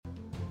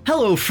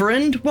Hello,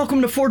 friend.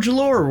 Welcome to Forge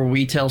Lore, where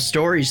we tell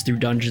stories through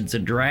Dungeons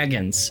and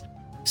Dragons.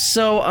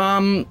 So,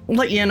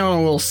 let you in on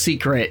a little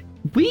secret.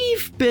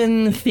 We've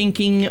been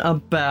thinking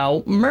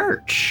about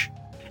merch,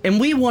 and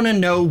we want to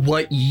know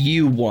what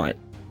you want.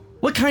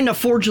 What kind of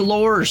Forge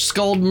Lore or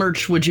Skald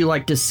merch would you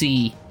like to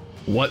see?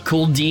 What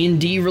cool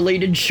D&D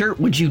related shirt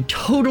would you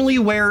totally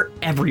wear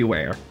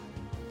everywhere?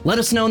 Let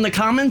us know in the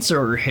comments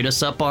or hit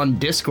us up on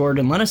Discord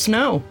and let us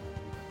know.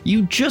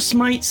 You just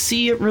might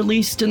see it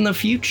released in the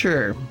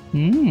future.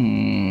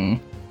 Know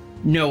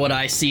what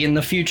I see in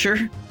the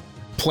future?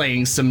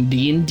 Playing some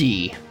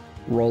D&D.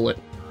 Roll it.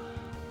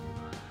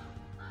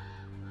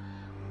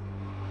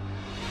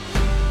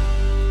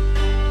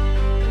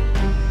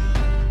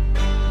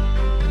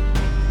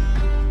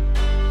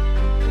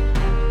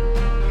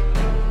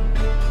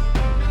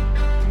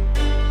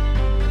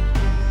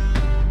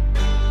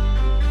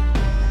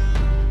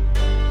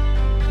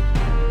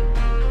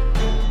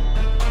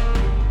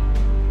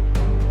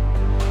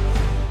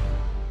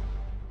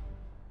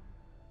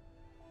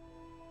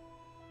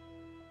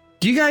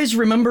 Do you guys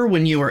remember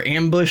when you were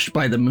ambushed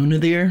by the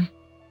Munithir?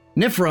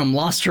 Nifrim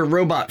lost her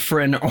robot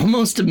friend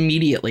almost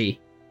immediately.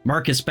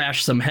 Marcus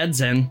bashed some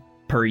heads in,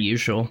 per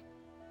usual.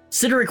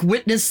 Cedric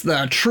witnessed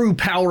the true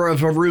power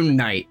of a rune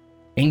knight,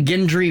 and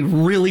Gendry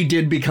really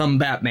did become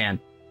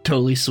Batman.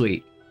 Totally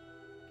sweet.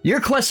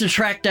 Your quest to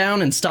track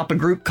down and stop a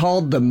group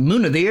called the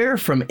Munithir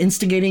from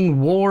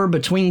instigating war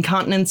between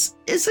continents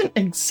isn't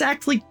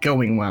exactly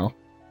going well.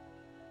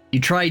 You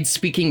tried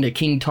speaking to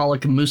King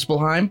Talik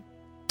Muspelheim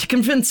to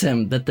convince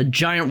him that the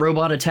giant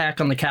robot attack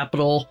on the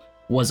capital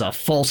was a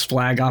false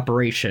flag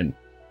operation,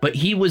 but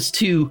he was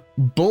too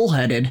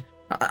bullheaded.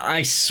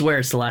 I swear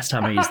it's the last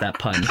time I used that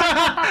pun.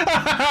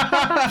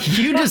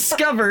 You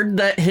discovered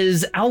that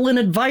his Owlin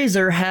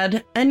advisor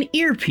had an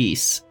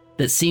earpiece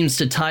that seems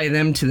to tie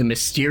them to the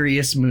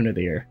mysterious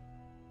Munithir.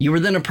 You were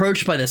then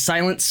approached by the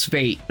Silent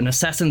Fate, an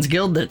assassin's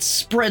guild that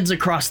spreads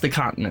across the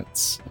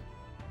continents.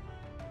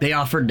 They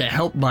offered to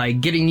help by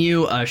getting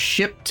you a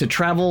ship to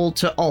travel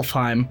to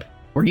Alfheim,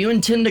 where you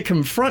intend to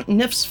confront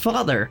Nif's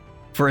father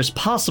for his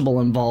possible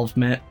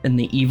involvement in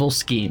the evil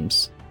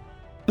schemes.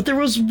 But there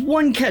was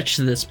one catch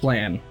to this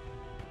plan.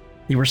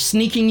 They were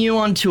sneaking you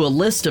onto a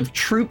list of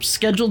troops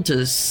scheduled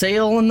to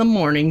sail in the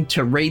morning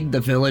to raid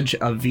the village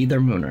of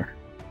Vidermunner.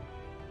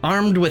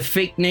 Armed with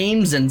fake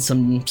names and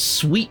some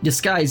sweet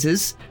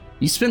disguises,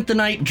 you spent the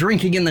night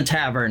drinking in the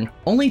tavern,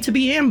 only to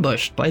be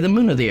ambushed by the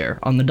Munithir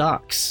on the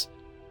docks.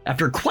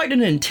 After quite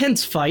an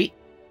intense fight,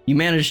 you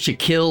managed to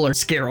kill or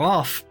scare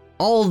off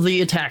all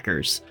the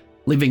attackers,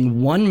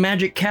 leaving one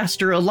magic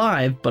caster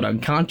alive but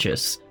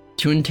unconscious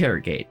to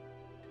interrogate.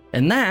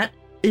 And that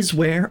is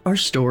where our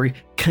story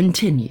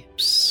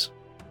continues.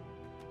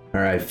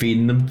 All right, feed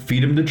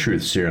him the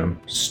truth serum.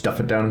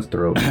 Stuff it down his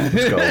throat.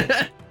 Let's go.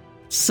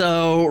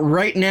 So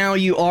right now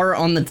you are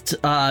on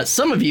the,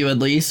 some of you at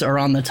least are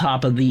on the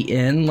top of the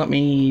inn. Let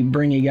me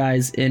bring you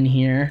guys in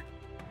here.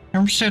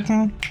 I'm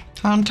sitting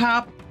on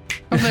top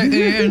of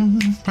the inn.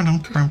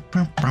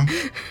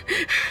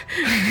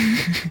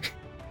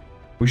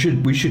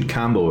 We should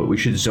combo it. We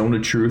should zone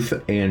of truth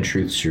and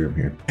truth serum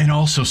here. And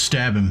also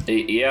stab him.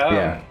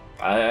 Yeah.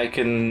 I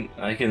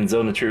can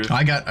zone the truth.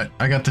 I got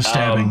the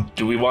stabbing.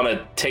 Do we want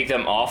to take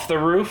them off the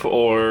roof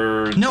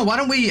or no? Why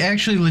don't we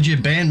actually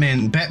legit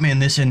Batman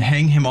this and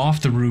hang him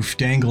off the roof,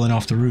 dangling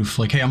off the roof?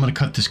 Like, hey, I'm gonna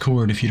cut this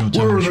cord if you don't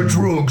tell me. Where are the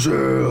drugs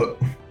at?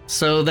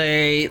 So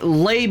they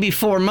lay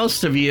before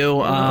most of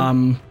you,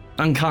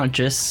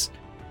 unconscious.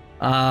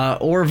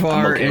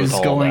 Orvar is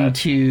going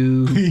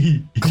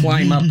to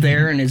climb up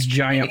there in his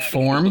giant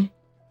form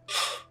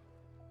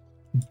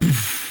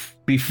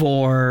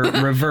before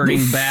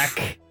reverting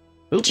back.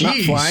 Oops, not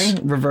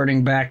flying,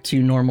 reverting back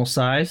to normal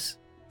size.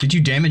 Did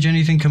you damage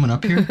anything coming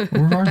up here,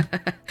 Orvar?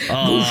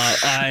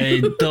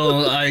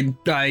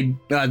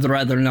 I'd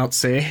rather not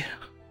say.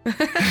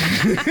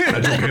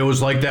 That's okay, it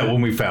was like that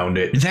when we found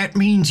it. That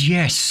means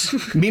yes.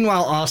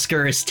 Meanwhile,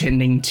 Oscar is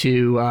tending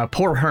to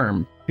poor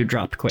Herm, who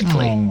dropped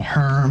quickly. Oh,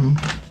 Herm.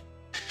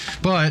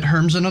 But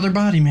Herm's another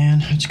body,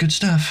 man. It's good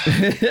stuff.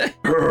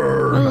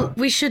 Well,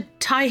 we should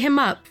tie him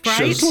up,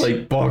 right? Just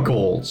like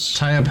buckles.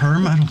 Tie up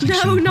Herm? I don't think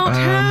so. No, not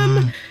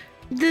Herm.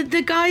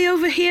 The guy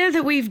over here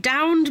that we've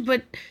downed,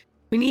 but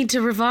we need to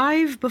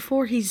revive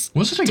before he's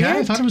Was it a dead? guy?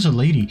 I thought it was a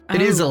lady.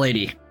 It is a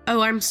lady.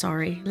 Oh, I'm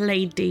sorry.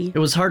 Lady. It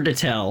was hard to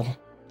tell.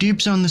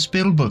 Dibs on the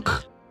spell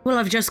book. Well,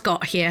 I've just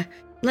got here.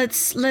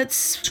 Let's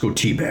go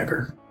teabag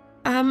her.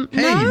 Hey,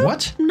 no,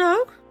 what?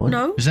 No, What?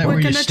 no. Is that where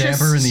you stab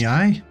her in the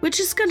eye? We're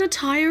just gonna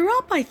tie her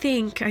up, I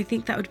think. I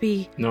think that would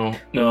be... No.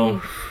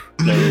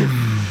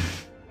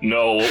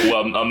 No,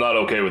 well, I'm not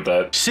okay with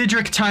that.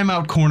 Cedric,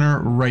 timeout corner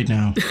right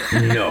now.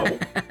 No.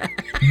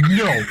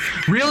 No.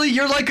 Really?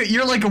 You're like a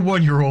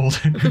 1-year-old.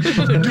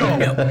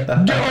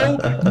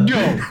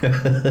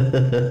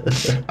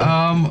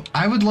 No.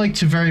 I would like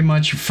to very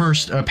much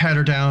first pat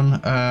her down,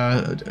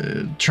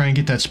 try and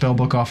get that spell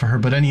book off of her,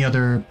 but any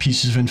other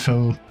pieces of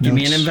info? Give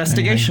me an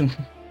investigation.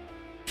 Anything?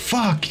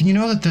 Fuck, you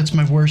know that's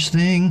my worst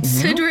thing.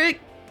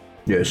 Cedric,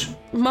 Yes.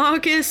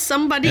 Marcus,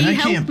 somebody And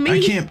help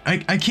me.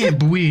 I can't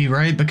buoy,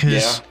 right? Because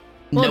Yeah.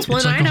 Well, Nope. it's one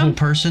it's like item, a whole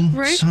person.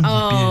 right? Son of a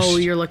Oh,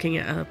 bitch. you're looking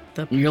at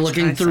the. You're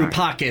looking through sorry.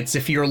 pockets.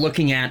 If you're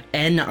looking at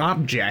an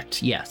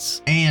object,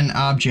 yes. An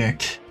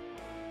object.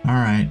 All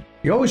right.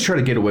 You always try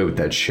to get away with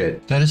that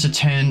shit. That is a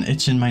 10.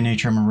 It's in my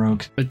nature. I'm a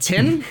rogue. A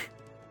 10?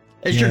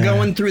 As you're Yeah.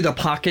 going through the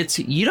pockets,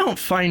 you don't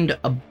find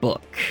a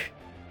book.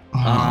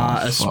 Oh,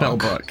 A spell fuck.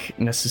 book,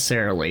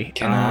 necessarily.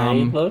 Can I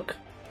look?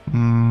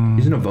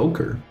 He's an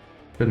evoker.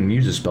 Doesn't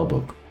use a spell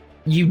book.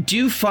 You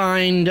do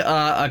find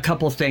a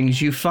couple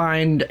things. You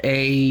find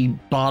a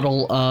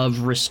bottle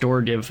of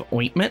restorative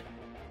ointment,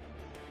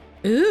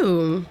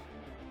 Ooh.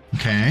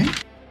 Okay.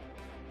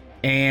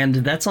 and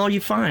that's all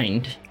you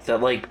find. Is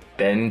that like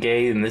Ben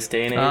Gay in this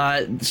day and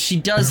age? She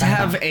does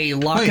have a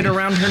locket Wait.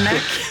 around her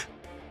neck,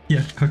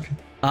 Yeah. Okay.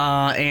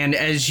 and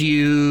as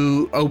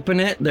you open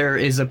it, there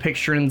is a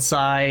picture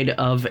inside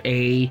of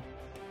a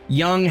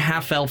young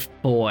half-elf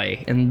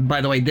boy. And by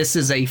the way, this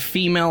is a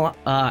female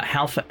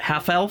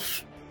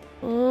half-elf.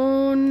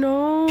 Oh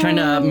no. Kind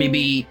of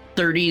maybe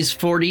 30s,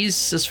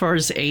 40s as far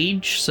as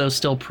age, so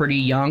still pretty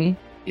young.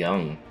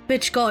 Young.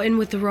 Bitch got in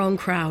with the wrong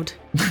crowd.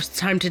 It's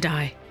time to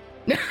die.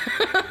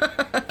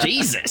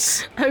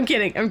 Jesus. I'm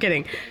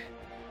kidding.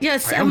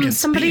 Yes, Brilliant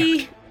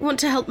somebody want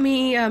to help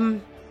me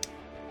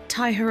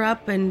tie her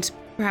up and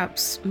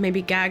perhaps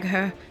maybe gag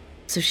her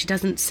so she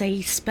doesn't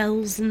say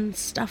spells and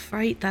stuff,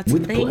 right? That's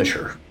With the thing.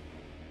 pleasure.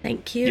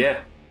 Thank you.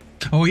 Yeah.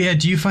 Oh yeah.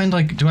 Do I find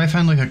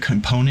like a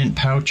component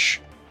pouch?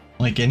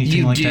 Like anything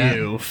You like that?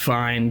 do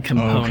find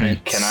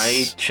components. Can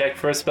I check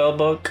for a spell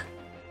book?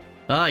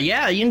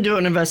 Yeah, you can do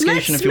an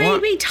investigation Let's if you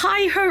want. maybe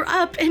tie her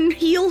up and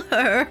heal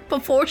her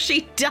before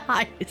she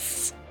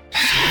dies.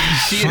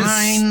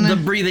 The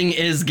breathing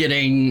is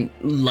getting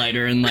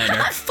lighter and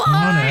lighter.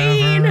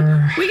 Fine.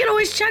 Whatever. We can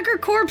always check her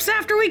corpse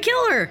after we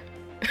kill her.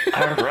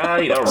 All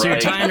right. So you're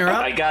tying her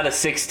up? I got a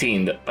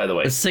 16, by the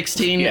way. A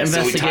 16 Yeah,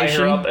 so we investigation.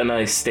 tie her up and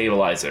I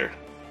stabilize her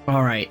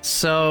All right,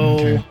 so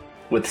Okay.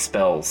 with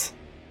spells.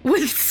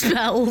 With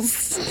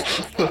spells.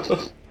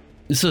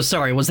 so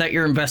sorry. Was that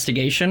your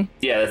investigation?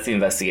 Yeah, that's the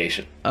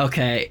investigation.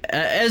 Okay.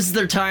 As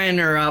they're tying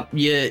her up,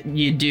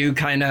 you do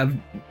kind of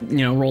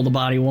roll the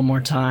body one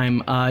more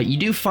time.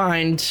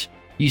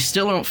 You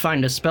still don't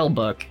find a spell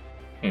book.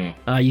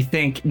 You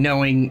think,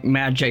 knowing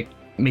magic,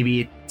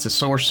 maybe it's a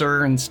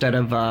sorcerer instead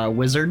of a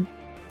wizard.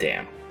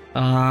 Damn.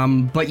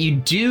 But you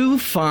do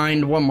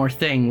find one more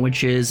thing,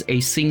 which is a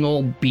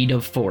single bead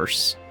of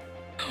force.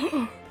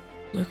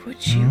 Look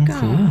what you got.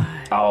 Cool.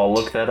 I'll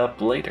look that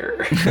up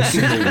later.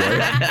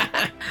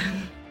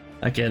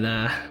 I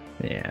can,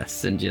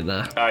 send you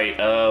the... All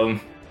right.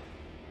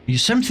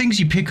 Some things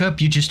you pick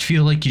up, you just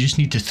feel like you just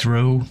need to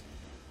throw.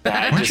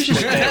 I don't just you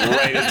put just- that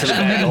right into the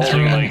bag of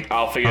holding. Like,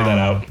 I'll figure that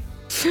out.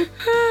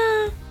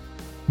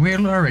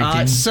 Well, all right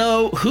then.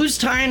 So, who's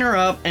tying her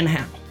up and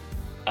how?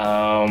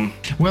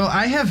 Well,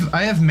 I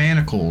have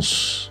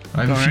manacles.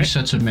 I have a few Alright.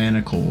 sets of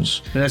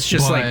manacles. That's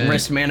just like But-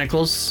 wrist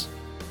manacles.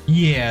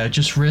 Yeah,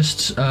 just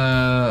wrists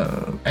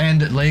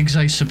and legs,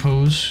 I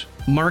suppose.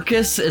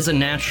 Marcus, as a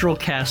natural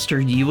caster,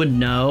 you would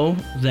know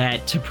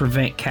that to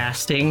prevent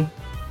casting,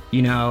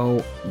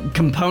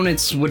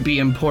 components would be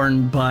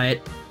important, but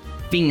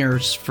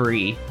fingers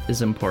free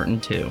is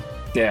important too.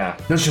 Yeah.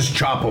 Let's just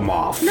chop them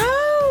off. No.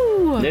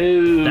 No.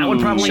 That would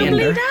probably She'll end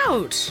her. bleed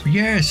out.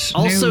 Yes.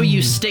 Also, no.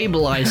 you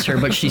stabilize her,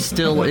 but she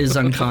still is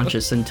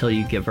unconscious until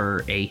you give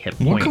her a hit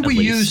point. What could at we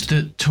least. use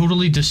to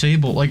totally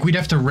disable? Like, we'd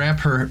have to wrap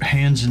her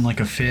hands in like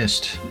a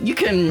fist. You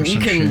can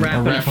some shit, wrap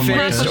or in a wrap 'em like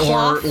fist this. or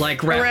Cloth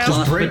like wrap around-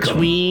 cloth Break 'em.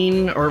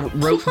 between or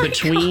rope my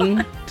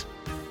between.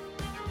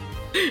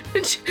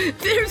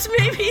 There's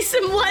maybe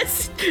some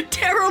less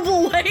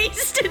terrible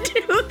ways to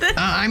do this.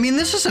 I mean,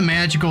 this is a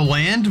magical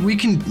land.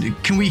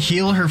 Can we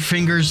heal her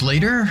fingers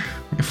later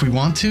if we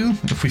want to,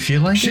 if we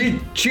feel like it?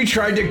 She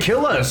tried to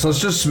kill us. Let's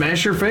just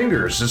smash her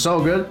fingers. It's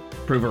all good.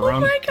 Prove her Oh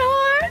wrong. my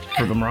god.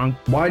 Prove them wrong.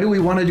 Why do we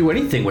want to do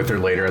anything with her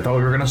later? I thought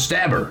we were gonna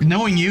stab her.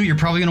 Knowing you're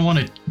probably gonna want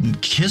to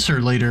kiss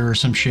her later or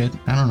some shit.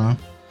 I don't know.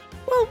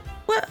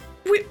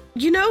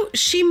 Well,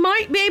 she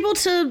might be able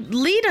to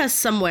lead us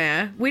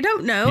somewhere. We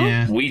don't know.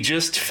 Yeah. We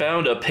just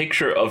found a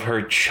picture of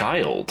her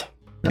child.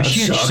 That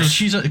sucks. So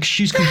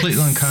she's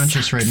completely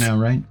unconscious right now,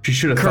 right? She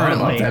should have thought about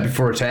Currently. that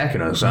before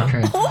attacking us, huh?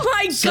 Okay. Oh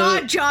my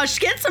god, Josh,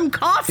 get some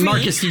coffee.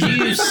 Marcus, did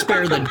you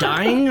spare the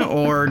dying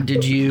or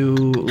did you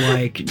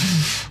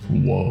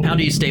Whoa. how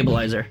do you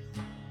stabilize her?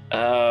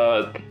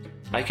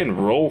 I can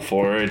roll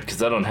for it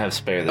because I don't have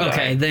spare the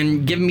Okay, die.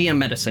 then give me a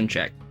medicine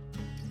check.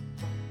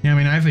 Yeah, I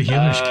mean, I have a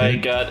healer's I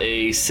kit. got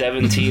a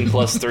 17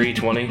 plus 3,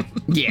 20.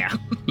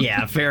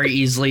 Yeah, very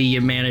easily you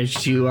manage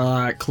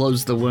to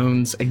close the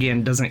wounds.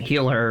 Again, doesn't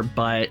heal her,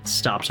 but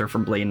stops her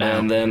from bleeding out.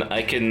 And then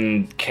I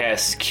can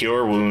cast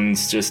Cure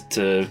Wounds just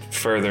to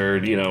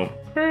further,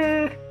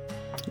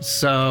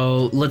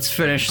 So let's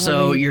finish.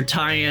 So you're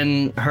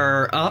tying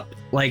her up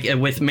like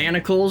with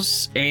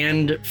manacles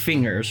and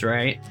fingers,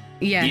 right?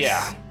 Yes.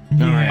 Yeah.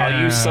 All right.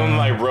 I'll use some of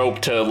my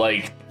rope to,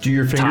 Do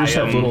your fingers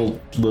Tie have 'em.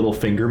 little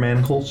finger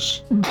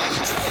manacles?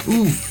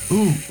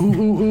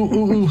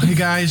 Ooh. Hey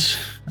guys,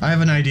 I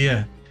have an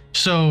idea.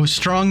 So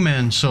strong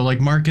men, so like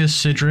Marcus,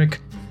 Cedric,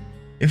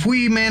 if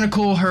we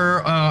manacle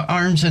her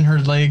arms and her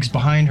legs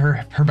behind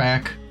her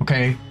back,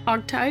 okay?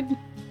 Hogtied?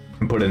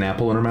 And put an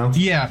apple in her mouth?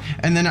 Yeah,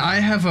 and then I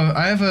have a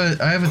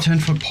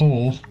 10-foot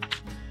pole.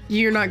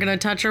 You're not gonna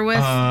touch her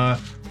with?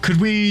 Could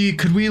we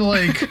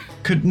like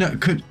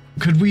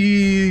could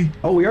we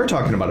Oh, we are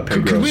talking about a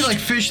pig could we roast. like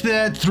fish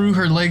that through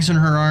her legs and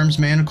her arms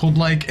manacled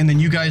like, and then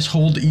you guys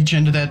hold each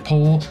end of that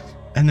pole,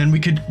 and then we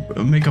could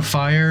make a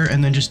fire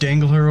and then just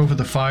dangle her over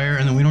the fire,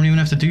 and then we don't even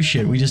have to do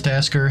shit. We just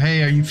ask her,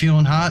 hey, are you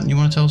feeling hot? And you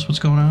want to tell us what's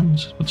going on?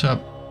 What's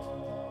up?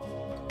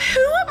 Who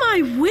am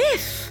I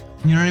with?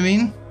 You know what I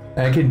mean?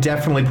 I could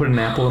definitely put an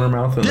apple in her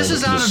mouth and This then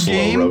is we can out just of slow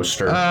game. roast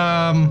her.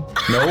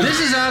 Nope. This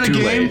is out of Too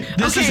game. late.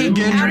 This Okay, isn't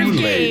game. out of late.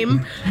 game.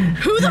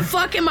 Who the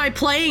fuck am I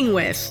playing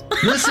with?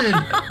 Listen,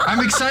 I'm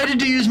excited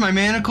to use my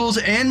manacles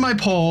and my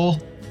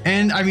pole,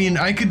 and I mean,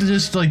 I could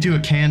just like do a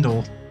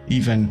candle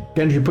even.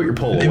 Again, you put your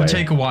pole away. It would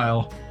take a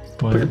while,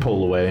 Put your but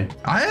pole away.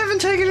 I haven't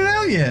taken it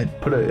out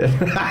yet. Put a.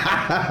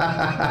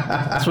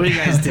 That's what are you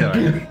guys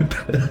doing?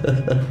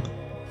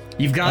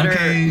 You've got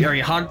her. Are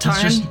you hog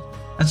tying?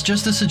 That's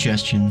just a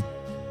suggestion.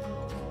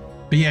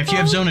 But yeah, if you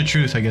have Zone of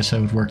Truth, I guess that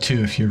would work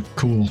too. If you're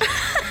cool.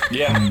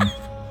 Yeah.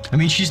 I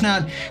mean, she's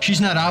not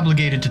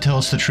obligated to tell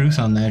us the truth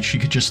on that. She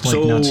could just like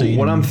not say. So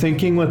what I'm anything.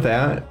 thinking with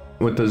that,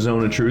 with the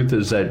Zone of Truth,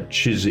 is that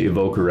she's the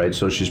evoker, right?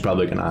 So she's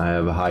probably gonna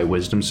have a high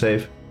wisdom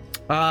save.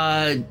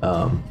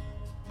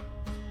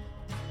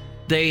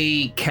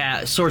 They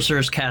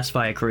sorcerers cast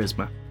via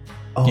charisma.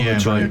 Oh, Yeah,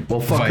 that's right.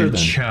 Well, fuck her then.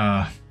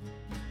 I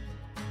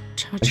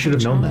should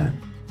have known that.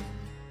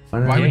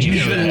 Why would you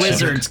know Even that?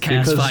 wizards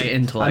cast Because, via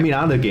intellect. I mean,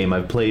 out of the game,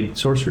 I've played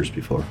sorcerers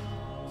before.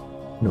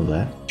 Know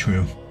that.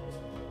 True.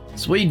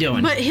 So what are you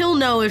doing? But he'll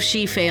know if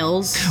she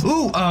fails.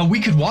 Ooh, we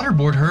could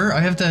waterboard her. I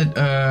have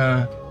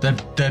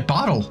that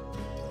bottle.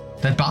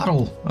 That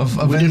bottle of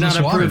we do endless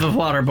not water. approve of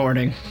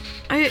waterboarding.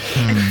 I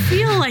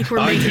feel like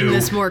we're making do.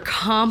 this more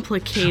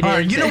complicated. All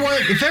right, you know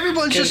what? If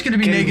everyone's just going to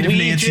be can negative we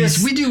Nancy's,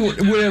 just- we do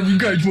whatever you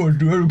guys want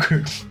to do. I don't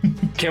care.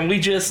 Can we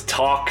just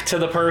talk to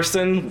the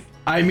person?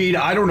 I mean,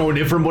 I don't know,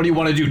 different. What do you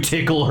want to do?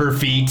 Tickle her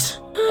feet?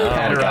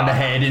 Pat her on the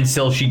head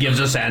until she gives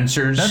us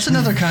answers? That's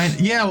another kind.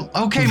 Yeah,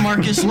 okay,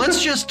 Marcus,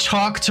 let's just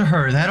talk to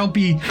her. That'll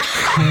be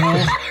cool. All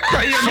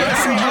right,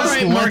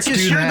 let's Marcus,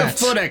 do you're that.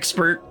 the foot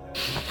expert.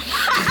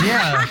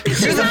 Yeah,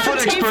 you're the not foot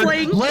a expert.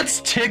 tiefling.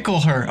 Let's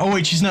tickle her. Oh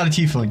wait, she's not a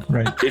tiefling,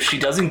 right? If she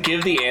doesn't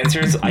give the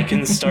answers, I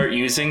can start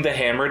using the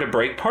hammer to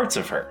break parts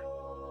of her.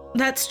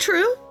 That's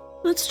true.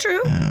 That's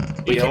true.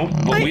 We don't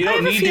I need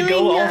have a to go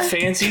feeling, all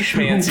fancy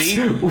schmancy.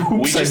 We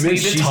Oops, I just need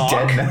missed. to She's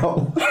talk. dead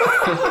now.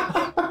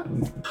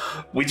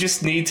 We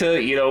just need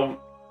to,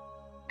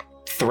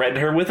 threaten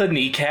her with a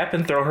kneecap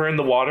and throw her in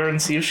the water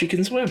and see if she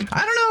can swim.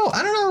 I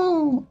don't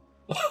know.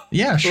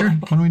 Yeah, sure.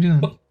 Why don't we do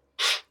that?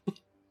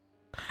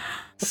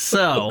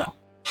 So,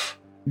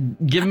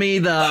 give me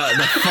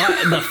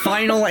the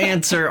final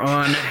answer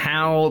on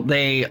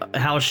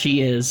how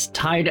she is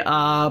tied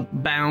up,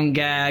 bound,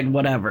 gagged,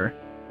 whatever.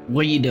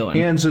 What are you doing?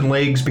 Hands and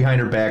legs behind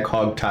her back,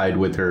 hog-tied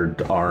with her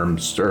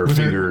arms or With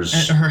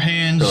fingers. her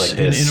hands like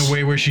this. in a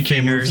way where she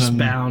can't move Fingers them.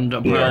 bound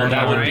apart. No,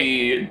 that would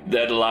right?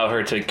 that'd allow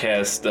her to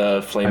cast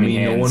I flaming mean,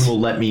 hands. no one will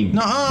let me.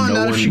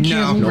 Not if she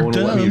can't move no her one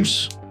will let me.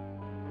 thumbs.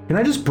 Can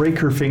I just break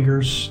her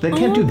fingers? They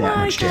can't do Oh that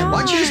my much damage. Why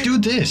don't you just do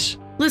this?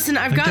 Listen,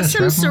 I've Like got this,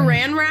 some wrap 'em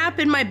around. saran wrap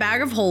in my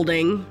bag of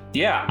holding.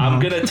 Yeah, I'm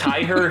gonna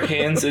tie her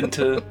hands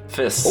into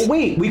fists. Oh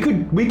wait, we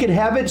could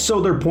have it so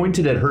they're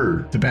pointed at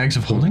her. The bags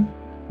of holding?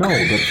 No,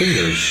 the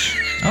fingers.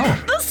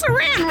 Oh. The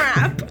saran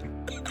wrap.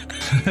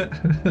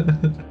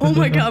 Oh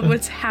my god,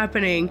 what's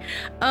happening?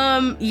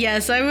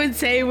 Yes, I would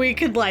say we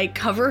could like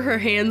cover her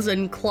hands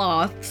in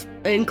cloth,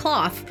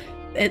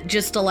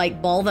 just to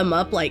like ball them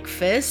up like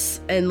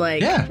fists and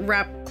like Yeah.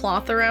 wrap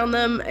cloth around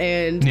them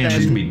and Yeah,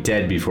 She's then. gonna be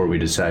dead before we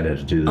decide how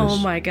to do this. Oh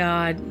my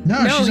god. No,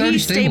 she's already he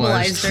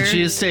stabilized. stabilized her.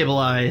 She is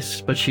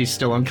stabilized, but she's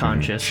still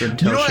unconscious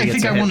until You know what she I gets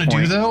think a I hit want to do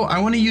point. though? I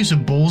want to use a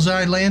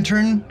bullseye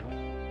lantern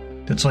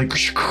that's like,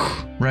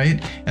 right?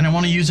 And I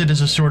want to use it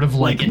as a sort of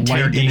Like light in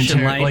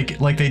interrogation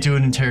light? like they do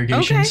in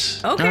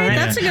interrogations. Okay, Alright.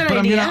 that's a good But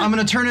idea. I'm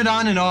gonna turn it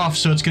on and off,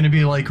 so it's gonna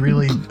be like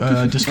really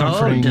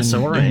discomforting and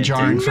disorienting.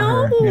 jarring for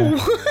her. No.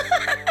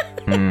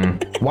 Yeah.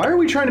 Why are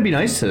we trying to be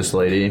nice to this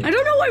lady? I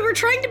don't know why we're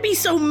trying to be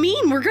so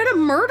mean. We're gonna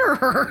murder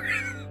her.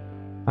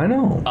 I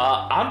know.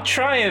 I'm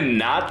trying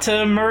not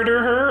to murder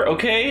her,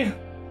 okay?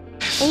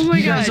 Oh my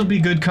You guys will god. be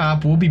good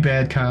cop. We'll be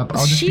bad cop.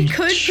 I'll just She be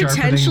could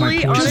sharpening potentially,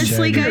 my poison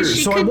honestly, dagger. guys,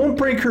 she So I could- won't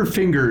break her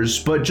fingers,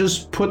 but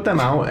just put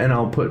them out and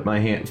I'll put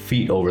my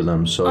feet over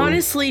them. So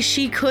Honestly,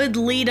 she could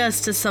lead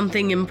us to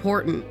something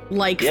important,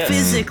 like Yes.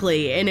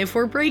 physically. And if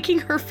we're breaking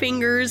her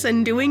fingers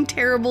and doing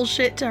terrible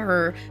shit to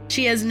her,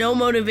 she has no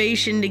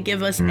motivation to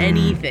give us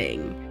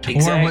anything.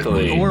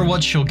 Exactly. Or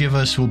what she'll give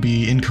us will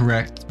be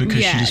incorrect because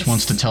she just Yes.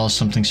 wants to tell us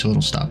something, so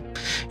it'll stop.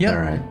 Yep, All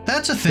right.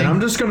 that's a Then thing.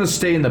 I'm just gonna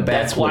stay in the back.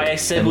 That's why I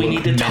said and we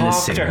look need to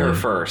talk to her menacingly.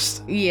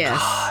 first.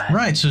 Yes.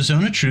 Right, so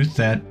Zone of Truth,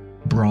 that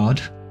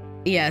broad.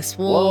 Yes.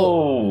 Well,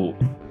 Whoa.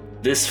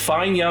 This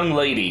fine young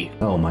lady.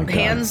 Oh my god.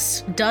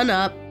 hands done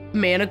up,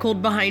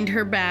 manacled behind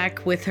her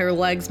back with her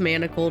legs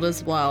manacled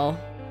as well.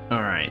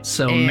 All right.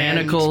 So And-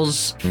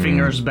 manacles,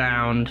 fingers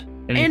bound.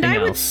 Anything And I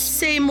would else?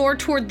 say more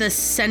toward the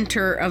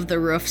center of the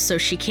roof so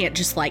she can't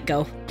just like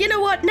go, you know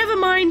what, never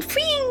mind,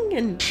 fing,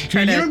 and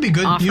try You to know what'd be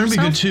good? off You know what'd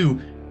be good herself.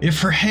 too? If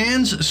her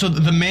hands, so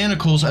the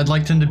manacles, I'd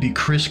like them to be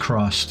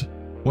crisscrossed.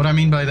 What I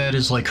mean by that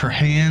is like her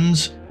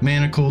hands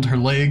manacled, her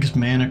legs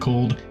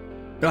manacled.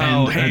 Oh,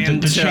 and,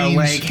 hand the to chains-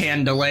 leg,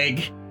 hand to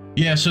leg.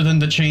 Yeah, so then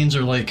the chains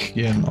are like,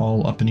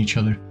 all up in each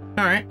other.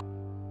 All right.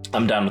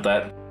 I'm down with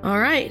that. All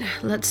right,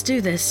 let's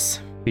do this.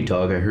 Hey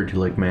dog, I heard you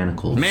like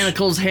manacles.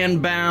 Manacles,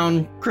 hand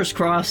bound,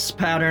 crisscross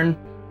pattern.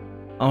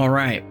 All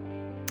right.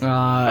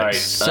 right,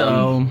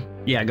 So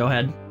yeah, go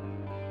ahead.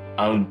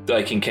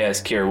 I can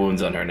cast Cure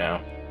Wounds on her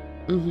now.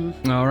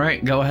 Mm-hmm. All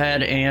right, go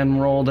ahead and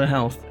roll the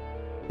health.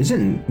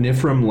 Isn't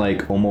Nifrim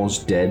like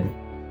almost dead?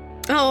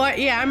 Oh,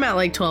 yeah, I'm at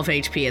like 12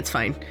 HP. It's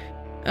fine.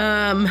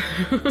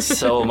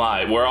 So am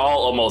I. We're all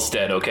almost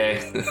dead,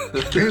 okay?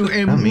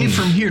 Me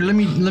from here, let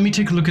me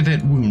take a look at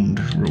that wound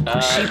real quick.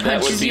 That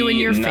punches would be you in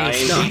your 9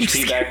 face. No, I'm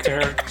HP back to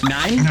her.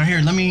 9. Now here,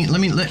 let me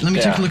take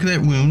Yeah. a look at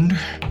that wound.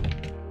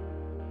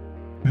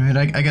 All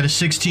right, I got a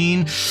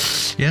 16.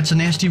 Yeah, it's a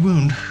nasty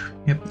wound.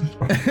 Yep.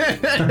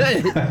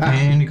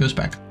 And it goes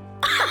back.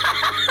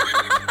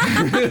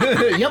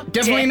 Yep,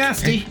 definitely Dick.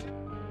 nasty.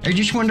 I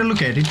just wanted to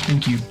look at it.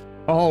 Thank you.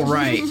 All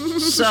right.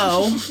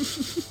 So,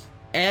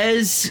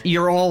 as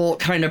you're all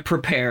kind of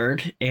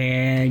prepared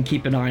and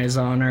keeping eyes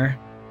on her,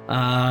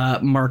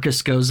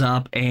 Marcus goes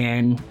up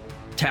and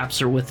taps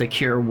her with the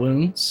Cure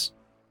Wounds.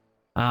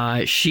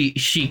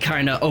 She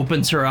kind of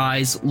opens her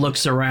eyes,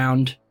 looks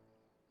around.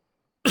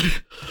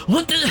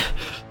 What the?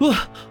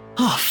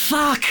 Oh,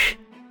 fuck.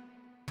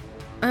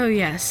 Oh,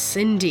 yes,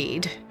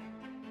 indeed.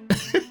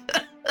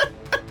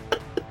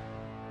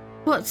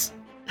 What's...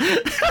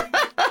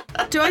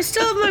 Do I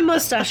still have my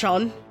mustache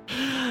on?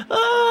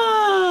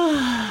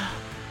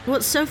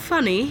 What's so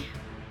funny?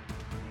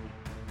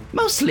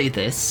 Mostly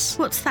this.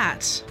 What's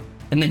that?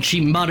 And then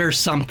she mutters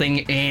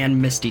something and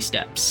Misty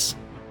Steps,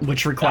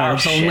 which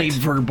requires Oh, only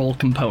shit. verbal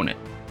component.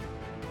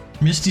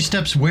 Misty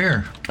Steps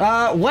where?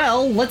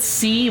 Well, let's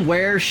see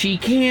where she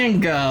can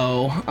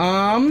go.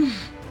 I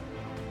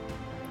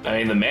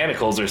mean, the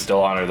manacles are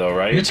still on her, though,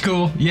 right? It's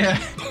cool. Yeah.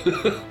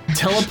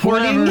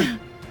 Teleporting Whatever.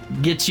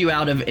 gets you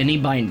out of any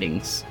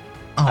bindings.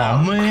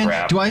 Oh, man.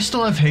 crap. Do I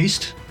still have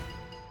haste?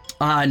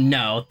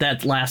 No,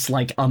 that lasts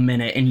like a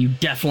minute, and you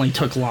definitely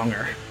took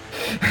longer.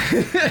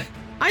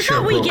 I Should've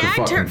thought we broke her gagged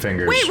her. fucking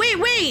fingers.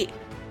 Wait.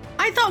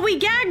 I thought we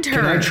gagged her.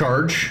 Can I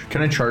charge?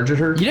 Can I charge at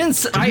her? You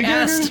didn't. I you get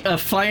asked a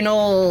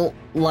final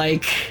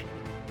like,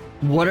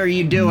 what are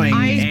you doing?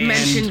 I And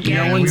mentioned no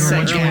gagging one we were said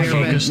much more gagging.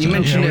 focused. You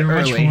mentioned it we were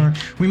much early. more.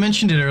 We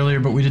mentioned it earlier,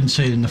 but we didn't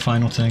say it in the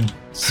final thing.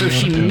 So We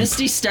she let it go.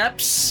 Misty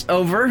Steps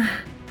over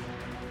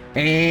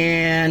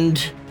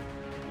and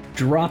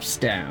drops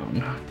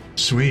down.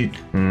 Sweet.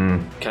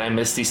 Can I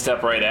Misty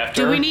Step right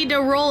after? Do we need to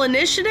roll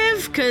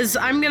initiative? Because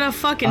I'm gonna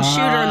fucking shoot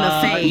her in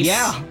the face.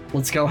 Yeah,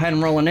 let's go ahead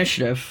and roll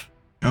initiative.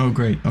 Oh,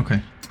 great.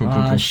 Okay. Cool,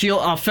 cool.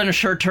 I'll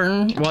finish her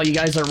turn while you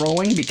guys are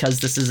rolling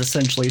because this is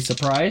essentially a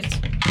surprise.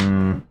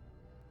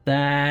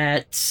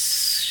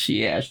 That's,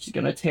 yeah, she's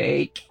gonna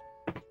take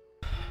a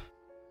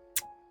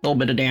little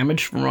bit of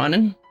damage from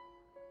running.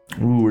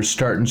 Ooh, we're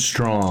starting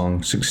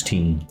strong.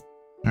 16.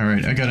 All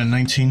right, I got a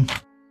 19.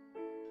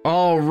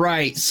 All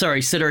right,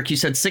 sorry, Sideric, you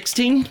said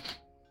 16?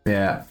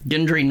 Yeah.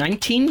 Gendry,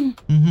 19?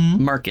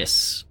 Mm-hmm.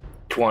 Marcus,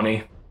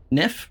 20.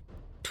 Nif,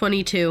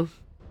 22.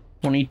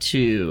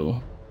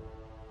 22.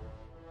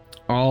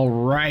 All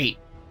right,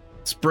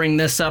 let's bring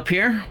this up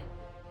here.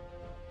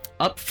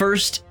 Up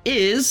first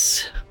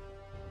is...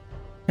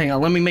 Hang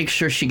on, let me make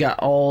sure she got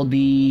all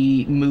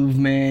the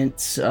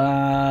movements.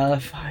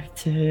 5,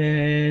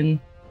 10,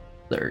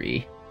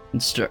 30.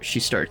 And she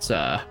starts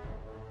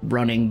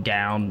running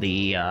down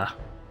the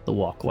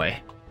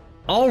walkway.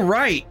 All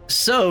right,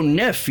 so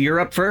Nif, you're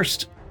up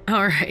first.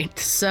 All right,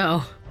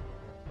 so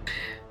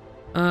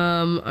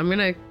I'm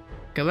gonna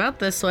come out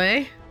this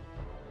way.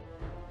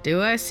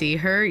 Do I see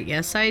her?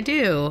 Yes, I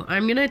do.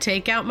 I'm gonna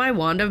take out my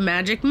wand of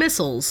magic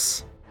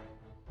missiles.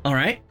 All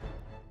right.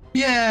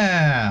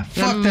 Yeah.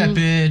 Fuck that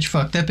bitch.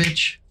 Fuck that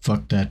bitch.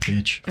 Fuck that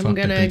bitch. I'm Fuck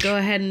gonna that bitch. go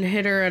ahead and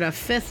hit her at a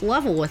 5th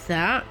level with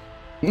that.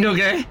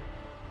 Okay.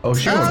 Oh,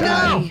 she gonna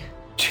die. Okay.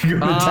 She gonna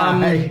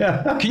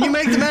die. Can you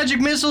make the magic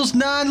missiles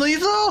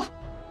non-lethal?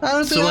 I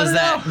don't think So I is know.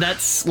 that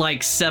that's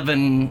like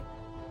 7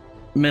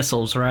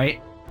 missiles,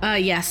 right?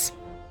 Yes.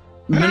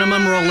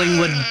 Minimum rolling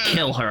would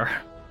kill her.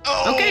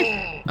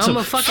 Okay. So- I'm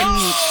gonna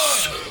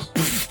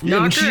fucking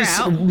knock her she's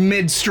out.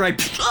 mid-stripe.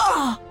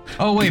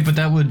 Oh wait, but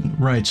that would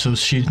right. So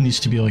she needs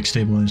to be like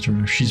stabilized,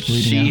 or she's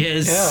bleeding She out.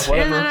 is. Yeah,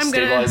 whatever. And then I'm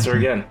gonna- Stabilize her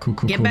again. Cool.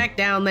 Get back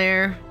down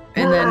there.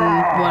 And then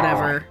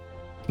whatever.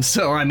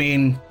 So, I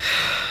mean,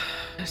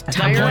 at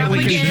Tie that her point, up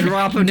we again. can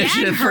drop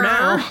initiative Gag for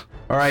her. now.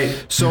 All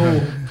right,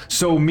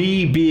 so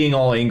me being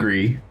all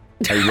angry,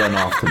 I run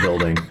off the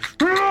building.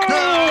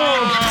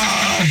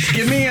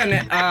 Give me an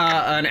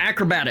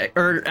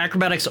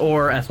acrobatics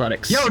or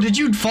athletics. Yo, did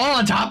you fall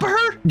on top of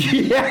her?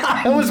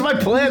 Yeah, that was my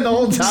plan the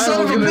whole time.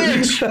 Son of a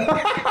bitch!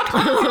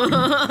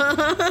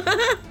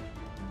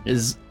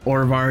 Is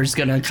Orvar's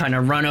gonna kind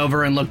of run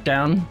over and look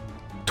down?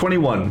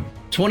 21.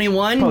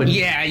 21? Oh,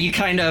 Yeah, you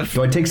kind of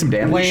Do I take some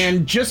damage?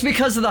 land just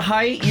because of the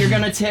height. You're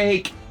gonna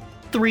take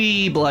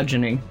 3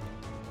 bludgeoning.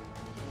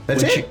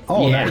 That's which- it?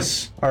 Oh, yeah.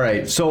 nice. All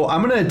right, so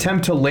I'm going to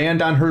attempt to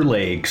land on her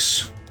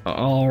legs.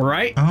 All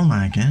right, Oh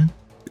my god.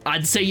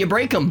 I'd say you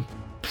break them.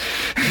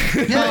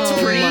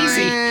 That's pretty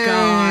easy.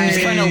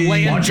 Just kind of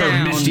land Watch down.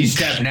 her Misty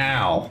Step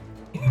now.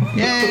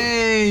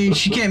 Yay!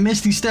 She can't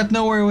Misty Step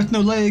nowhere with no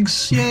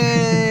legs.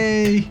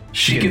 Yay!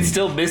 She can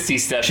still Misty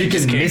Step. She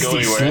just can can't go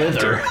Misty anywhere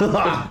Slither.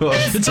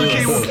 after. It's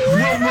okay. We'll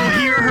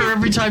hear her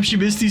every time she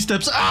Misty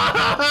Steps.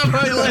 Ah,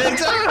 my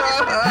legs.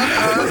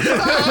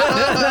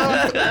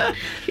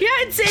 Yeah,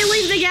 I'd say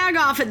leave the gag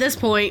off at this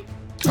point.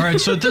 All right.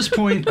 So at this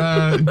point,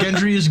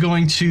 Gendry is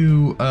going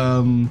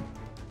to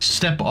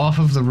step off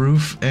of the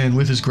roof and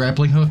with his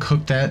grappling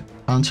hook that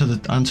onto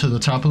the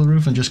top of the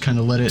roof and just kind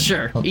of let it.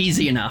 Sure,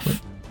 easy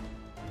enough.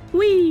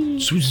 Whee!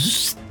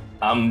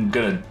 I'm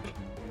gonna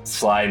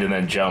slide and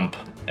then jump.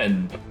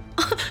 And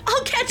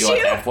I'll catch you want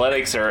you.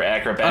 athletics or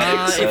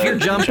acrobatics? If you're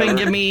jumping, whichever.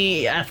 give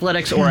me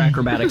athletics or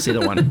acrobatics,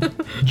 either one.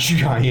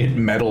 Giant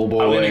metal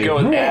boy. I'm gonna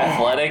go with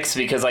athletics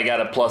because I got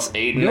a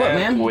 +8 in Do it, that,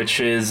 man. which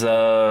is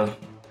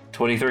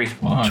 23.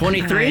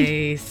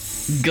 23?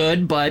 Nice.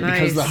 Good, but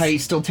because of the Nice. height, you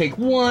still take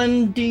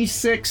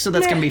 1d6, so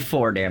that's gonna be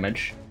 4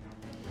 damage.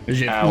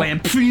 As you Ow.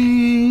 land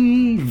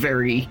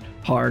very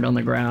hard on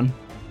the ground.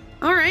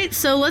 All right,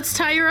 so let's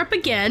tie her up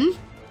again.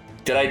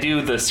 Did I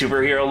do the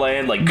superhero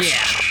land? Like, Yeah.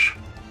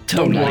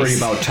 Don't worry Nice.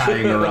 about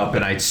tying her up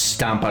and I'd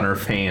stomp on her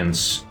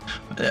fans.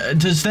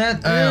 Does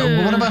that?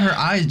 What about her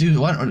eyes, dude?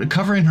 What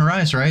covering her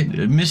eyes, right?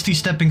 Misty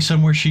stepping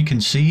somewhere she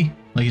can see.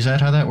 Like, is that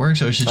how that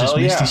works, or is it just Oh,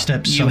 yeah. Misty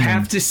Step? You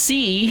have to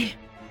see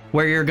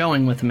where you're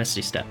going with the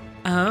Misty Step.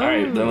 Oh. all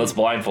right, then let's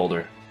blindfold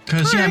her.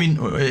 Because yeah, I mean,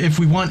 if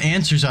we want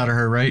answers out of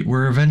her, right,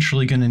 we're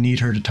eventually going to need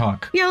her to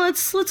talk. Yeah,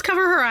 let's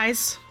cover her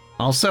eyes.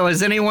 Also,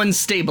 has anyone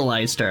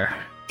stabilized her?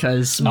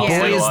 Because boy, is this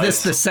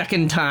stabilize. the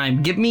second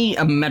time. Give me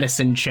a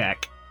medicine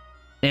check.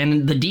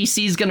 And the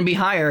DC is going to be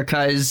higher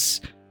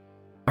because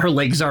her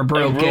legs are I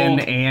broken rolled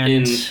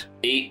and... in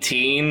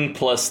 18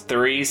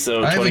 +3,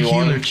 so I have a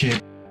 21. healer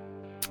chip.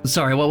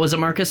 Sorry, what was it,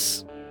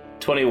 Marcus?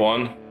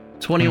 21.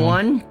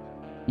 21?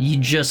 You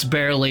just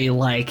barely,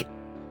 like...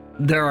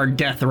 There are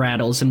death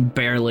rattles and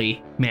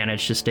barely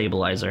managed to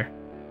stabilize her.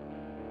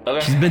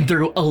 Okay. She's been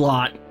through a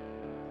lot,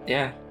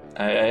 Yeah,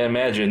 I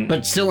imagine.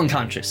 but still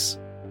unconscious.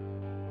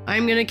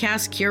 I'm gonna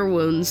cast Cure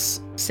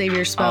Wounds. Save your I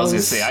was spells.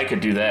 gonna say I could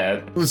do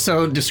that.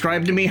 So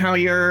describe to me how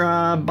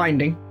you're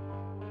binding.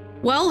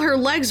 Well, her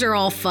legs are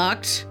all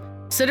fucked.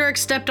 Sideric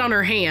stepped on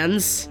her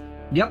hands.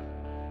 Yep.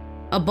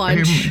 A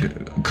bunch. Hey,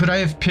 could I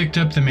have picked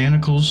up the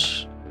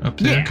manacles up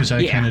there? Yeah, Because I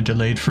yeah. kind of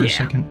delayed for a Yeah.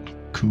 second.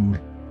 Cool.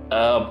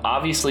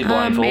 Obviously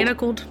blindfold.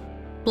 Manacled.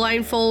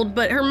 Blindfold,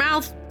 but her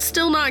mouth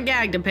still not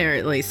gagged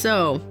apparently,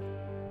 so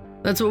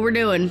that's what we're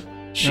doing.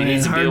 She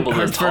needs to be able to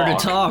hard for her to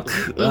talk.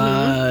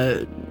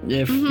 talk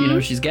if you know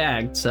she's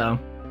gagged. So,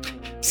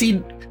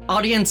 see,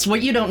 audience,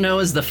 what you don't know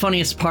is the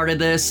funniest part of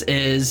this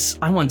is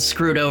I once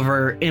screwed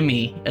over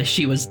Emmy as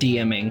she was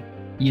DMing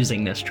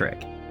using this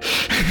trick.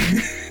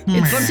 It's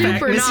Fun fact,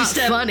 super Misty not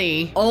Step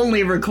funny.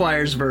 Only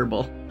requires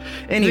verbal.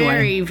 Anyway,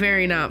 Very,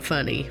 very not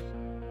funny.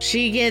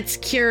 She gets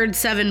cured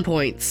 7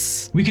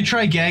 points. We could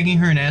try gagging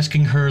her and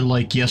asking her,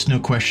 like, yes/no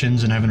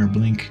questions and having her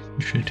blink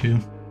and shit, too.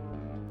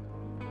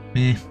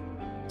 Eh.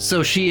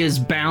 so she is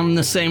bound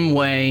the same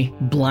way,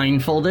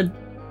 blindfolded.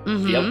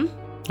 Mm-hmm.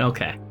 Yep.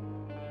 Okay.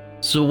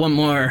 So one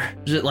more,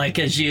 is it like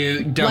as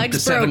you dump Legs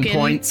the 7 broken,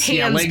 points,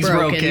 yeah, hands legs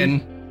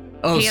broken.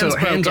 Oh, Hands so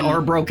hands broken.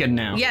 are broken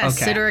now.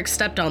 Yes, Okay. Sideric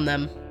stepped on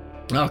them.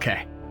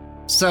 Okay.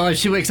 So as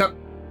she wakes up,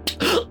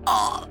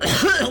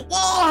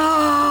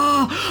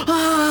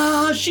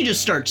 she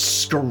just starts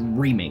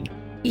screaming.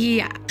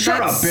 Yeah.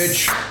 Shut up,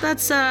 that's- bitch.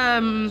 That's,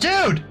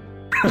 Dude!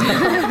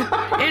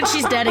 and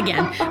she's dead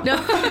again. No.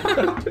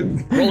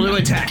 Roll to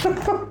attack. With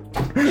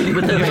If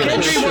Gendry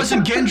advantage.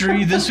 wasn't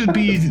Gendry, this would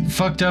be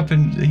fucked up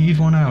and he'd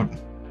won out.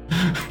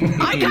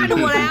 I kind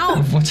of want out.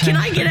 What's Can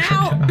I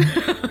happening?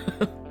 get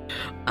out?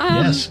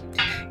 Yes.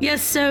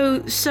 Yes, so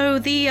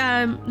the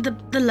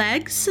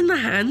legs and the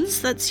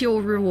hands, that's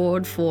your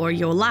reward for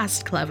your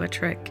last clever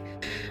trick.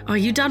 Are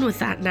you done with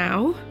that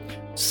now?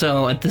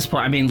 So at this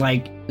point, I mean,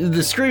 like,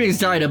 the screaming's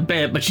died a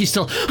bit, but she's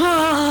still,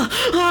 what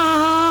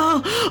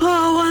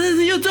have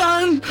you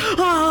done?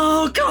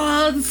 Oh,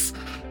 gods.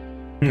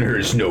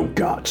 There's no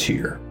gods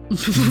here.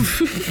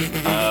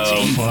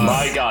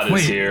 My god is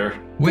Wait. here.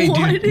 Wait,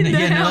 What dude. in the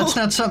Yeah, no, hell?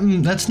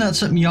 that's not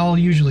something y'all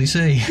usually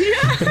say.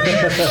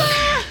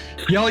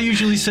 Y'all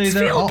usually say that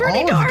feeling all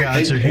pretty of the dark.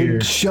 gods are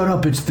here. Shut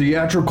up! It's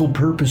theatrical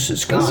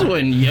purposes. This is God.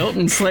 when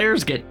Jotun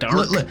Slayers get dark.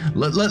 Let's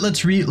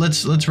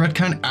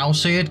retcon. I'll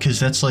say it because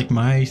that's like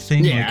my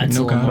thing. Yeah, like, it's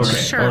a little more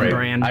gods. Sure. All right.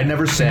 brand. I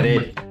never said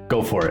it.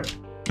 Go for it.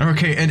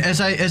 Okay, and as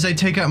I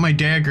take out my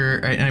dagger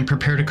and I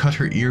prepare to cut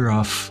her ear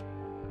off,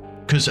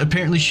 because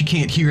apparently she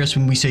can't hear us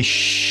when we say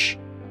shh.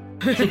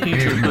 There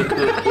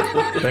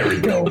we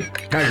go.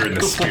 Now you're in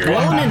the spirit. Roll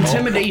an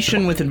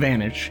intimidation with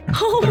advantage.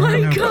 Oh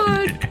my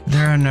god.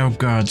 There are no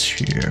gods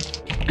here.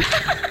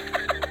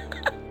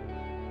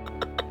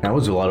 That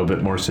was a little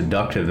bit more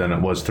seductive than it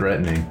was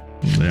threatening.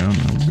 There are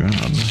no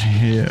gods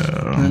here.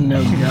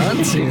 No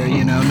gods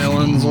here, no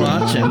one's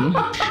watching.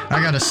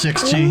 I got a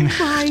 16. Oh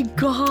my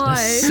god.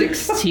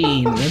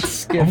 16.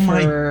 Let's give Oh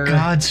my her...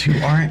 gods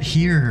who aren't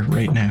here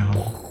right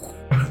now.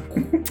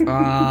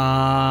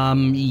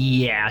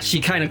 Yeah, she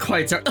kind of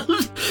quiets her.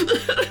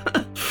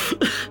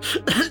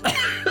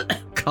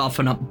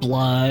 Coughing up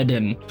blood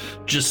and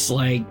just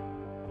like,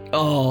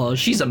 oh,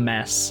 she's a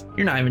mess.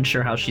 You're not even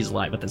sure how she's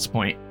alive at this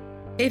point.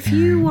 If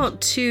you want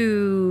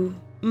to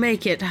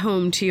make it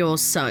home to your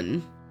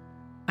son,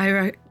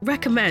 I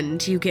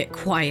recommend you get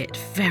quiet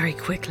very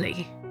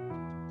quickly.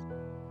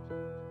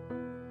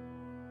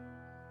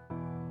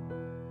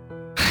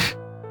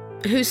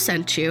 Who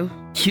sent you?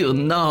 You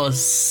know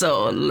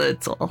so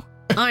little.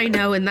 I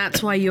know, and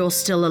that's why you're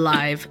still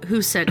alive.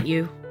 Who sent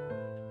you?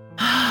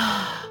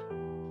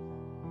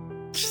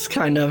 She's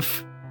kind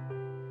of...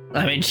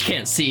 I mean, she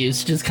can't see you.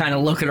 She's just kind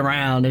of looking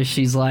around and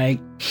she's like...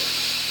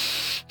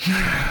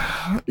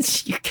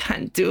 You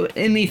can't do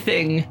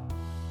anything.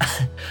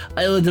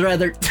 I would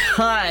rather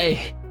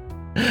die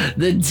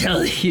than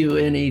tell you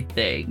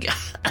anything.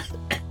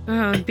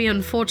 It'd be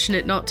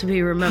unfortunate not to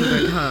be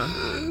remembered,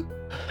 huh?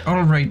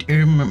 All right,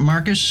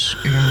 Marcus,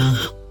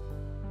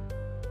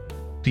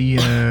 the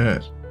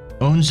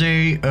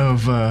Onze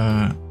of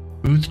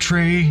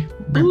Uthtre.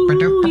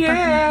 Ooh,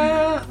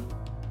 yeah.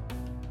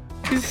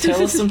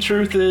 Tell us some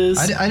truth is.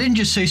 I didn't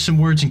just say some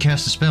words and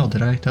cast a spell,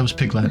 did I? That was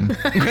Pig Latin.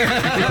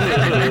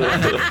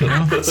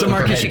 So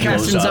Marcus, you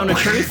cast in Blows Zone up.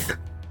 of Truth?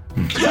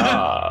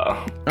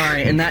 Ah,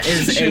 Alright, and that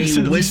is Shit,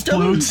 a it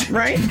wisdom, explodes.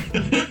 right?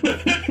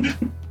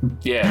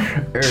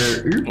 yeah.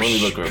 Let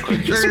me look real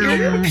quick. Just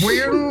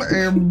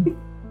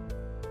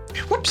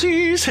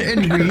Whoopsies.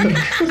 Anyway.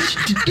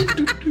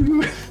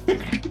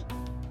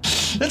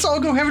 Let's all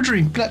go have a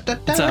drink.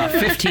 It's a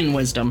 15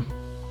 wisdom.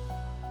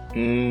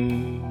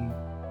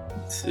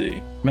 let's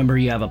see. Remember,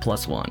 you have a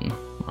 +1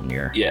 on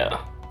your Yeah.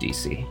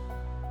 DC.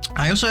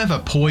 I also have a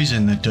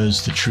poison that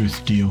does the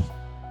truth deal.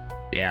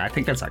 Yeah, I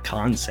think that's a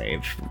con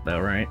save, though,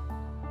 right?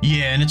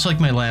 Yeah, and it's like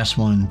my last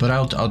one, but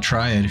I'll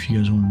try it if you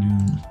guys want to do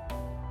it.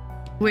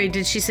 Wait,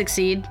 did she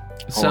succeed?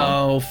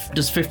 So,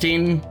 does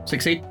 15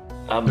 succeed?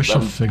 They're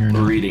still figuring it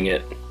out. reading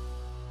it.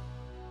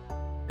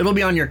 It'll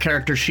be on your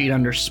character sheet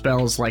under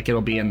spells, like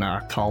it'll be in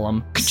the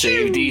column.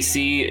 Save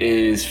DC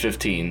is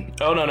 15.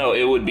 Oh, no,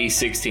 it would be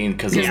 16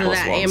 because it's Because of plus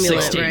that 1.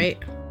 amulet, 16. right?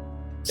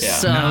 Yeah.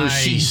 So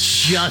she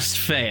Nice. just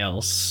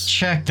fails.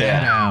 Check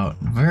that Yeah. out.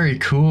 Very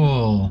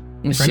cool.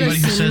 It's For anybody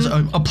who just- says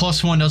a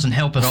 +1 doesn't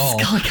help at all.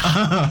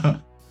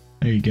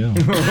 There you go.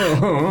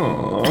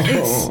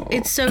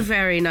 It's so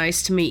very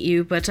nice to meet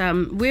you, but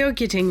we're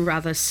getting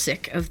rather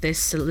sick of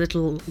this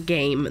little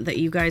game that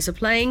you guys are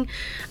playing.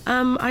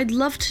 I'd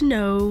love to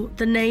know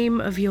the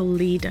name of your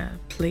leader,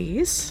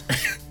 please.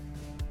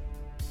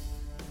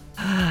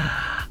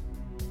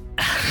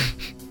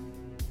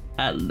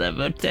 I'll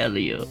never tell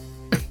you.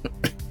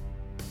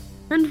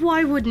 And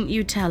why wouldn't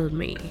you tell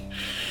me?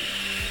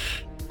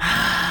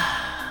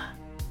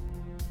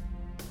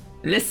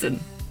 Listen,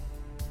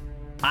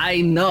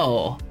 I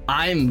know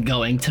I'm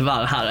going to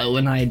Valhalla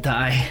when I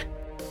die.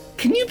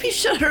 Can you be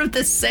sure of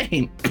the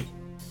same?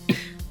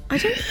 I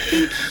don't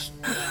think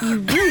you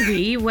will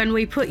be when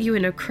we put you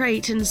in a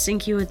crate and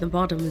sink you in the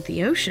bottom of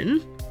the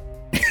ocean.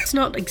 It's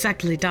not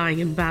exactly dying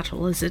in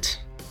battle, is it?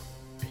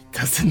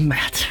 Doesn't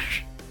matter.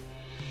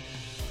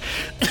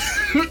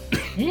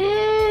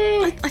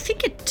 I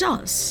think it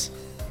does.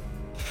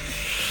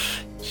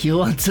 You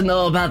want to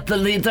know about the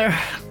leader?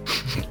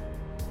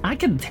 I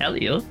can tell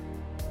you.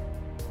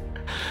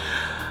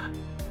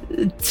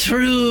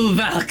 True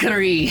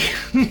Valkyrie.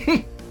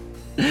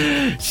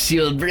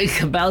 She'll bring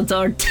about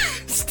our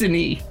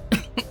destiny.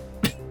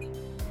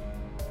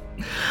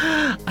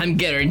 I'm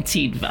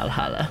guaranteed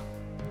Valhalla.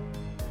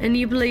 And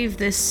you believe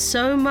this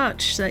so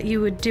much that you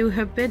would do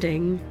her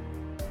bidding.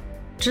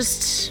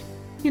 Just,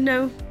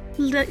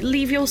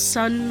 leave your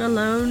son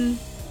alone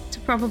to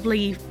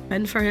probably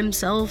fend for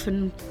himself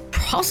and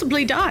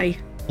possibly die.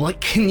 What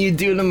can you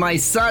do to my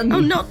son? Oh,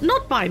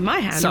 not by my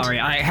hand. Sorry,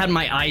 I had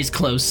my eyes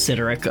closed,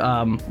 Sideric.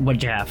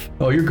 What'd you have?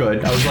 Oh, you're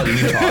good. I was letting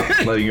you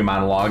talk, letting you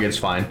monologue. It's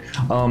fine.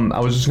 I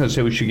was just gonna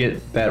say we should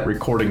get that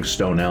recording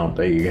stone out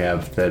that you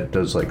have that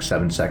does like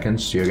 7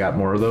 seconds. You got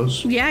more of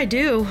those? Yeah, I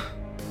do.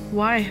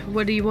 Why?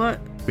 What do you want?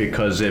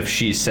 Because if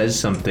she says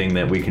something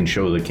that we can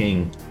show the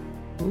king.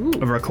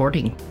 A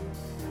recording.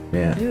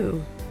 Yeah.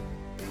 Ooh.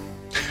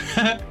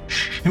 And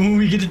when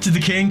we get it to the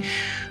king,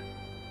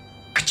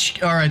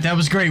 All right, that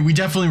was great. We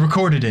definitely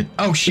recorded it.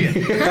 Oh shit. Are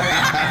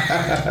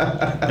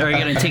you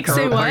gonna tinker?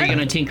 Say what? Are you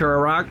gonna tinker a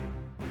rock?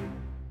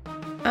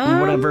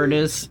 Whatever it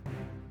is.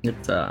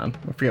 It's I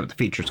forget what the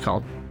feature's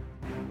called.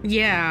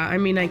 Yeah, I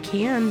mean, I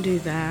can do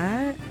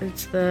that.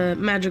 It's the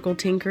magical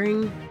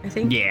tinkering, I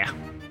think. Yeah.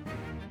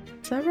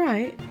 Is that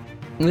right?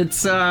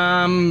 It's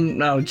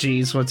oh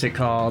geez, what's it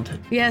called?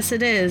 Yes,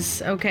 it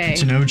is. Okay.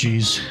 It's an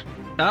OG's.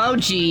 Oh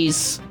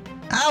geez.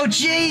 Oh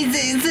jeez,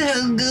 it's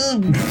so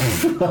good.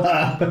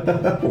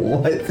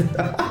 What?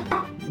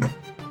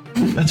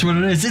 That's what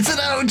it is. It's an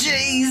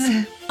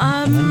OG's.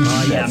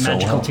 Oh yeah, That's so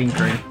magical well.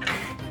 tinkering.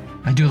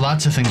 I do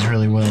lots of things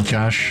really well,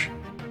 Josh.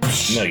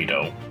 No, you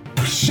don't.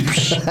 Do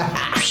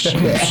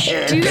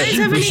you guys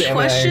have any Sam, I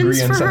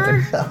questions agree on for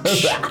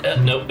her?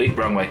 Nope,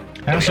 wrong way.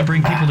 I also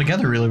bring people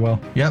together really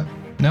well. Yep.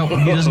 No,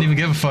 he doesn't even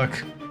give a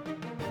fuck.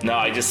 No,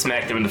 I just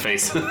smacked him in the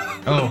face.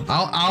 Oh,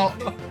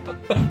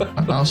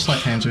 I'll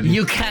slap hands with you.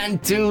 You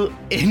can't do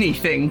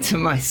anything to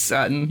my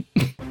son.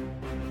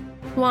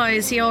 Why,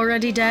 is he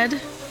already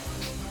dead?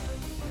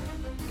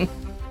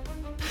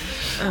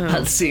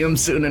 I'll see him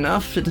soon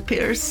enough, it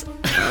appears.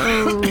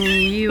 Oh,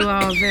 you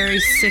are very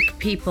sick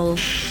people.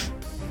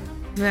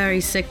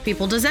 Very sick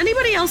people. Does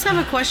anybody else have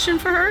a question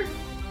for her?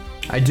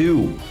 I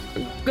do.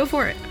 Go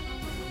for it.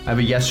 I have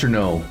a yes or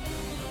no.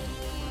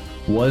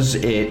 Was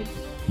it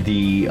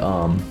the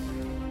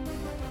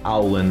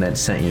Owlin that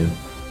sent you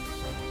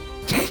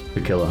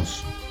to kill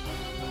us?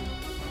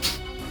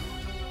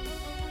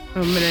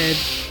 I'm gonna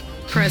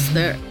press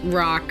the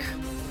rock,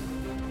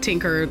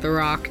 tinker the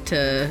rock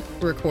to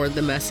record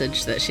the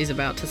message that she's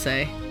about to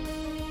say.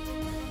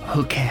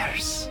 Who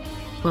cares?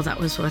 Well, that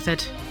was worth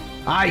it.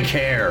 I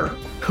care.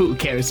 Who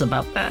cares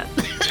about that?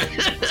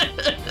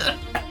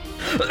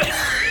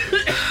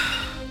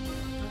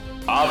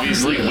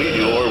 Obviously, we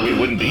do, or we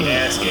wouldn't be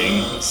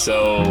asking.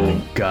 So,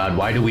 God,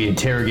 why do we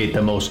interrogate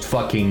the most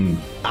fucking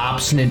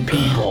obstinate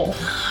people?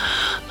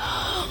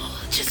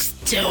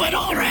 Just do it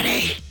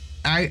already.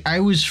 I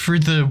was for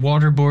the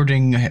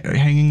waterboarding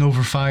hanging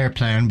over fire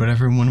plan, but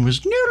everyone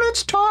was, no,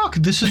 let's talk.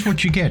 This is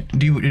what you get.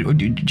 Do you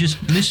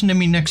just listen to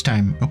me next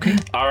time, okay?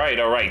 all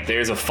right.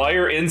 There's a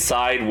fire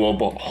inside. We'll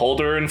hold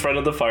her in front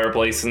of the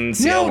fireplace and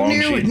see how long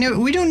she... No,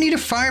 we don't need a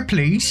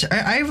fireplace.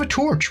 I have a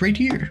torch right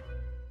here.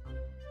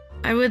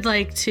 I would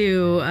like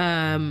to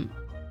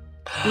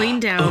lean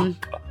down.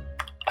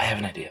 I have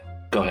an idea.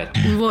 Go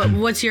ahead.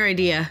 What's your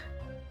idea?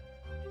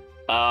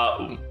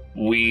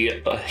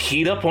 We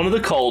heat up one of the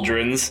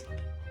cauldrons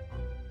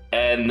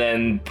and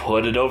then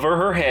put it over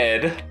her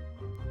head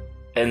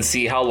and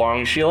see how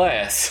long she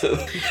lasts.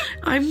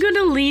 I'm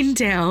gonna lean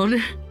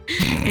down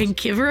and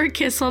give her a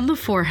kiss on the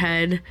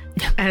forehead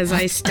as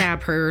I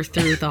stab her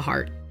through the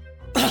heart.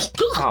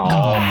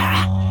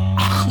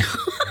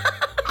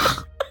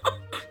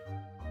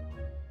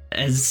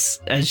 As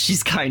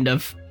she's kind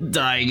of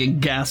dying and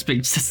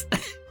gasping, just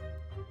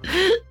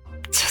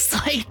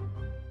like,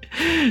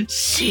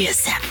 she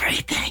is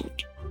everything.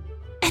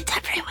 It's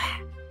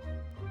everywhere.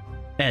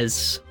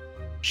 As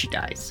she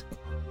dies.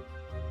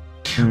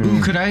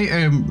 Could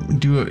I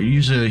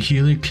use a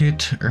healing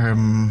kit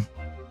and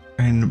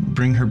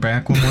bring her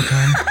back one more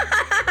time?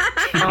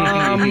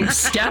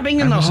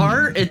 Stabbing in the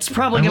heart, it's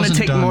probably going to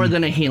take more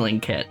than a healing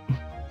kit.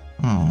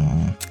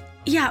 Oh.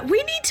 Yeah,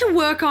 we need to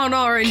work on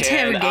our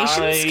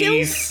interrogation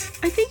skills,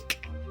 I think.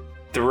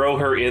 Throw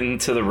her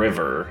into the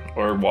river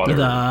or water.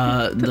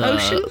 The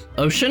ocean?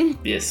 Ocean?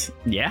 Yes.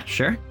 Yeah,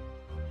 sure.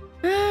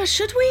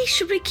 Should we?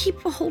 Should we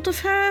keep a hold of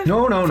her?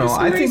 No. for some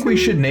I think we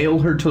reason? should nail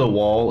her to the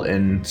wall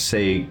and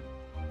say,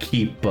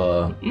 keep,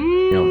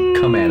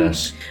 come at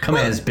us. Come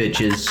at us,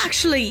 bitches.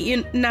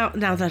 Actually, now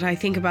that I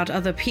think about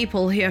other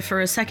people here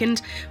for a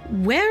second,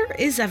 where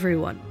is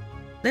everyone?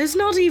 There's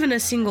not even a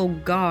single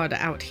guard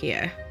out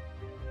here.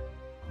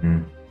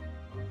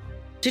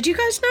 Did you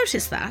guys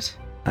notice that?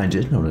 I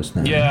did notice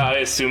that. Yeah, I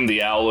assume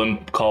the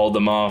Owlin called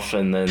them off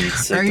and then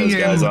sent those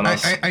guys on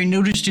us. I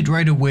noticed it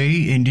right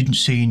away and didn't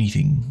say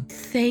anything.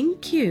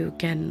 Thank you,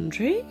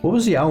 Gendry. What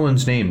was the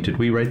Owlin's name? Did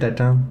we write that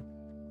down?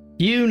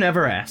 You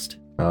never asked.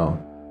 Oh.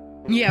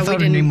 Yeah, I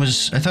thought her name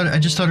was. I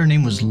just thought her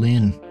name was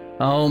Lynn.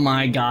 Oh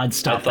my God! I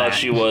Stop thought that.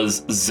 she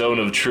was Zone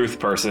of Truth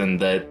person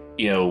that,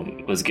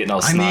 was getting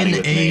all snotty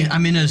with me.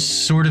 I'm in a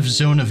sort of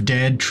zone of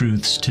dad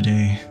truths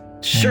today.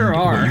 Sure and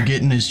What are. you're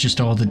getting is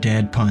just all the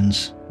dad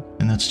puns,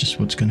 and that's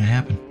just what's gonna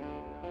happen.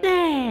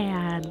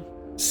 Dad.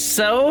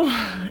 So,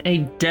 a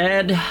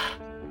dead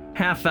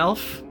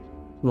half-elf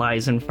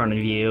lies in front of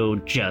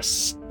you,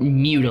 just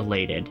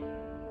mutilated.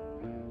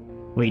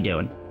 What are you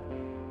doing?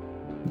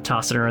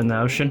 Tossing her in the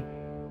ocean?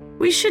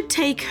 We should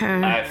take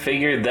her. I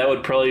figured that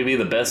would probably be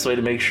the best way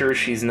to make sure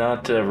she's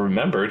not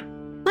remembered.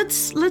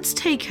 Let's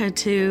take her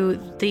to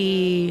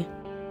the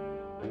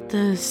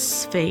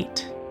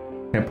Svate.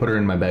 Can I put her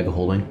in my bag of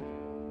holding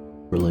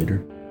for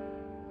later?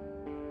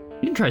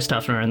 You can try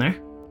stuffing her in there.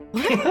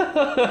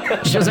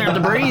 She doesn't have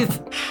to breathe.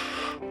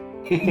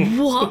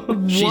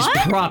 What? She's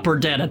proper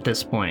dead at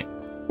this point.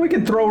 We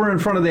can throw her in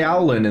front of the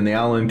Owlin, and the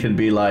Owlin can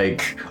be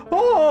like,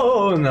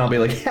 oh, and I'll be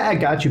like, yeah, I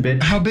got you,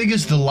 bitch. How big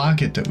is the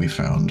locket that we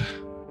found?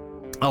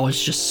 Oh,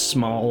 it's just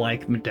small,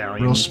 like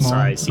medallion Real small?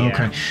 size. Yeah.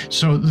 Okay.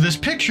 So this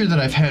picture that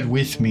I've had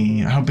with me,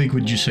 how big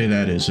would you say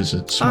that is? Is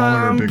it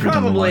smaller or bigger than the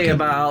Probably locket?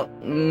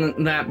 about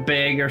that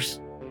big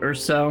or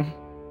so.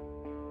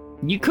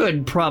 You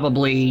could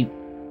probably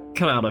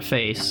cut out a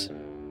face.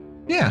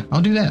 Yeah,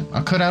 I'll do that.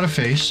 I'll cut out a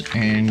face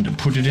and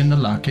put it in the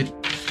locket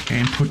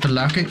and put the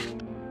locket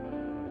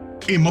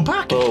in my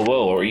pocket.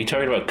 Whoa, are you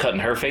talking about cutting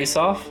her face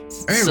off?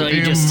 So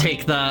you just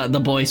take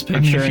the boy's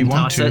picture if you and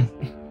want toss to. it.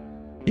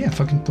 Yeah,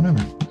 fucking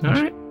whatever. All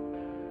right.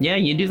 Yeah,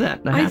 you do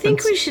that. That I think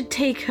happens. we should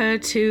take her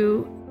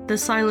to the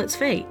Silent's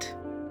Fate.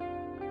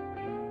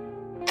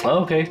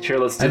 Oh, okay, sure,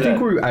 let's do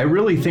that. I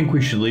really think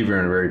we should leave her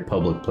in a very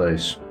public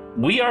place.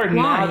 We are Why?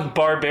 not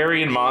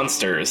barbarian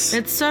monsters.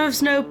 It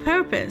serves no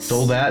purpose.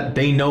 So that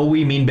they know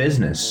we mean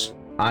business.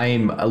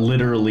 I'm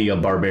literally a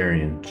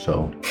barbarian,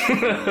 so.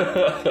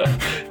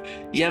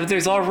 Yeah, but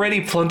there's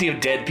already plenty of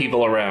dead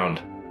people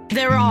around.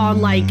 There are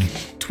like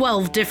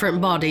 12 different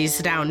bodies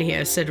down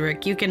here,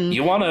 Cedric. You can.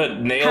 You want to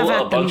nail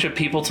Have a at bunch them. of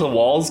people to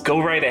walls? Go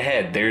right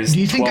ahead. There's Do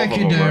you think 12 I of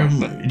could?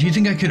 them around. Do you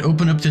think I could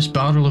open up this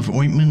bottle of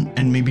ointment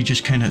and maybe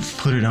just kind of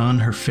put it on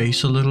her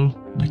face a little?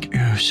 Like,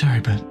 oh, sorry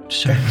about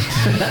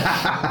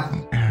that.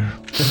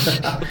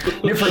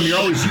 Nifrim, you're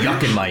always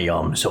yucking my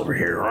yums over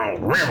here. I'm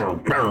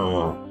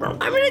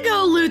gonna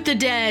go loot the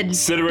dead.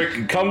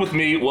 Cedric, come with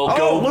me. We'll Oh,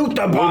 go loot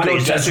the We'll go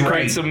bodies, that's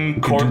desecrate right. some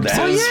We can do corpses.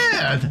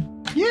 that.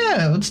 Oh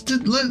yeah, let's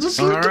loot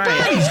the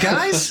Alright. bodies,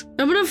 guys.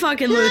 I'm gonna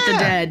fucking loot the Yeah.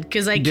 dead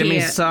because I Give me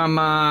can't. some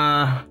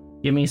Yeah,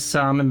 and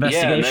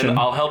investigation. then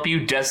I'll help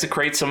you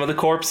desecrate some of the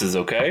corpses,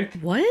 okay?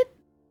 What?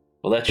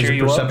 Will that Is cheer it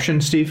you up?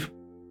 perception, Steve?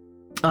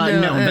 no,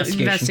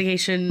 investigation.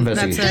 Investigation.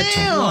 That's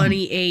Investigation. a Damn.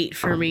 28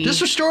 for me.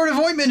 This restorative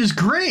ointment is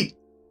great.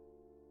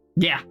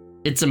 Yeah,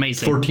 it's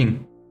amazing.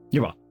 14.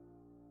 You're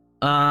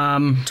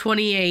welcome.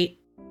 28.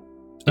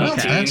 Well,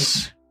 Okay.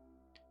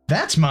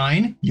 that's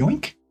mine.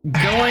 Yoink.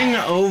 Going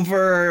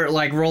over,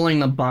 like, rolling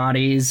the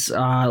bodies,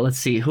 let's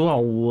see, who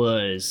all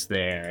was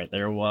there?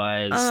 There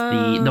was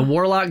the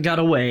warlock got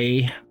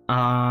away,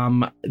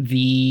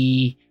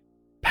 the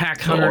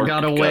pack hunter orc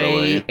got got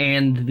away, away.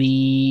 and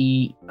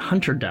the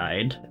hunter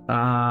died.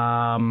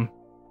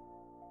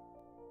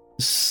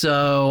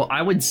 So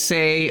I would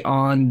say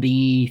on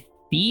the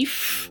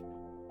thief,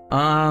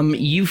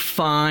 you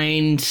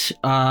find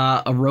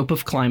a rope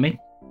of climbing.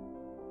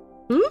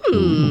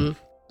 Ooh,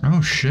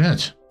 Oh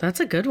shit. that's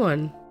a good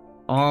one.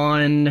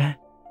 On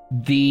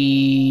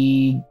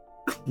the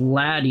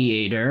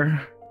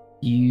gladiator,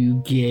 you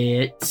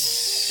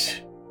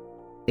get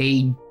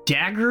a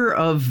dagger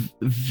of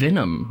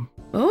venom.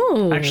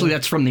 Oh, Actually,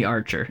 that's from the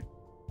archer.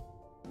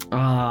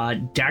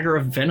 Dagger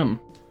of venom.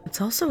 that's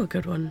also a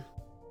good one.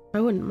 I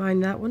wouldn't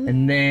mind that one.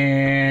 And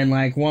then,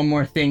 like, one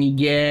more thing, you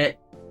get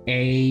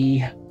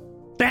a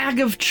bag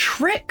of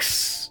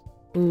tricks.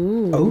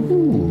 Ooh.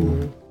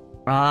 Oh.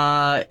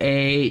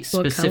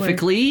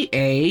 Specifically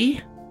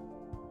a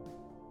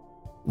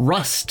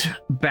rust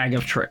bag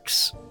of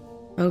tricks.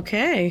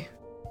 Okay.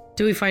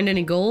 Do we find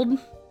any gold?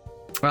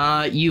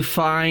 You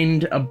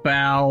find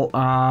about,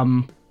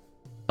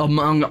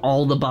 among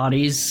all the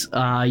bodies,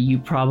 you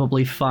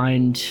probably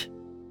find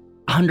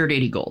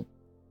 180 gold.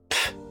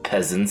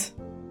 Peasants.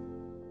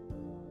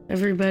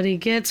 Everybody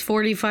gets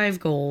 45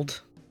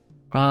 gold.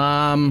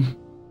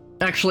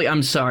 Actually,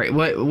 I'm sorry.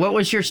 What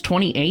was yours?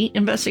 28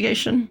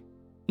 investigation?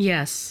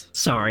 Yes.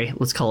 Sorry,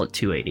 let's call it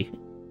 280.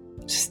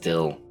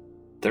 Still,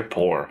 they're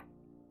poor.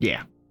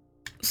 Yeah.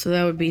 So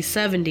that would be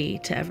 70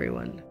 to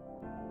everyone.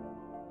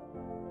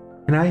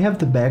 Can I have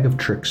the bag of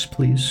tricks,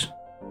 please?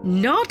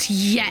 Not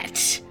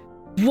yet.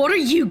 What are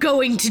you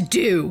going to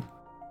do?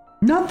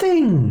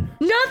 Nothing.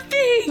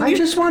 Nothing. I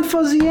just want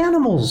fuzzy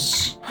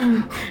animals.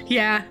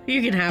 Yeah,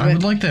 you can have I it.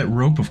 would like that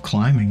rope of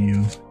climbing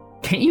you.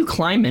 Can't you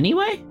climb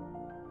anyway?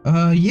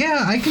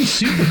 Yeah, I can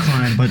super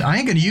climb, but I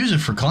ain't gonna use it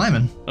for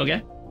climbing.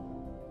 Okay.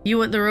 You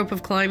want the rope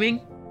of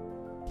climbing?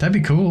 That'd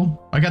be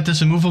cool. I got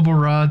this immovable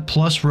rod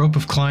plus rope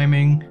of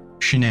climbing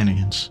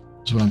shenanigans,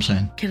 is what I'm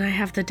saying. Can I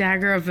have the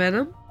dagger of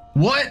venom?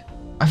 What?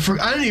 I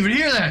didn't even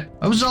hear that.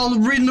 I was all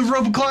reading the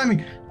rope of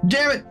climbing.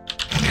 Damn it.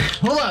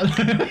 Hold on.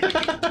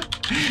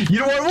 You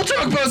know what? We'll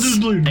talk about this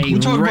later. A We'll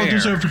talk about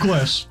this rare- after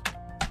class.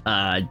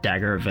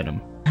 Dagger of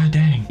venom. God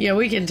dang. Yeah,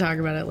 we can talk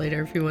about it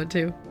later if you want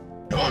to.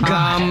 Oh,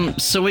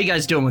 God. So what are you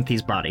guys doing with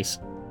these bodies?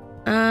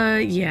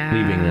 Yeah.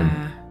 Leaving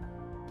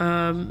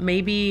them.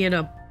 Maybe in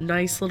a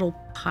nice little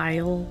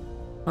pile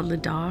on the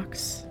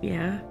docks.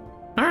 Yeah.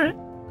 All right.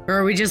 Or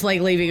are we just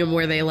like leaving them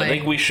where they I lay?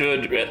 think we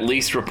should at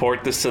least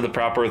report this to the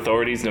proper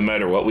authorities, no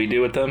matter what we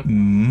do with them.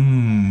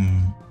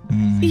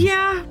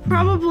 Yeah,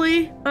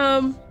 probably.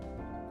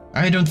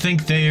 I don't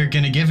think they are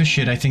gonna give a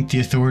shit. I think the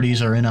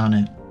authorities are in on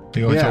it.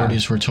 The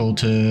authorities were told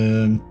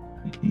to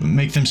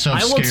make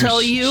themselves I will scarce,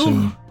 tell you,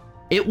 so-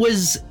 it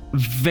was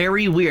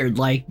very weird.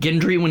 Like,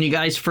 Gendry, when you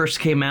guys first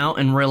came out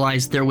and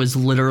realized there was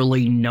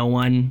literally no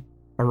one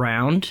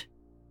around,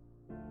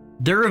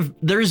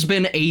 there's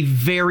been a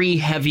very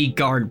heavy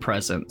guard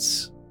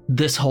presence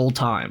this whole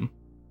time.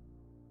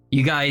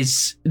 You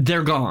guys,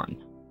 they're gone.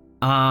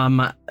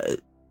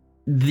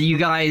 you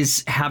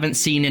guys haven't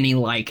seen any,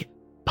 like,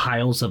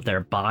 piles of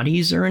their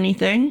bodies or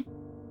anything?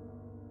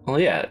 Well,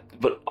 yeah,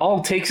 but all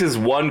it takes is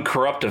one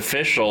corrupt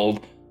official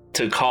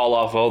to call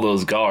off all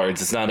those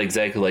guards. It's not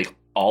exactly like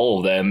all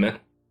of them.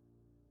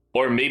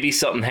 Or maybe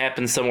something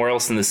happened somewhere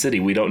else in the city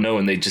we don't know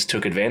and they just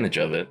took advantage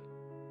of it.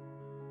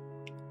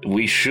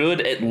 We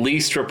should at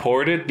least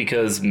report it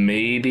because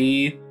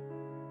maybe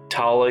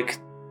Talik,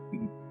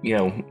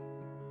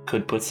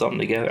 could put something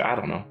together. I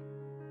don't know.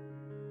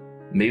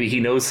 Maybe he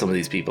knows some of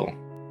these people.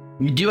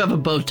 You do have a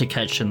boat to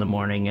catch in the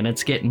morning, and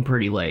it's getting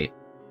pretty late.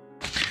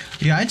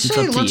 Yeah, I'd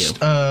say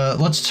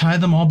let's tie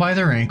them all by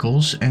their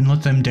ankles and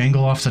let them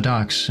dangle off the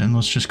docks, and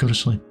let's just go to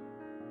sleep.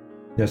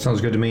 Yeah,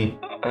 sounds good to me.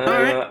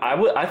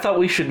 I thought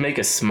we should make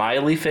a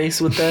smiley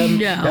face with them.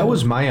 No. That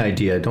was my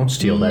idea. Don't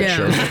steal that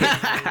shit.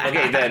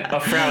 Okay, then a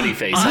frowny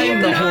face. I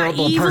am the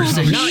horrible evil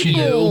person, not you.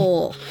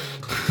 people.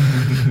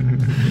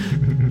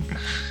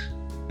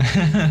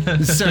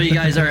 So you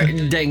guys are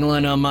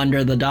dangling them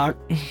under the dock?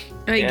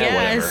 I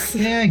guess.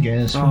 Yeah, I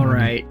guess. All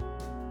right.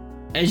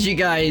 As you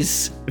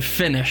guys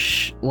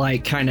finish,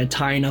 like, kind of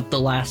tying up the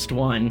last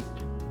one,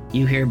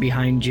 you hear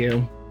behind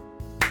you.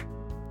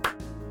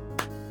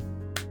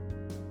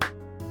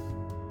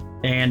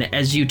 And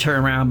as you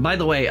turn around, by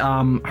the way,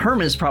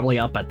 Herm is probably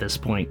up at this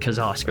point because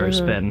Oscar's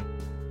been...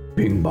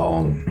 Bing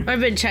bong. I've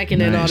been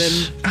checking in on him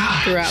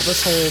throughout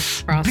this whole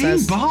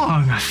process. Bing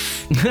bong.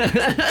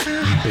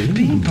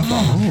 Bing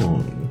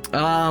bong.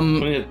 I'm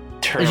gonna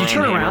turn as you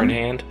turn hammer around, in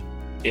hand.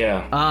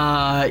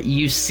 Yeah.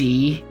 you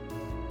see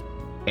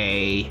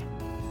a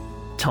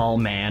tall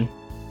man,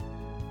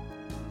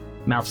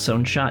 mouth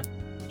sewn shut,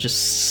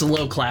 just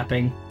slow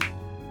clapping.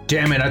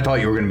 Damn it, I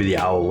thought you were going to be the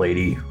owl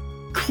lady.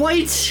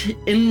 Quite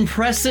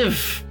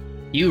impressive.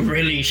 You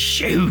really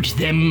showed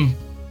them.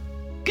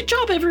 Good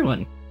job,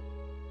 everyone.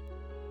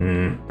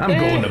 I'm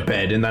going to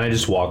bed, and then I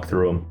just walk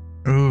through them.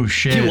 Oh,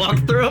 shit. You walk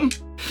through them?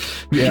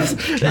 Yeah.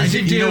 As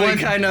you do, it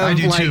kind of I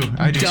do like too.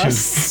 I do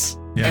dusts too.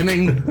 Yeah. and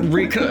then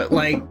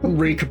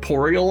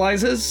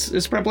recorporealizes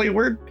is probably a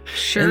word.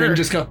 Sure. And then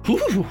just go,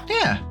 ooh,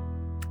 Yeah.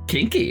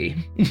 kinky.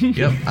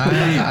 Yep.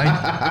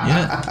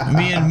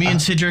 Me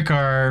and Cedric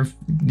are,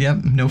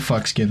 no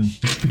fucks given.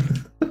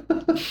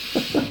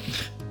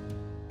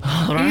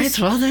 All right,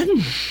 well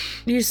then.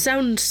 You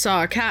sound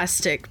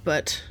sarcastic,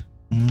 but...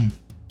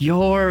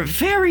 You're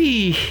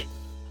very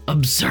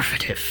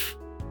observative,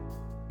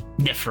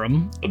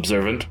 Nifrim.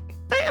 Observant.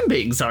 I am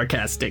being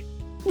sarcastic.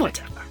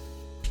 Whatever.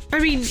 I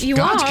mean, you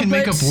Gods are, can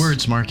make but up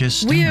words,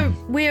 Marcus. We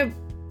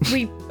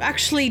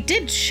actually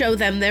did show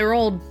them they're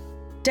all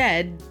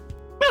dead.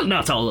 Well,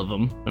 not all of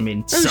them. I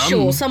mean, Oh,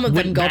 sure, some of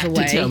them went got back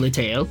away. to tell the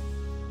tale.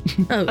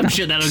 Oh, I'm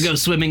sure that'll go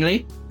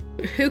swimmingly.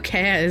 who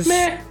cares?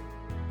 Meh.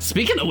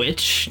 Speaking of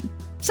which,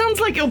 sounds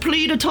like your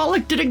plea to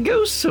Talik didn't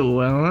go so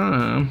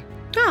well.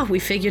 Oh, we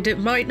figured it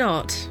might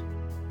not.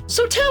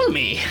 So tell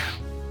me,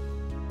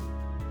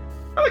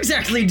 how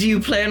exactly do you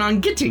plan on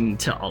getting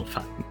to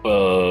Alpha?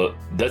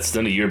 That's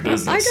none of your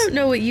business. I don't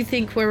know what you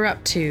think we're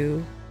up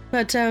to,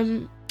 but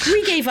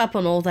we gave up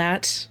on all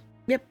that.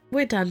 Yep,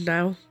 we're done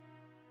now.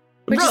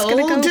 We're just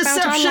gonna go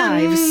about our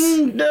lives.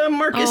 Deception,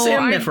 Marcus Oh,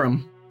 and I'm-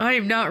 Nifrim.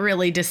 I'm not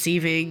really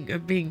deceiving.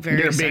 I'm being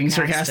very You're being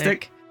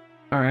sarcastic.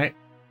 All right.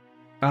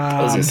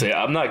 I was gonna say,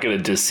 I'm not gonna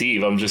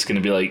deceive. I'm just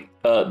gonna be like,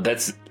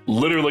 that's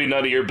literally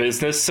none of your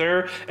business,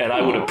 sir, and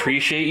I would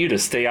appreciate you to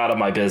stay out of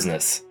my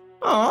business.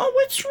 Oh,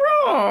 what's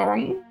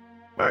wrong?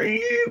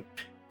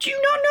 Do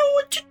you not know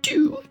what to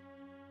do?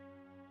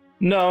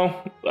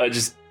 No, I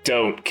just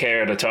don't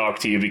care to talk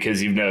to you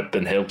because you've not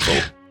been helpful.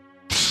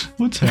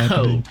 What's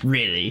happening? Oh,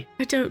 really?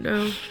 I don't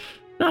know.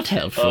 Not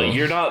helpful.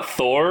 You're not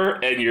Thor,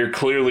 and you're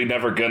clearly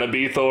never gonna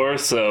be Thor,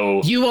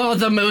 so... You are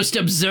the most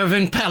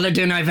observant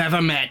paladin I've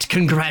ever met.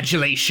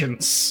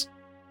 Congratulations.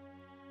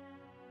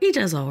 He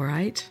does all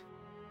right.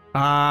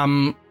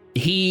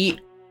 He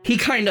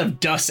kind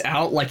of dusts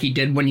out like he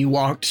did when you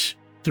walked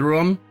through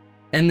him,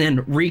 and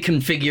then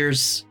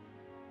reconfigures,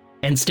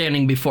 and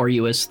standing before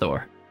you is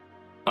Thor.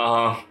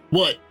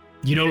 What?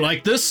 You don't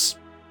like this?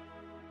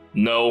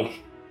 No.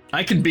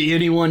 I can be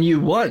anyone you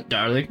want,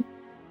 darling.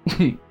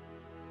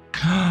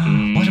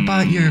 What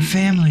about your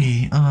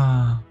family?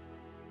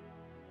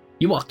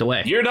 You walked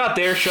away. You're not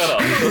there, shut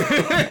up.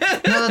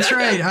 No, that's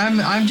right.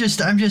 I'm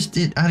just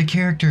out of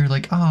character.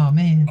 Like, oh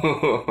man.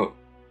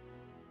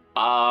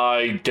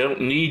 I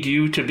don't need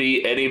you to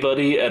be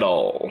anybody at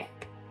all.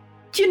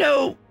 You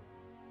know,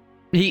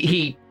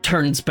 he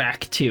turns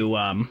back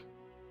to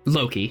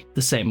Loki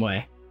the same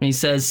way. And he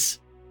says,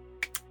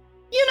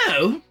 you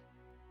know,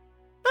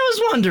 I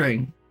was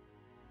wondering,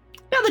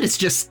 now that it's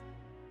just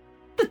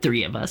the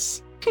three of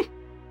us,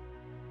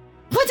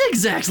 what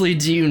exactly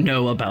do you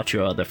know about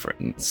your other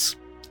friends?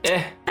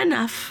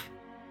 Enough.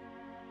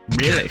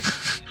 Really?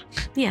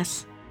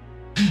 Yes.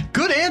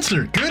 Good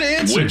answer. Good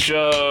answer. Which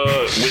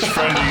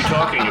friend are you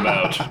talking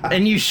about?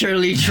 And you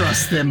surely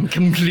trust them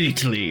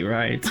completely,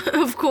 right?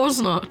 Of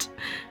course not.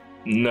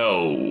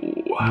 No.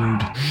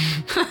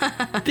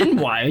 Then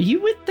why are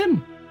you with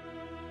them?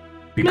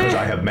 Because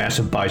I have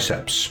massive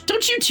biceps.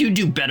 Don't you two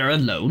do better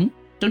alone?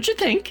 Don't you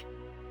think?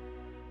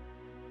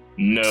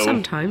 No.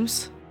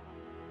 Sometimes.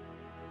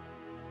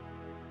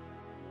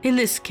 In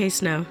this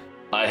case, no.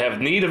 I have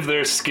need of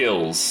their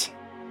skills.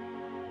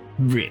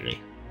 Really?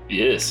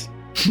 Yes.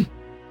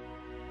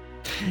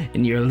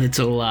 In your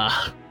little,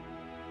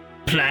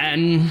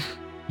 plan?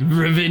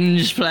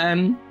 Revenge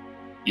plan?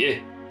 Yeah,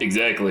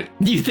 exactly.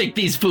 Do you think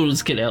these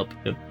fools can help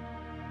you?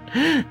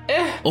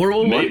 Or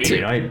will want maybe.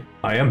 to?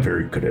 I am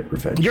very good at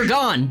revenge. You're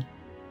gone!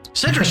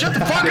 Cedric, shut the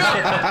fuck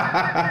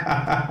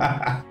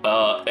up!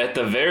 At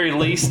the very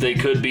least, they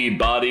could be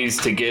bodies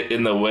to get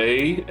in the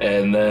way,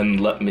 and then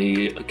let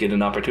me get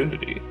an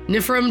opportunity.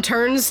 Nifrim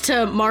turns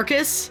to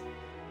Marcus.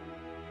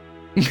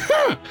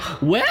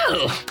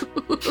 Well,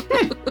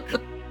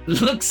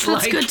 looks That's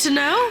like good to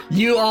know.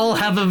 you all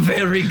have a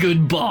very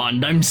good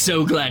bond. I'm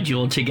so glad you're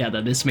all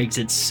together. This makes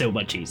it so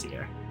much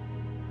easier.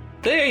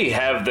 They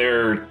have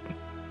their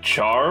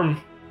charm.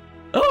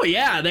 Oh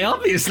yeah, they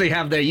obviously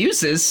have their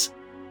uses.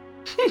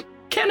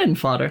 Cannon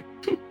fodder.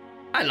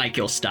 I like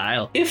your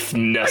style. If Are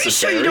you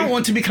necessary. sure you don't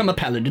want to become a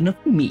paladin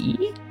of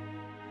me?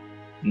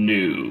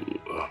 No.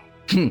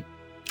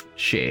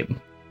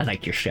 Shame. I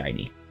like your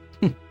shiny.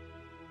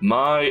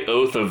 My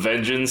oath of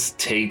vengeance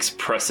takes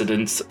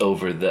precedence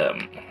over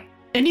them.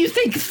 And you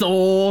think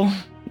Thor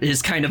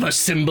is kind of a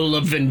symbol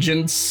of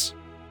vengeance?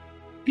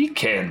 He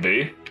can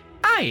be.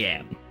 I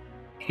am.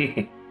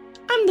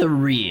 I'm the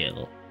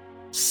real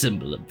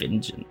symbol of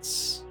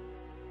vengeance.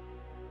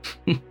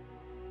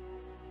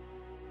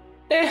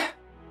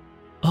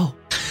 Oh,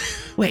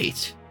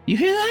 wait. You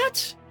hear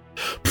that?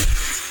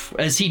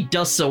 As he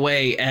dusts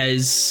away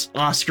as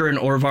Oscar and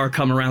Orvar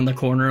come around the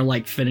corner,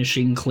 like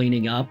finishing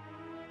cleaning up.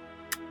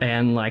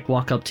 And like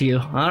walk up to you.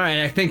 Alright,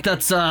 I think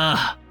that's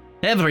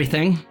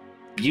everything.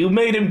 You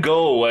made him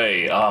go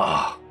away.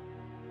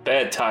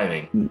 Bad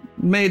timing.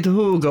 Made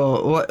who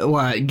go?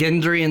 What?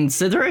 Gendry and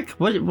Cedric?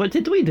 What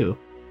did we do?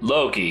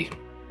 Loki.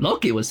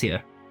 Loki was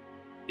here.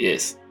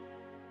 Yes.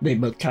 They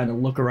both kind of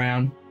look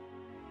around.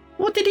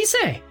 What did he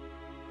say?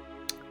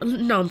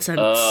 Nonsense.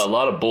 A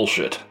lot of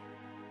bullshit.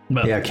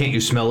 Well, Yeah, can't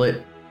you smell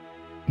it?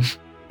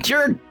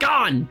 you're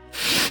gone.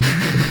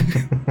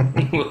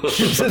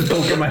 Just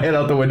poking my head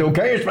out the window.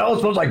 Can't you smell it?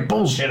 It smells like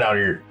bullshit out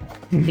here.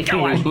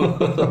 Go on.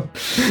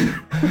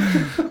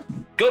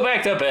 Go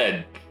back to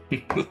bed.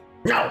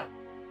 No.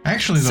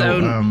 Actually,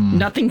 So though,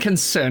 nothing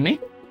concerning.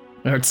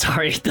 Or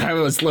sorry, that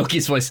was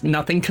Loki's voice.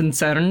 Nothing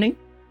concerning.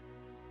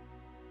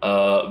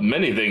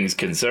 Many things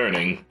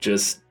concerning.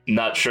 Just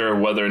not sure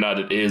whether or not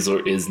it is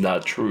or is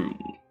not true.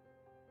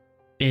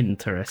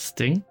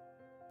 Interesting.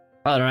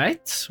 All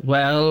right.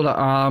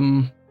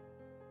 Well,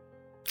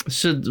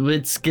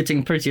 it's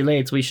getting pretty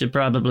late. We should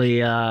probably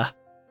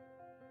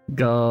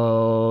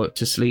go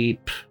to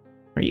sleep.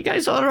 Are you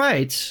guys all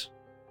right?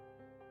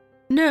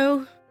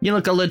 No. You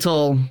look a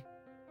little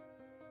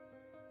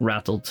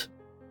rattled.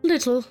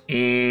 Little.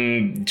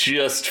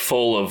 Just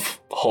full of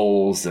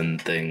holes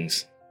and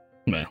things.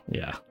 Well,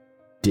 yeah.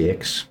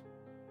 Dicks.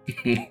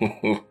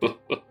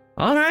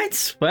 All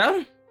right.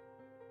 Well,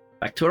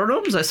 back to our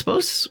rooms, I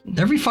suppose.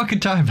 every fucking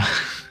time.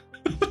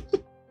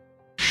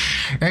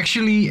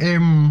 Actually,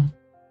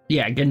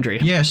 Yeah, Gendry.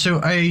 yeah,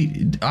 so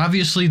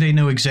obviously they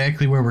know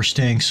exactly where we're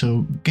staying,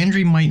 so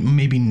Gendry might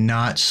maybe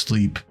not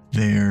sleep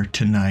there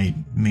tonight,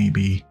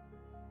 maybe.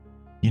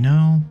 You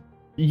know?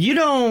 You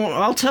don't.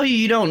 I'll tell you,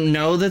 you don't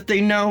know that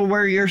they know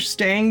where you're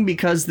staying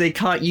because they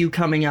caught you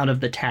coming out of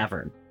the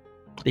tavern.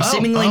 They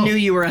seemingly knew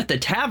you were at the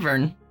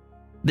tavern.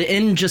 The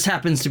inn just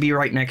happens to be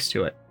right next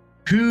to it.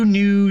 Who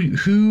knew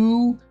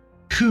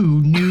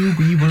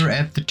we were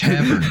at the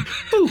tavern?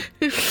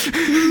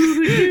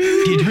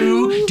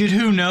 Did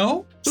who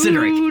know?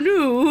 Cedric. Ooh,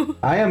 no.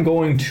 I am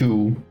going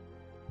to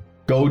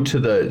go to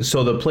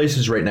the place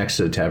is right next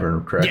to the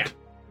tavern, correct? Yeah.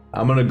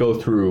 I'm going to go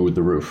through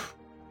the roof.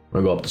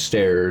 I'm going to go up the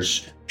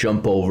stairs,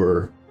 jump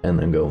over, and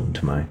then go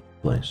into my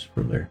place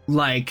from there.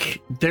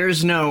 Like,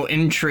 there's no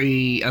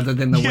entry other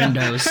than the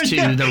windows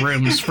to the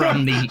rooms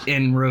from the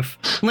inn roof.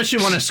 Unless you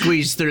want to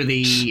squeeze through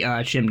the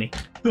chimney.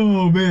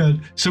 Oh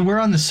man. So we're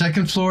on the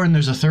second floor and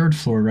there's a third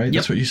floor, right?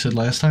 That's what you said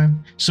last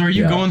time. So are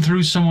you going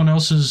through someone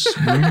else's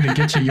room to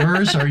get to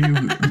yours? Are you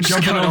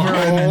jumping cut a over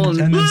hole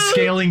and then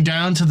scaling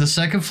down to the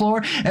second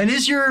floor? And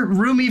is your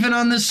room even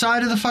on this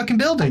side of the fucking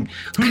building?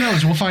 Who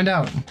knows? We'll find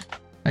out.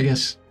 I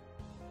guess.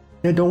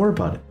 Yeah, don't worry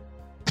about it.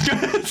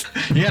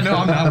 Yeah, no,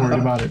 I'm not worried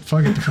about it.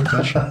 Fuck it. Fuck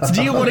that shit.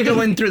 Do you want to go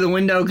in through the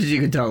window? Because you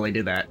could totally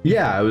do that.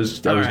 Yeah, I was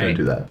going to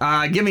do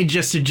that. Give me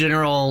just a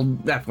general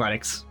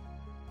athletics.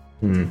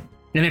 Hmm.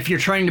 And if you're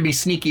trying to be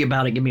sneaky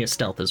about it, give me a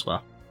stealth as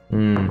well.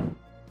 Well,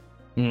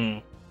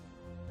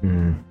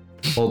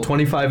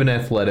 25 in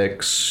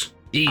athletics,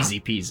 Easy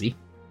peasy.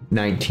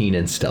 19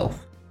 in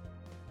stealth.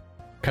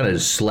 Kind of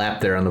just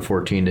slapped there on the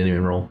 14, didn't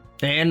even roll.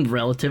 And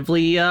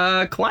relatively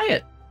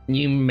quiet.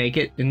 You make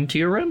it into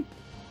your room.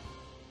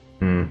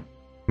 I'm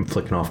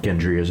flicking off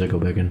Gendry as I go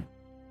back in.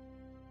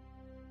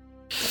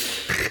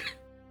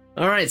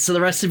 All right, so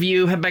the rest of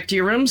you head back to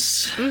your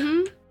rooms.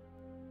 Mm-hmm.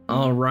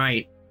 All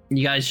right.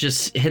 You guys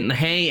just hitting the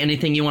hay.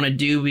 Anything you want to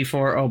do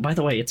before... Oh, by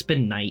the way, it's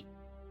been night.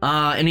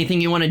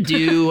 Anything you want to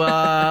do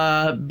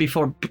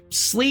before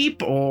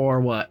sleep or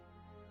what?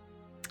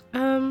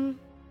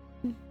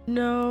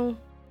 No.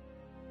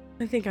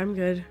 I think I'm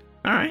good.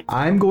 All right.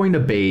 I'm going to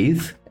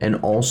bathe, and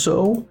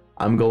also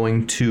I'm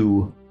going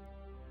to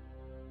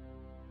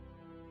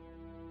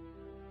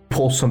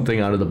pull something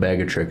out of the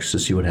bag of tricks to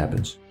see what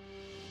happens.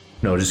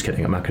 No, just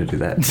kidding. I'm not going to do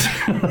that.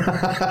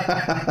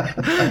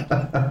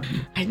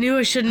 I knew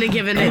I shouldn't have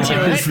given it I to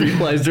just it.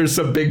 realized there's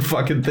some big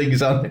fucking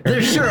things on there.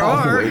 There sure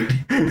are.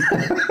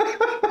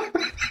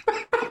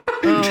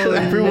 Oh,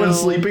 Everyone's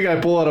no. sleeping. I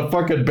pull out a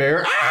fucking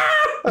bear.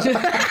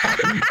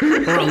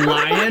 Or a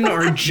lion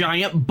or a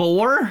giant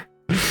boar?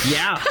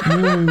 Yeah.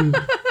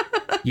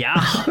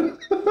 Yeah.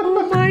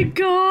 Oh my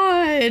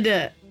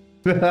god.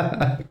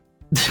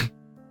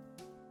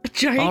 A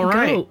giant All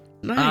right. goat.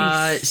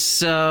 Nice.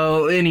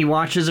 So any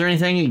watches or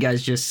anything? You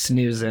guys just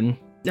snoozing?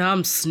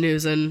 I'm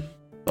snoozing.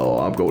 Oh,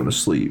 I'm going to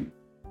sleep.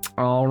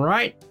 All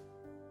right.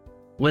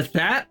 With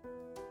that,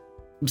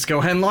 let's go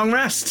ahead and long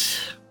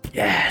rest.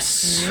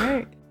 Yes. All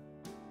right.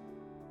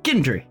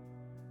 Gendry,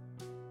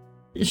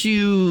 as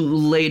you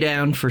lay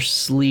down for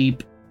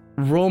sleep,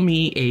 roll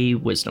me a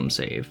wisdom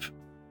save.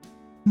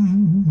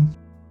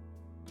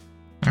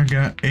 I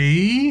got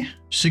a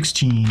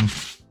 16.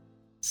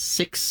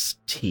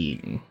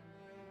 16.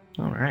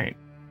 All right.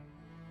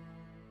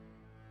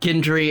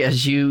 Gendry,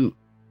 as you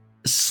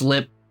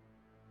slip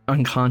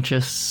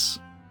unconscious,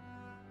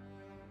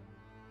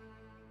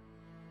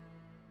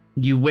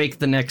 you wake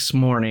the next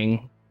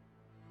morning,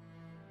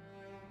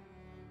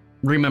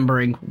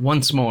 remembering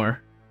once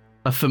more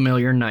a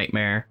familiar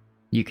nightmare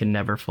you can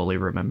never fully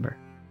remember.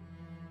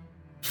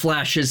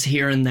 Flashes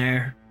here and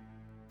there,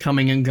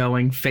 coming and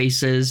going,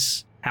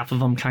 faces, half of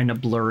them kind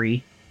of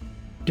blurry,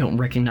 don't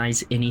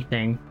recognize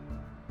anything.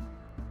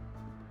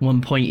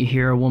 One point you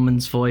hear a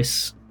woman's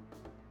voice.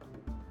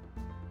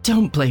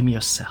 Don't blame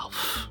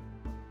yourself.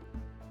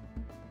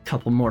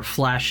 Couple more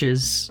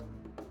flashes.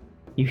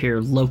 You hear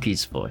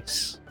Loki's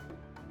voice.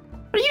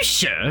 Are you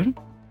sure?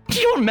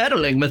 You're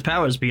meddling with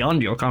powers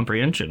beyond your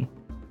comprehension.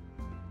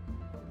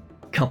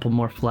 Couple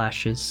more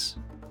flashes.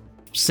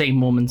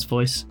 Same woman's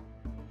voice.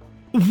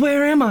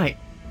 Where am I?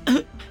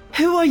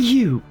 Who are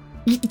you?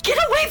 Get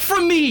away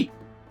from me!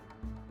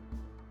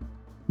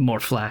 More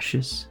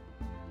flashes.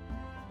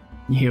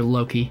 You hear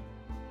Loki.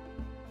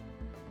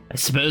 I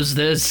suppose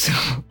there's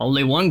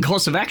only one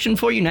course of action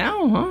for you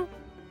now, huh?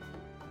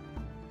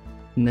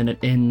 And then it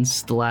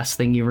ends. The last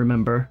thing you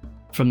remember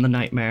from the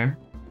nightmare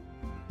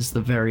is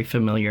the very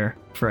familiar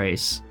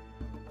phrase.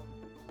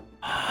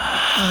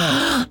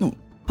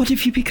 What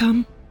have you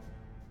become?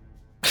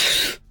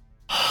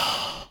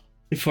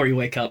 Before you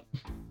wake up.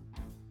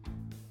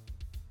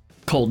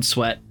 Cold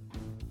sweat.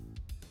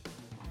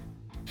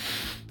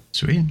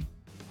 Sweet.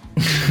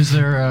 Is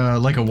there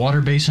like a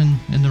water basin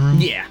in the room?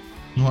 Yeah.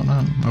 And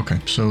whatnot? Okay,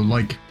 so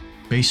like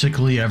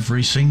basically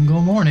every single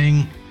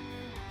morning,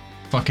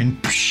 fucking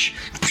psh,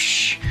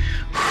 psh.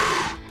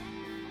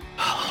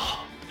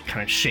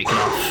 Kind of shake it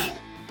off.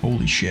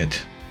 Holy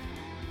shit.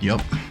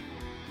 Yup.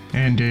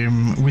 And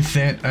with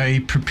that, I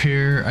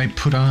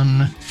put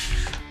on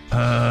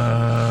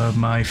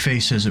my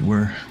face, as it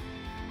were.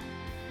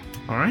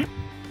 All right.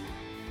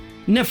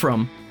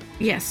 Nifrim,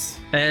 Yes.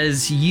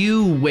 as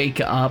you wake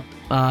up,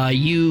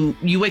 you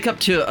wake up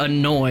to a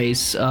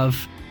noise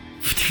of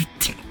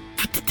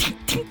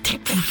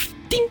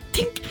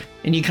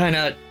and you kind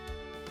of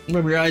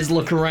rub your eyes,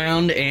 look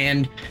around,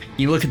 and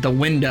you look at the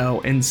window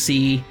and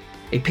see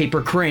a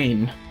paper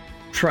crane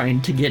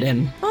trying to get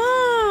in.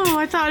 Oh,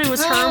 I thought it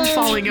was Herm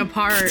falling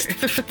apart.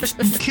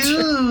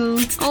 Cool.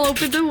 I'll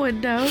open the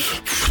window.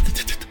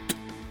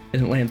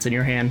 And it lands in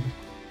your hand.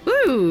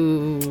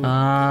 Ooh.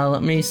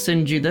 Let me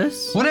send you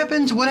this. What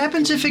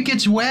happens if it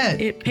gets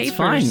wet? It papers. It's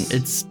fine.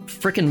 It's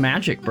freaking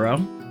magic,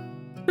 bro.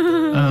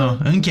 Oh,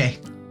 okay.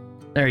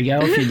 There you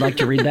go, if you'd like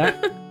to read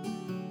that.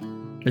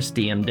 Just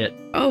DM'd it.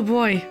 Oh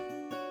boy.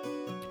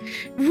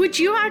 Would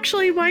you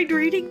actually mind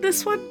reading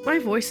this one? My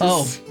voice is...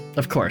 Oh,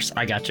 of course.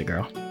 I got you,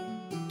 girl.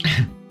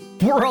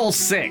 We're all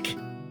sick.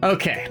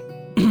 Okay.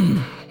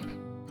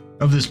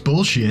 Of this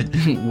bullshit.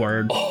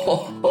 Word.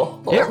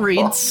 It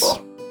reads,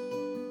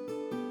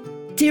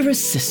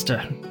 Dearest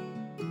sister,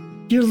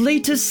 your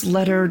latest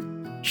letter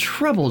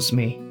troubles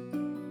me.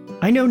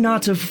 I know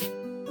not of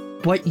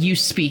what you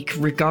speak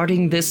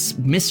regarding this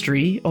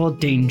mystery or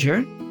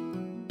danger,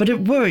 but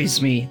it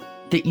worries me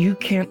that you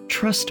can't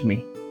trust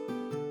me.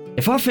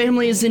 If our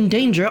family is in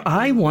danger,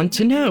 I want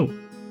to know.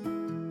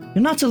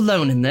 You're not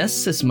alone in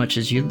this as much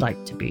as you'd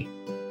like to be.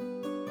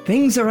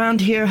 Things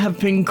around here have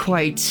been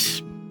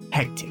quite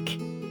hectic.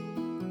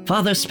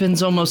 Father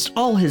spends almost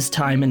all his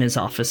time in his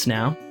office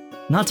now,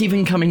 not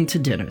even coming to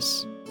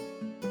dinners.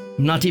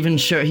 I'm not even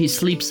sure he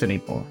sleeps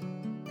anymore.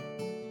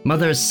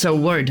 Mother is so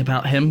worried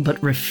about him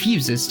but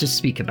refuses to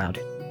speak about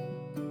it.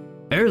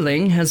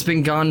 Erling has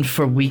been gone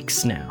for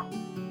weeks now.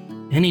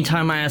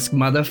 Anytime I ask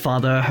Mother,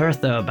 Father, or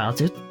Hertha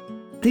about it,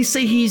 they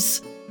say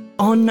he's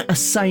on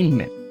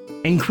assignment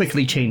and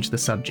quickly change the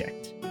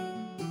subject.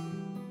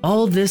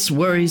 all this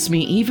worries me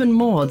even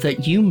more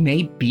that you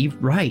may be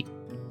right.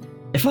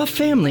 If our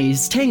family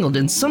is tangled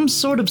in some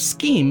sort of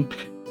scheme,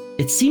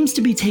 it seems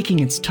to be taking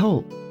its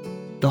toll.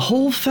 The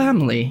whole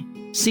family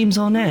seems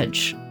on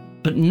edge,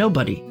 but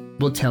nobody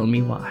will tell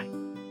me why.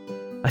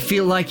 I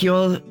feel like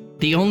you're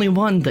the only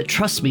one that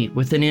trusts me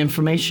with any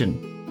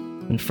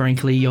information, and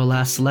frankly, your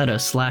last letter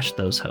slashed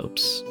those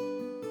hopes.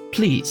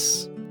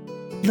 Please,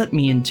 let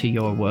me into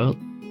your world.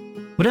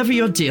 Whatever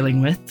you're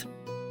dealing with,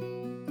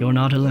 you're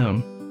not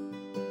alone.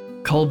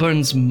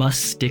 Colburns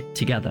must stick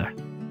together.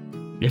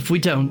 If we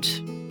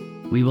don't,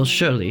 we will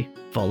surely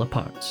fall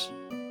apart.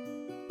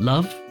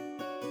 Love,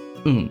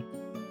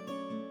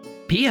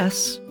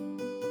 P.S.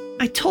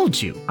 I told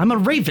you, I'm a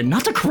raven,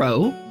 not a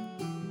crow.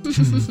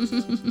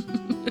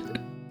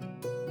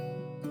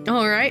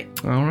 All right.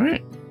 All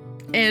right.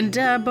 And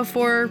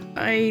before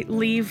I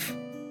leave,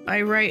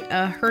 I write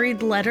a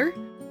hurried letter.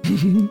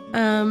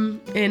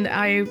 And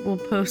I will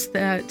post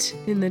that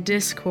in the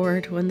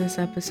Discord when this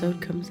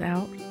episode comes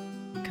out,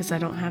 because I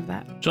don't have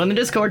that Join the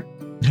Discord.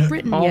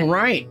 written All yet.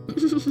 right.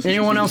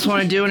 Anyone else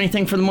want to do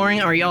anything for the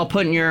morning? Are y'all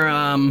putting your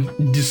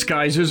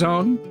disguises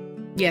on?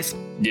 Yes.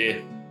 Yeah.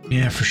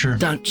 Yeah, for sure.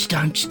 Dunch,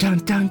 dunch, dun,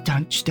 dun,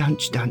 dunch,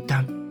 dunch, dun,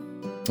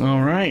 dun.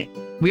 All right.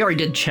 We already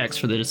did checks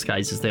for the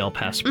disguises. They all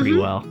passed pretty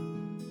well.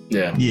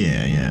 Yeah.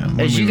 Yeah.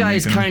 When As we you were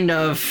guys making- kind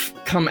of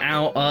come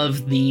out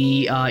of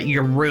the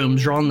your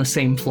rooms, you're on the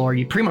same floor.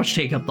 You pretty much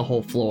take up the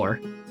whole floor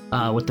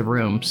with the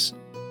rooms.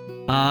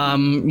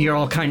 You're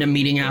all kind of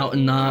meeting out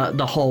in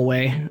the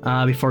hallway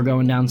before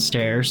going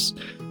downstairs.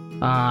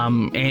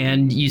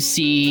 And you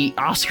see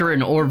Oscar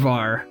and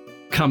Orvar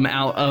come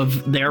out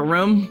of their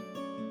room,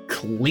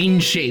 clean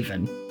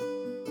shaven.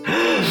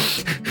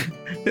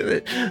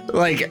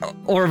 Like,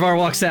 Orvar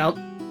walks out.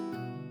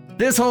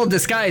 This whole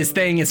disguise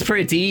thing is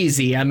pretty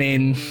easy. I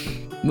mean,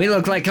 we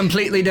look like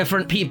completely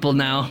different people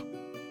now.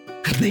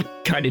 They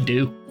kind of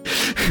do.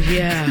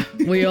 Yeah,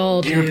 we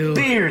all Your do.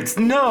 beards,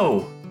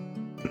 no!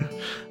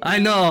 I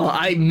know,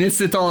 I miss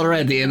it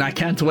already, and I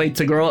can't wait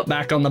to grow it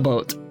back on the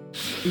boat.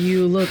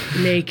 You look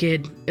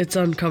naked. It's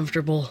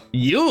uncomfortable.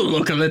 You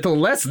look a little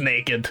less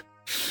naked.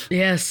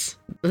 Yes,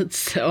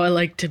 that's how I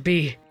like to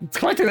be. It's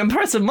quite an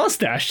impressive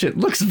mustache. It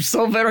looks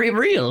so very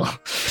real.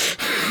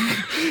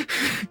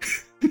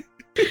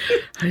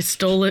 I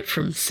stole it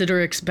from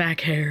Sidoric's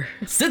back hair.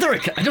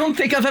 Cedric, I don't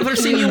think I've ever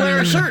seen you wear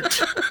a shirt.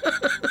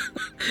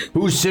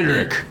 Who's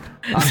Cedric?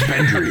 I'm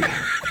Bendry.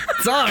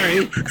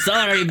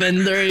 Sorry,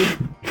 Bender.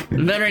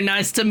 Very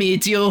nice to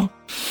meet you.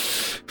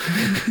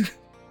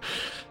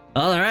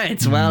 All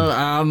right,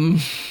 well,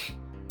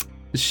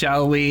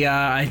 shall we,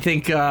 I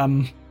think,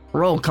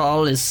 roll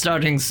call is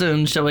starting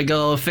soon. Shall we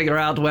go figure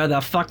out where the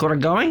fuck we're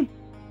going?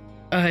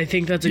 I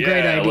think that's a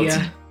great let's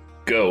idea.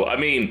 go. I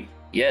mean,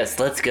 yes,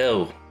 let's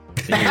go.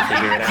 And we'll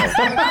figure it out.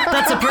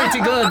 That's a pretty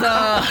good,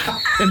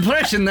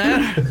 impression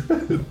there.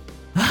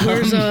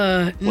 Where's, What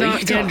are not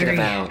you talking Gendry?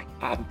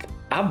 about?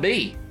 I'll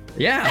be.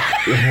 Yeah.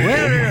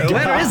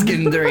 Where is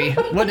Gendry?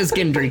 What does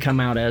Gendry come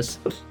out as?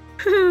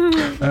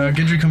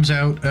 Gendry comes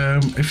out.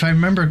 If I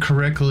remember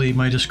correctly,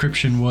 my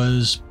description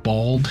was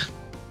bald.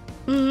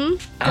 Mm-hmm.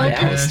 Eye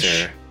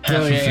Alistair. patch,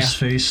 Oh,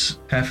 yeah.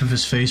 half of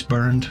his face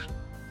burned.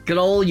 Good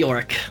old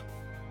York.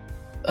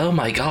 Oh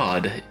my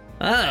god.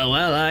 Oh,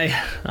 well, I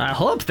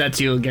hope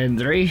that's you,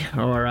 Gendry.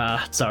 Or,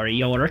 sorry,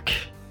 Yorick.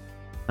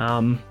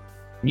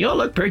 You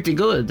look pretty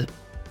good.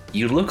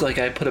 You look like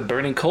I put a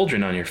burning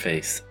cauldron on your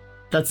face.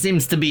 That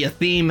seems to be a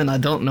theme, and I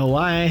don't know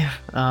why.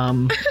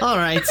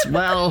 Alright,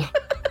 well,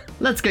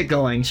 let's get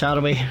going, shall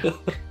we?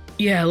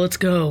 Yeah, let's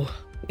go.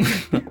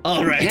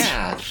 Alright.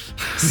 Yeah.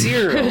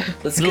 Zero.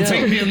 Let's It'll go.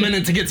 take me a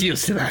minute to get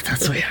used to that,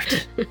 that's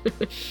weird.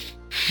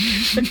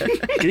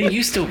 Getting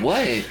used to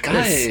what? God.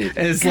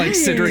 As like,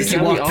 Cedric, you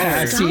Guys, walk we are.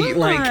 past, he,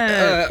 like,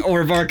 Stop.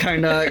 Orvar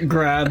kind of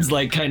grabs,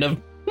 like, kind of,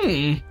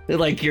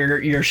 like,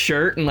 your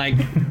shirt, and, like,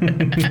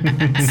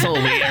 so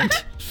weird.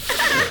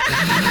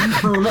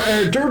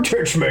 Don't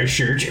touch my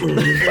shirt.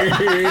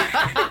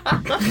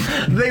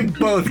 They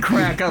both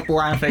crack up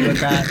laughing at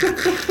that.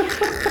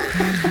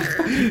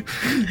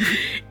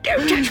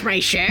 Don't touch my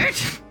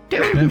shirt.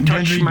 Don't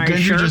touch my Gendry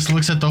shirt. just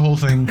looks at the whole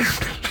thing.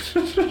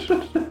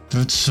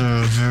 That's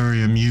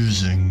very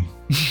amusing.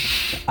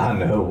 I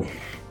know.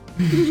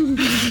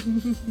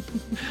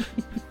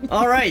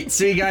 All right,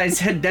 so you guys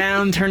head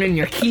down, turn in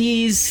your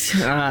keys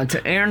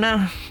to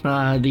Erna,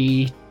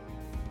 the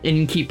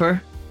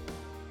innkeeper,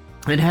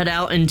 and head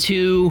out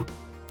into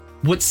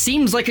what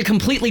seems like a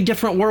completely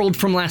different world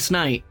from last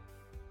night.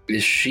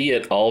 Is she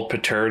at all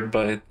perturbed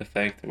by the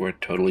fact that we're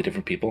totally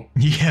different people?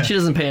 Yeah. She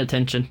doesn't pay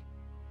attention.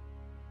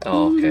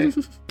 Oh, okay.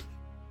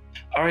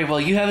 All right, well,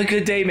 you have a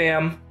good day,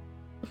 ma'am.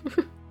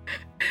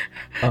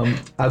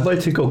 I'd like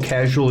to go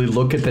casually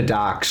look at the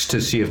docks to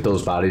see if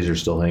those bodies are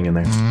still hanging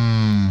there.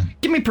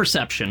 Give me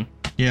perception.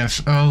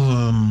 Yes,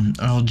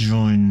 I'll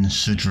join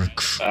Cedric.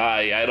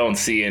 I don't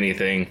see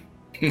anything.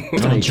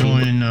 I'll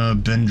join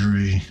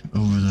Bendry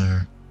over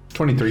there.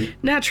 23.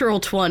 Natural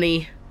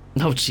 20.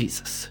 Oh,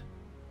 Jesus.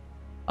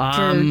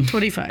 For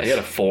 25. I got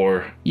a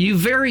 4. You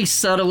very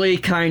subtly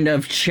kind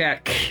of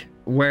check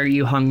where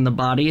you hung the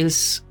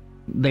bodies.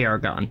 They are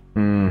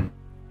gone.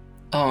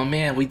 Oh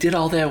man, we did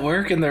all that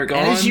work and they're gone.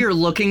 As you're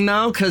looking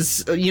though,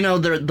 because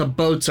the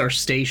boats are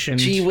stationed.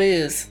 Gee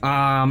whiz.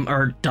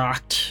 Or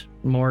docked,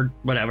 more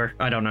whatever.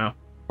 I don't know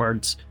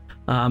words.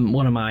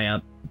 One of my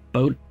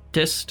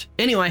boatist.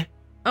 Anyway.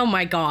 Oh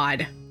my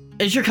god.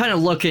 As you're kind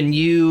of looking,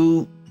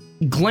 you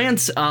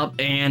glance up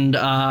and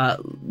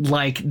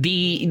like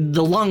the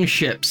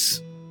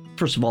longships.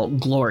 First of all,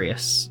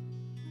 glorious,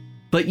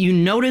 but you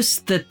notice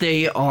that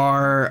they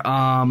are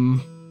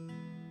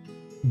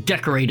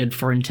decorated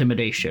for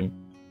intimidation.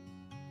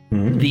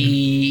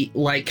 The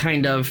like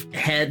kind of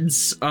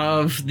heads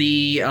of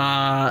the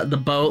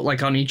boat,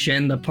 like on each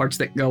end, the parts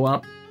that go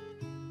up,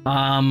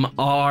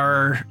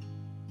 are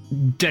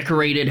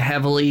decorated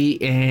heavily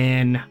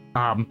in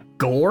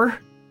gore,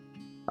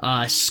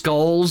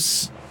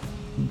 skulls,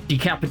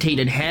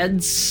 decapitated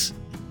heads.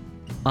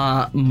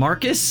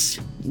 Marcus,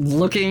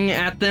 looking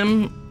at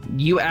them,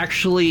 you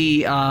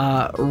actually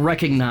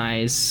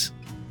recognize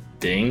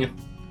Ding.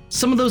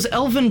 some of those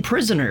elven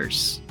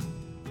prisoners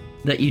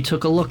that you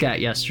took a look at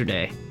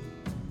yesterday.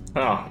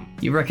 Oh,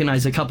 You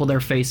recognize a couple of their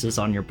faces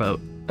on your boat.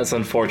 that's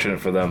unfortunate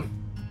for them.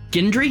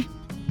 Gendry,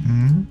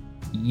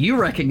 you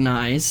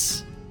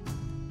recognize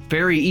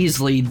very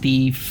easily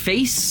the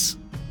face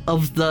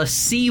of the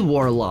sea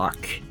warlock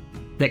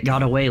that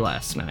got away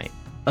last night.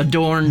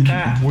 Adorned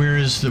Where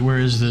is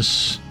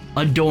this?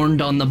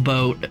 adorned on the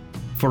boat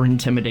for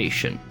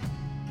intimidation.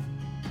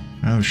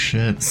 Oh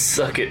shit.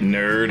 Suck it,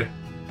 nerd.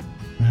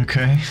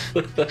 Okay.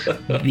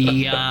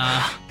 The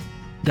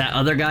that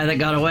other guy that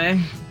got away,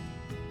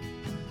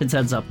 his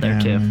head's up there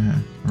too. Yeah.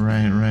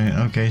 Right.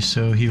 Okay,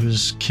 so he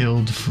was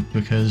killed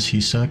because he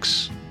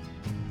sucks.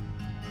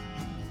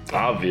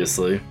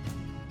 Obviously.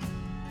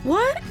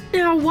 What?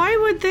 Now, why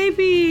would they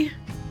be...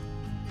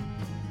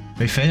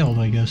 They failed,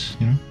 I guess,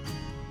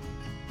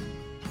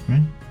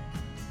 Right?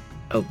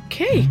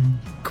 Okay,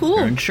 cool.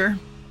 You're unsure?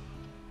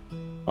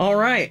 All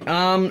right.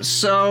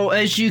 So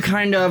as you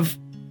kind of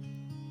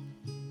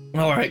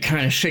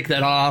shake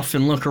that off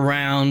and look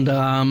around,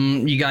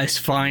 you guys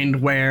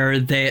find where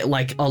they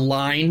like a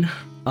line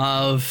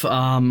of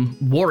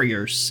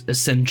warriors,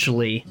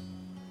 essentially,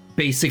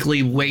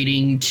 basically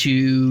waiting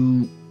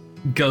to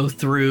go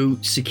through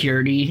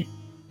security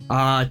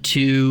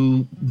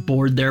to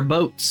board their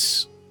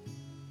boats.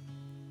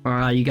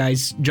 You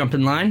guys jump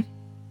in line?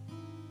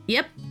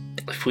 Yep.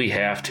 If we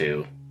have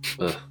to.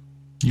 Ugh.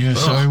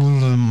 Yes, I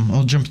will.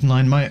 I'll jump in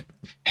line. My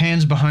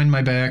hands behind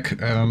my back.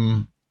 If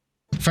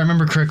I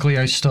remember correctly,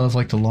 I still have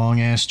like the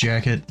long ass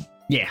jacket.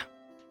 Yeah.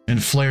 And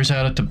it flares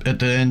out at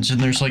the ends,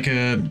 and there's like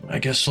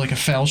a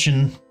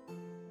falchion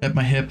at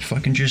my hip.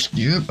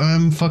 Yep,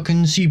 I'm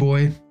fucking sea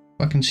boy,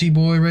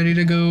 ready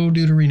to go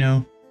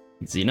Deuterino.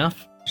 Easy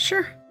enough.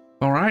 Sure.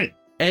 All right.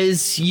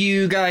 As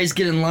you guys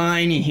get in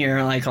line, you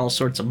hear like all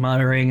sorts of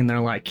muttering, and they're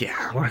like,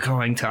 "Yeah, we're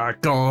going to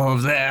go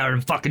over there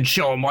and fucking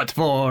show them what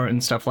for,"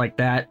 and stuff like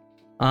that.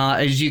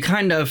 As you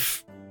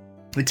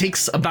it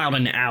takes about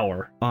an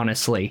hour,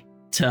 honestly,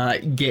 to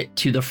get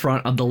to the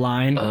front of the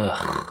line.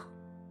 Ugh.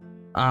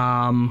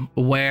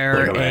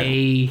 Where Look at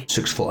a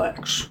Six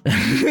Flags.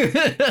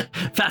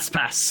 fast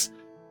pass,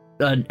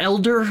 an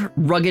elder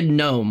rugged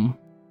gnome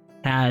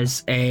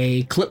has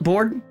a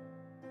clipboard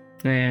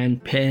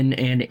and pen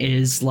and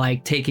is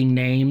like taking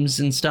names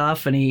and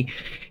stuff, and he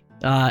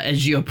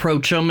as you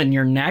approach him and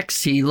you're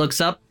next, he looks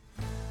up.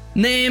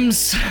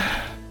 Names.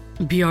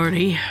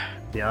 Bjarni.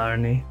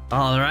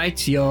 All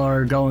right,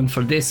 you're going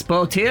for this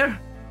boat here.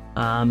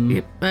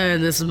 Yep.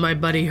 And this is my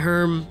buddy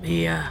Herm.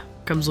 He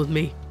comes with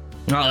me.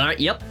 All right,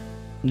 yep,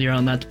 you're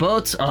on that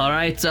boat. All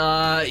right,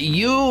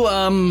 you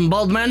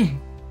bald man.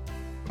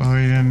 I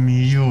am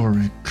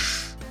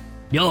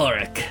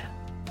Yorick.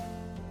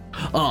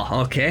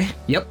 Oh, okay.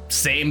 Yep,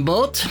 same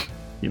boat.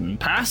 You can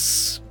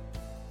pass.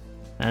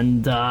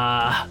 And,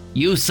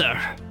 you, sir.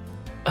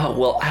 Oh,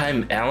 well,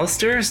 I'm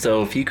Alistair,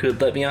 so if you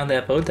could let me on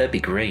that boat, that'd be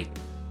great.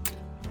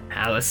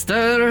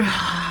 Alistair.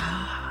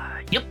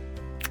 Yep,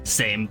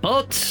 same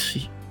boat.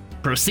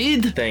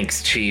 Proceed.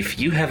 Thanks, Chief.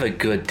 You have a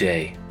good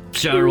day.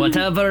 Sure,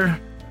 whatever.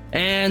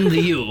 And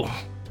you.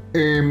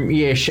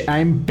 Yes,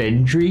 I'm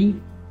Bendry.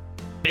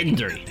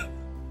 Bendry.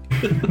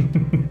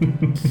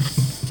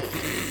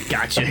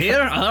 Got you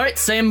here. All right,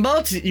 same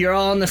boat. You're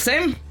all on the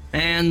same.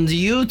 And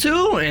you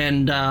too.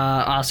 And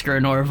Oscar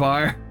and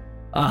Orvar.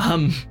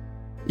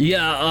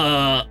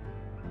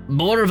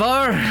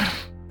 Borvar.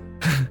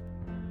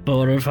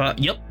 Borvar.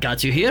 Yep,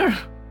 got you here.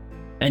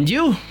 And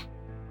you,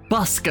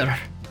 Busker.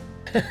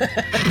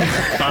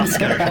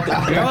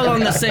 Busker. You're all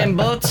on the same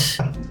boat.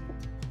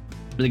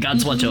 The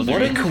gods watch over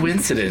What you. a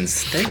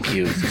coincidence. Thank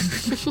you.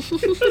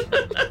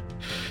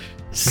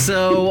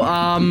 So,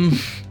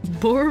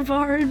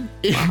 Borvar and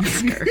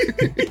Oscar.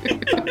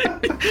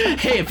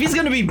 hey, if he's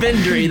gonna be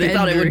Bendry, they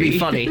thought it would be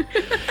funny.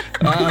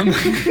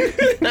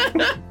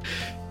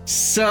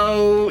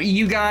 So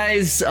you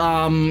guys,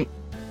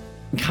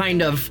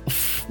 kind of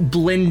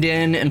blend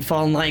in and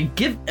fall in line.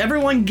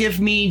 Everyone give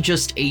me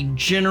just a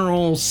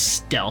general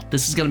stealth.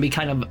 This is going to be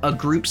kind of a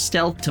group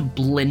stealth to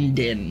blend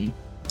in.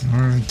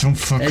 Alright, don't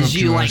fuck up, As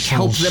you like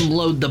assholes. help them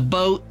load the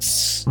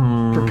boats,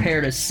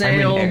 prepare to I'm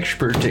sail. an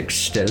expert at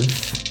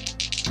stealth.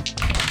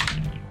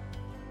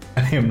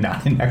 I am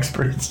not an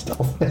expert at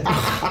stealth.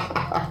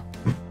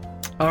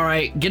 All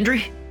right,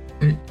 Gendry.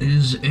 It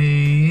is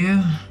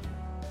a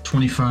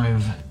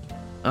 25.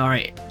 All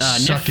right,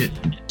 Suck Nif. it,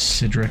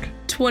 Cedric.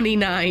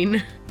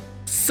 29.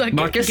 Suck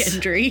Marcus?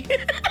 it, Gendry.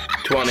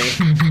 20.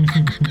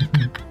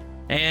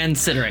 And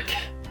Cedric.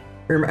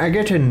 I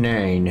get a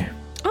 9.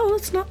 Oh,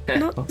 that's not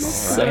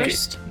Suck it,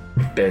 worst.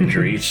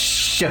 Bendry.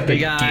 Shut We it,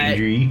 got-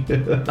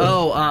 Gendry.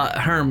 Oh,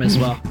 Herm as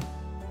well.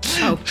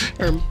 Oh,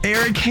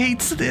 Eric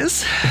hates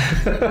this.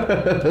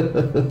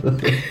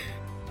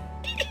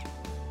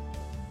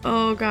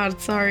 oh God,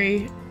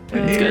 sorry.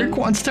 Eric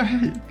wants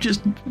to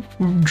just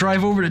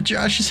drive over to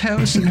Josh's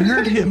house and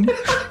hurt him.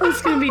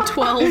 It's gonna be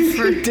 12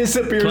 for.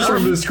 Disappears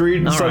from the screen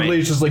and All suddenly right.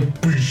 it's just like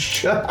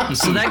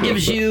So that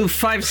gives you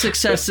 5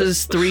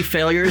 successes, 3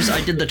 failures.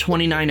 I did the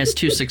 29 as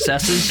 2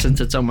 successes since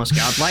it's almost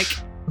godlike.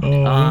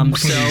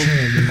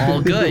 So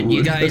all good.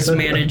 You guys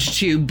managed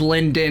to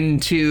blend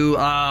into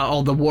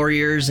all the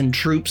warriors and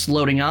troops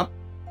loading up.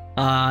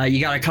 You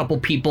got a couple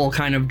people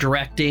kind of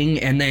directing,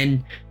 and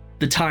then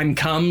the time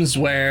comes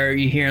where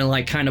you hear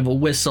like kind of a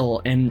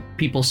whistle and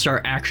people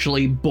start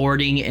actually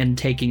boarding and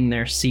taking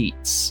their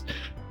seats.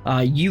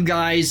 You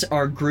guys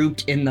are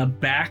grouped in the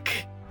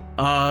back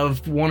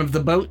of one of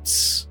the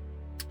boats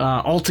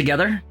all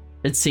together.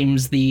 It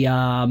seems the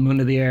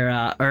Moon of the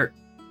Air,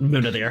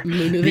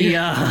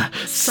 the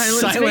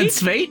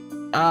Silence Fate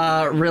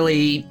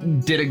really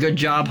did a good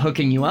job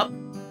hooking you up.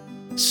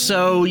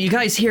 So you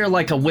guys hear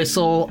like a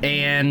whistle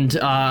and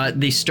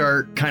they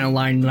start kind of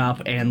lining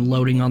up and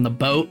loading on the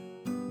boat.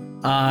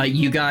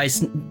 You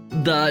guys,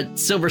 the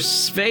Silver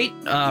Fate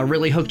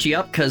really hooked you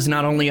up because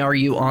not only are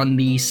you on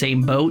the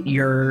same boat,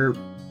 you're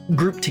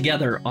grouped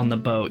together on the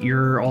boat.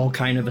 You're all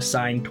kind of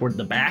assigned toward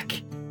the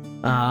back,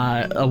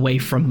 away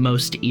from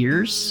most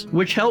ears,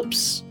 which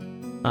helps.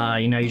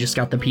 You just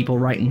got the people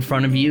right in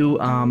front of you.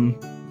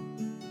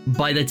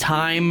 By the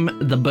time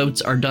the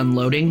boats are done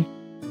loading,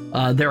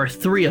 there are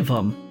 3 of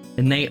them,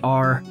 and they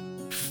are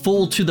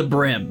full to the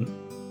brim.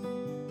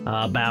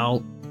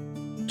 About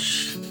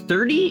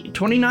 30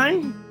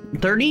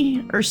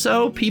 or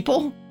so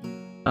people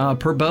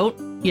per boat.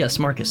 Yes,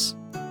 Marcus.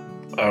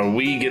 Are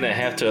we gonna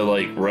have to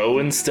like row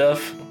and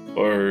stuff?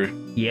 Or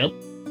Yep.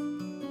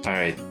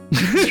 alright.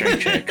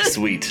 Strength check.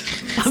 Sweet.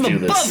 Let's I'm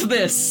do above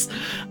this. this.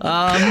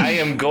 I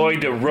am going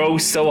to row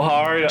so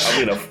hard,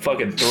 I'm gonna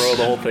fucking throw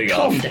the whole thing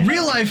Calm off. down.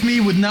 Real life me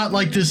would not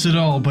like this at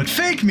all, but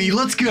fake me,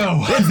 let's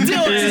go. Do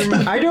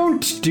it. I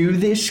don't do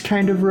this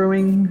kind of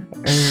rowing.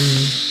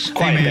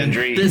 Quiet, Hey, man,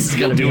 Bendry. This is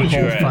You'll gonna be do a what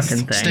whole you're asked.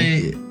 fucking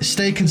thing.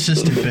 Stay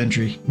consistent,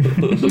 Bendry.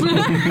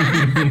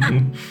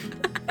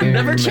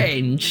 Never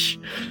change.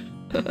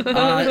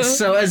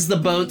 So as the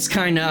boats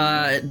kind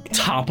of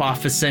top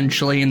off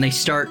essentially and they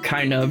start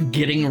kind of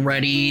getting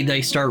ready,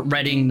 they start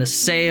readying the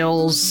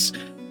sails,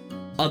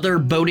 other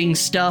boating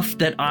stuff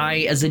that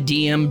I as a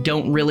DM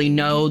don't really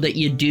know that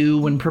you do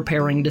when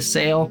preparing to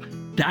sail,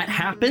 that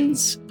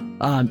happens.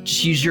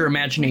 Just use your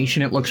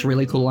imagination. It looks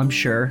really cool, I'm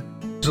sure.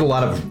 There's a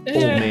lot of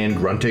old man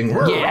grunting.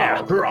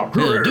 Yeah. Barrels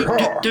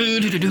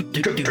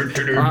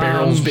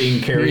being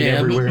carried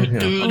everywhere. Yeah.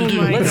 Oh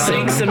my Let's God.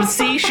 sing some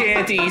sea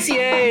shanties,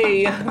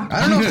 yay!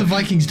 I don't know if the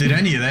Vikings did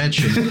any of that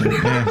shit, but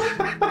yeah.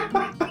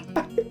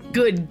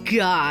 Good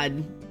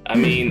God. I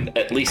mean,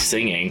 at least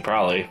singing,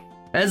 probably.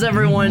 As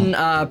everyone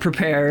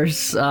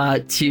prepares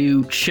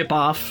to ship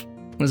off,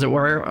 as it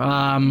were,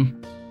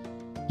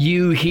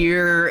 you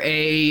hear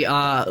a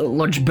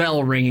large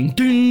bell ringing,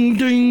 ding,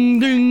 ding,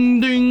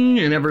 ding, ding,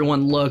 and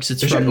everyone looks.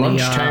 It's Is from it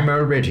lunchtime the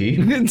already?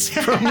 it's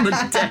from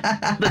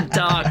the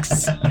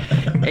docks,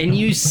 and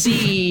you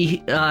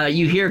see,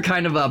 you hear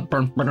kind of a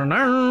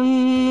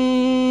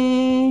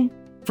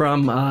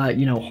from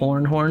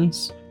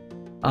horns.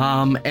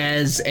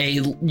 As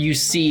you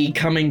see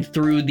coming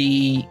through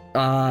the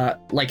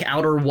like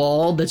outer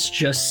wall that's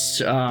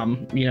just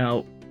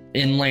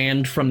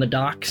inland from the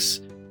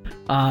docks,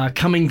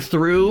 coming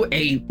through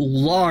a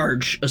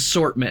large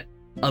assortment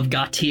of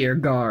Gautier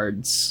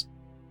guards,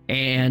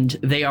 and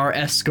they are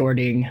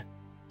escorting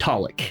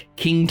Talik,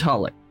 King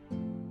Talik,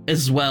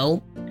 as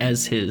well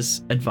as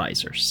his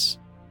advisors,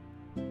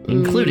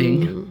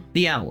 including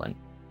the Owlin.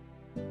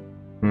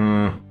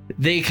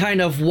 They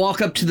kind of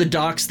walk up to the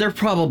docks. They're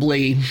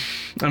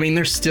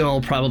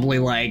still probably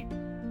like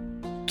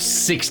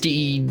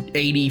 60,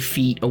 80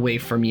 feet away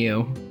from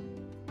you.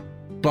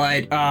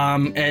 But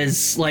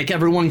as like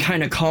everyone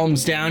kind of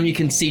calms down, you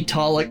can see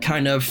Talik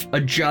kind of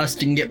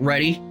adjust and get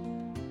ready.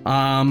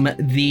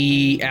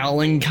 The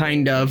Owlin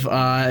kind of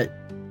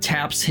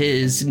taps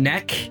his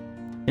neck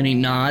and he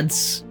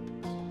nods.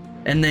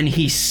 And then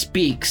he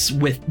speaks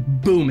with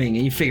booming,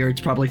 and you figure it's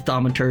probably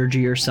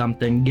thaumaturgy or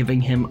something, giving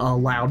him a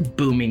loud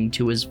booming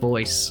to his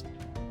voice,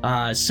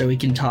 so he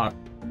can talk,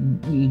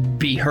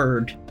 be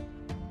heard.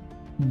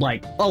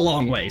 like a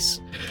long ways.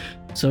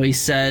 So he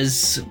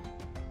says,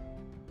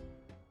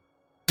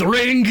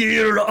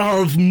 Drengir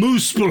of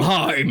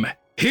Muspelheim,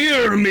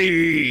 hear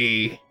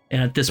me!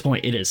 And at this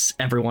point,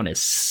 everyone is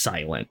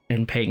silent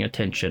and paying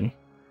attention.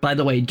 By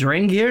the way,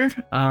 Drengir,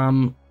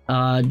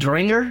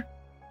 Drengr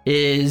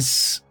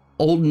is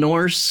Old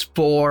Norse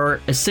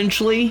for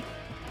essentially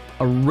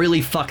a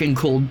really fucking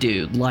cool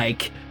dude.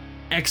 Like,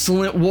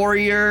 excellent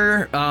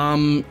warrior,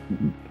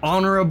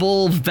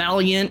 honorable,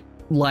 valiant,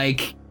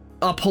 like,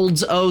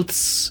 upholds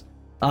oaths.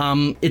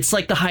 It's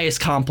like the highest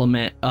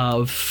compliment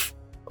of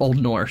Old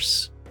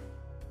Norse.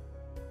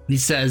 He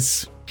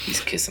says,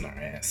 he's kissing our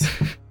ass.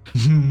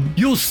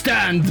 You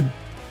stand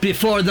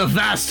before the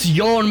vast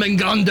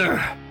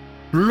Jormungandr,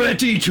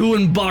 ready to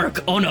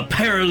embark on a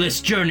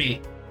perilous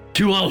journey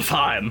to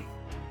Alfheim.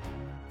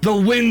 The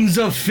winds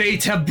of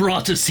fate have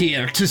brought us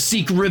here to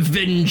seek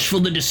revenge for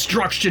the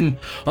destruction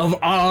of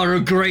our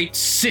great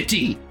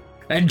city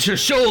and to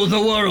show the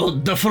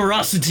world the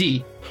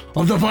ferocity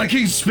of the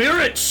Viking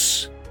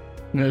spirits.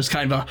 And there's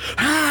kind of a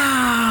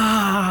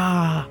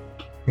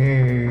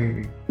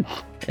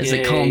as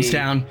it calms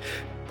down.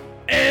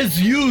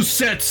 As you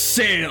set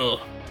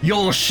sail,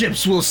 your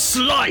ships will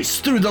slice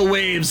through the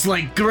waves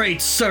like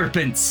great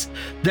serpents,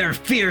 their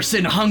fierce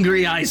and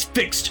hungry eyes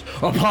fixed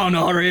upon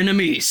our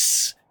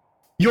enemies.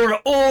 Your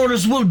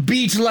oars will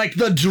beat like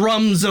the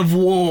drums of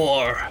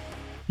war.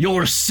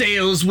 Your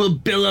sails will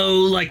billow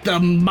like the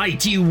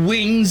mighty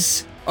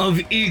wings of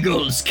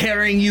eagles,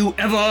 carrying you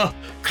ever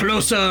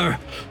closer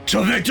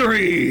to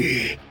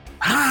victory.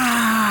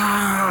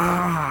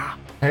 Ah!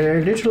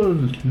 A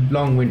little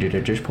long-winded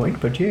at this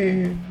point, but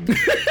yeah.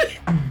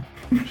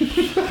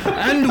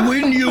 And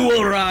when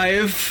you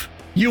arrive,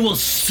 you will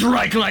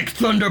strike like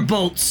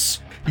thunderbolts,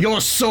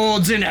 your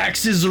swords and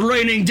axes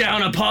raining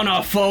down upon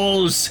our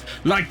foes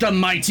like the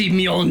mighty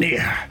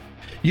Mjolnir.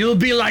 You'll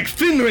be like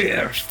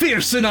Fenrir,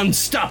 fierce and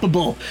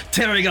unstoppable,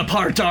 tearing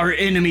apart our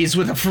enemies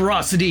with a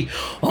ferocity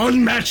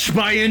unmatched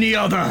by any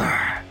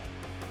other.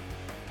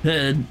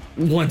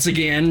 Once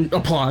again,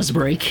 applause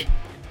break.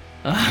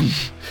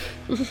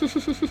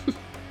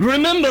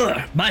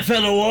 Remember, my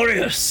fellow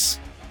warriors,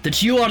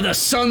 that you are the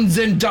sons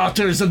and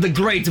daughters of the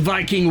great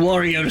Viking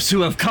warriors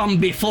who have come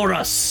before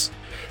us.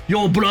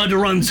 Your blood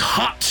runs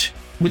hot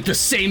with the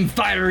same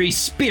fiery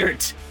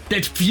spirit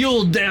that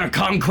fueled their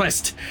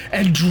conquest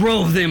and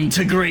drove them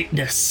to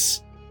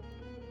greatness.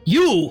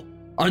 You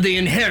are the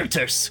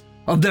inheritors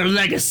of their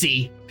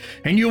legacy,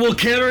 and you will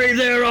carry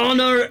their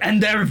honor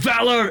and their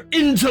valor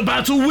into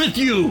battle with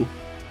you.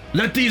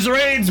 Let these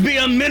raids be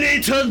a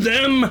mini to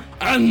them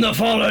and the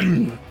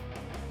fallen.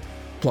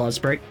 Applause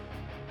break.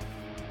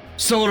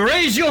 So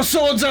raise your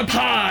swords up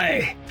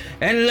high,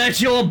 and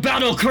let your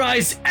battle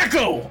cries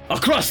echo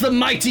across the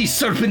mighty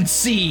Serpent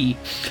Sea,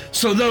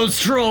 so those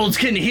trolls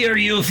can hear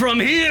you from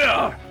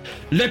here.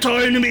 Let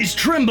our enemies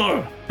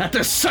tremble at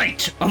the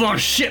sight of our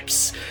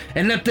ships,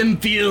 and let them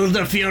feel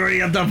the fury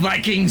of the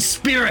Viking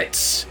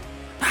spirits.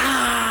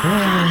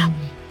 Ah!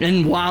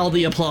 And while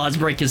the applause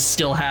break is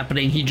still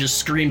happening, he just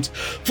screams,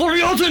 For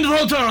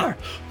Jotunvotar!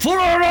 For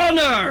our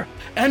honor!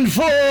 And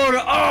for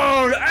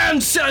our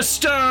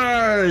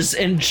ancestors!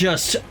 And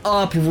just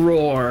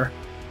uproar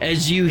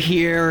as you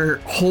hear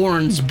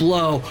horns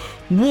blow.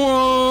 Whoa!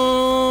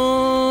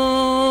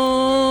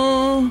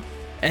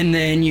 And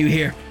then you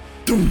hear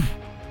doo,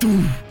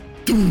 doo,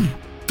 doo,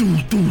 doo,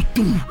 doo,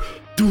 doo,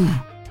 doo,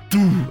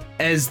 doo,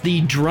 as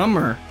the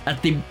drummer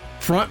at the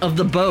front of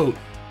the boat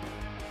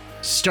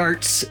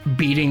starts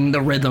beating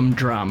the rhythm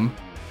drum,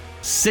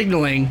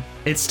 signaling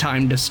it's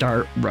time to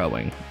start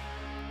rowing.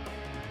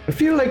 I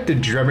feel like the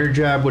drummer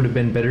job would have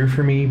been better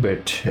for me,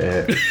 but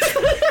let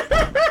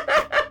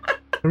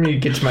me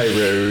get my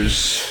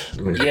rose.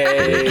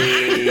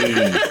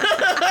 Yay!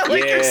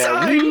 Like you're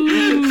sighing.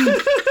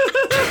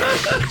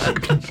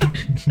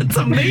 It's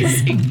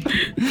amazing.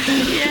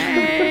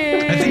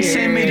 Yay! I think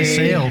Sam made a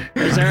sail.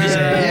 Is there a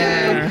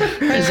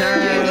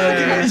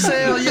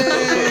sail? Yay!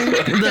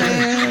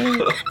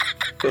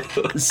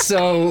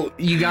 So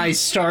you guys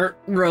start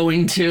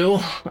rowing too,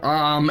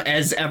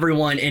 as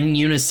everyone in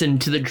unison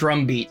to the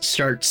drum beat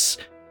starts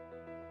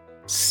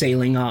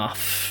sailing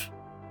off.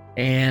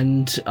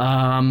 And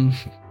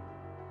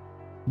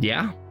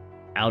yeah,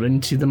 out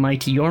into the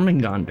mighty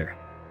Jormungandr.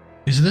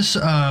 Is this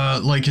how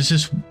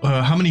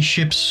many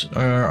ships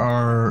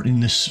are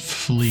in this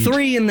fleet?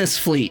 3 in this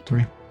fleet.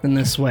 3 in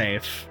this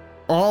wave,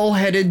 all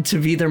headed to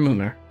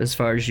Viðarmunur, as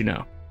far as you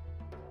know.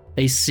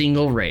 A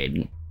single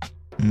raid.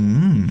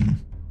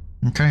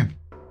 Okay.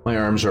 My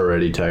arms are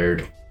already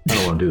tired. I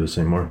don't want to do this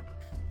anymore.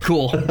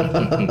 Cool.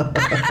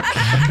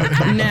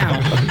 Now,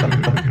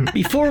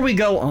 before we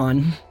go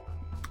on,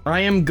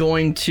 I am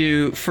going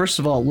to, first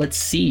of all, let's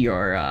see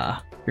your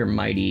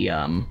mighty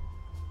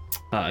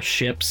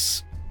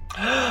ships.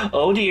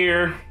 Oh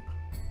dear.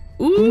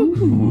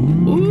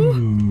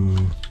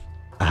 Ooh.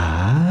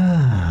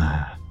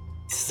 Ah.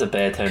 This is a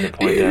bad time to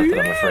point out that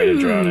I'm afraid of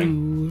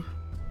drowning.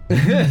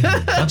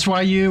 That's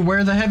why you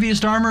wear the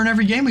heaviest armor in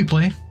every game we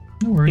play.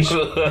 No worries.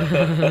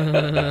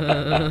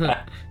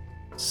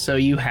 So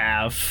you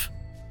have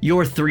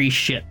your 3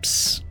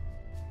 ships.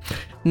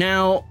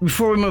 Now,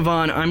 before we move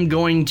on, I'm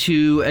going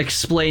to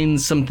explain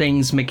some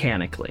things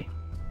mechanically.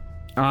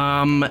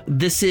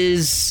 This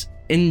is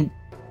planned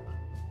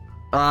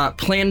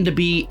to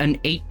be an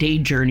 8-day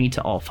journey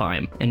to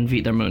Alfheim and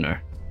Vidarmunir,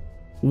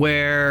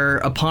 where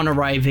upon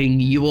arriving,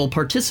 you will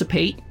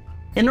participate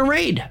in a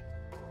raid.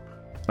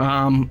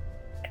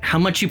 How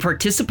much you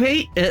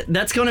participate,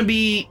 that's going to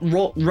be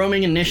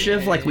roaming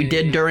initiative like we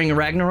did during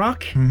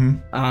Ragnarok.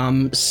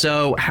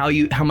 So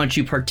how much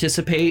you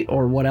participate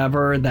or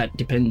whatever, that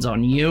depends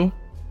on you.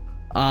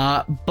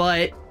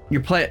 But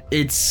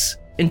it's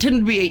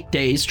intended to be 8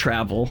 days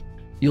travel.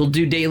 You'll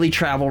do daily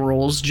travel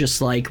rolls just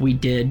like we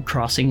did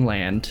crossing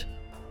land.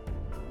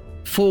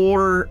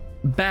 For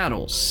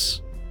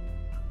battles.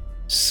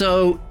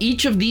 So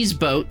each of these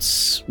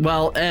boats,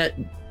 well,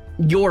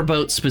 your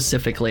boat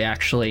specifically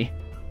actually,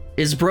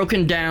 is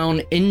broken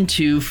down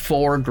into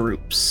 4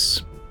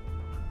 groups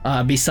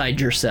beside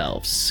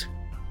yourselves.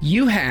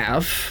 You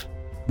have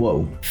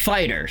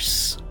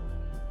fighters.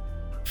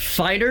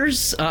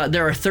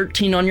 There are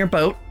 13 on your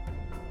boat.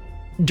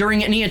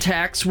 During any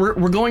attacks,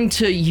 we're going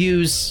to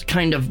use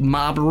kind of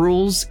mob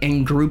rules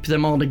and group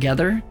them all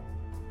together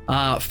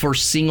for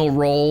single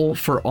roll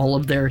for all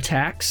of their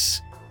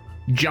attacks.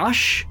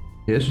 Josh,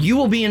 yes, you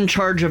will be in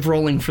charge of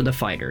rolling for the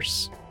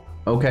fighters.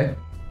 Okay.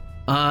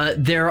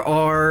 There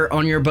are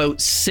on your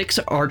boat 6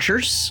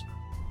 archers.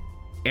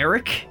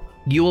 Eric,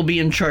 you will be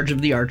in charge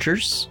of the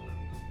archers.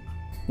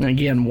 And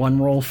again, 1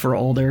 roll for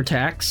all their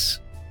attacks.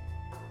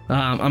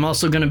 I'm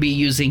also going to be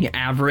using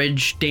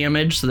average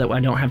damage so that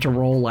I don't have to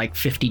roll like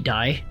 50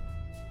 dice.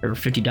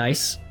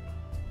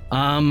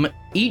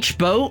 Each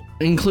boat,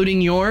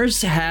 including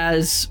yours,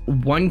 has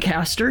 1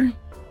 caster.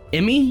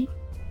 Emmy,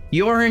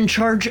 you are in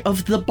charge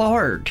of the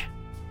bard,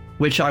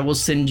 which I will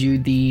send you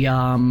the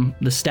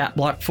stat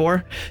block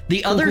for.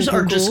 The others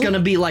are just going to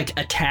be like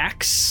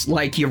attacks,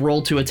 like you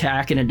roll to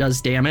attack and it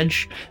does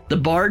damage. The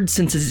bard,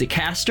 since it's a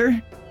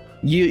caster,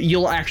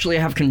 you'll actually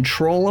have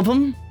control of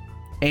them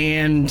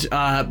and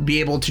be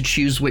able to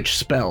choose which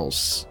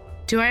spells.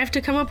 Do I have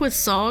to come up with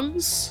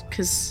songs?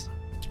 Because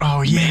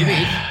Oh, yeah.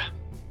 maybe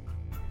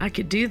I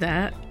could do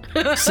that.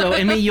 So,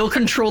 Emmy, you'll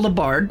control the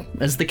bard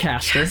as the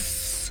caster.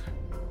 Yes.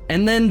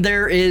 And then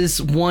there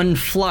is 1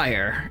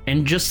 flyer.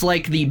 And just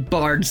like the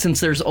bard, since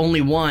there's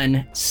only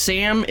 1,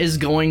 Sam is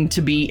going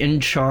to be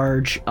in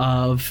charge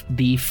of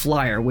the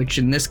flyer, which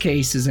in this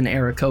case is an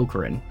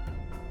Aarakocra.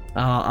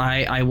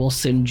 I will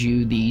send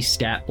you the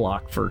stat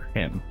block for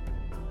him.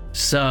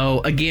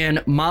 So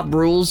again, mob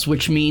rules,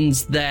 which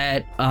means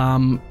that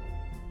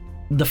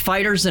the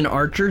fighters and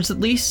archers, at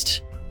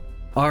least,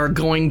 are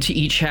going to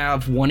each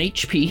have 1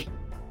 HP.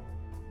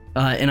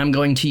 And I'm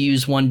going to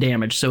use 1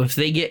 damage. So if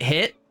they get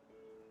hit,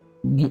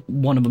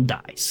 one of them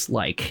dies.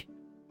 Like,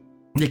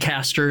 the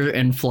caster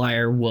and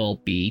flyer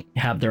will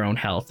have their own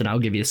health, and I'll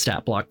give you a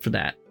stat block for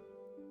that.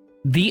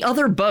 The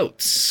other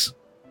boats,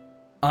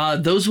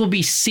 those will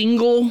be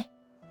single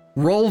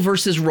roll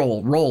versus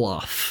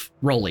roll-off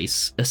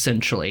rollies,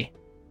 essentially.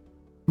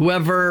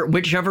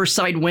 Whichever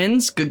side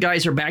wins, good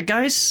guys or bad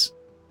guys,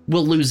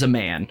 will lose a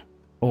man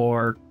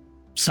or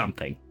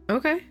something.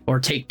 Okay. Or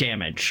take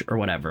damage or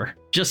whatever,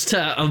 just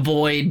to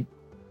avoid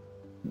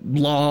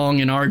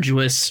long and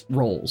arduous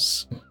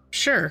rolls.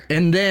 Sure.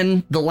 And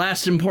then the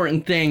last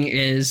important thing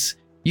is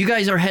you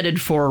guys are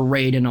headed for a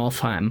raid in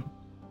Alfheim.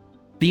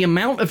 The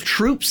amount of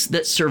troops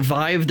that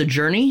survive the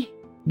journey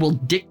will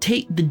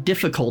dictate the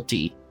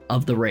difficulty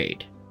of the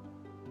raid.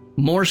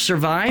 More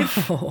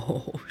survive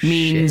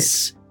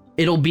means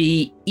it'll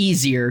be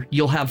easier.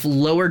 You'll have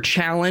lower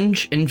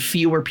challenge and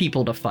fewer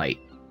people to fight.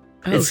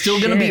 It's still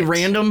going to be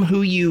random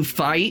who you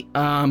fight,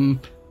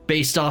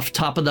 based off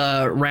top of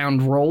the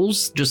round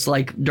rolls, just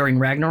like during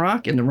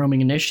Ragnarok and the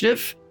roaming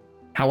initiative.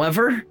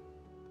 However,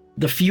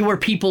 the fewer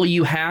people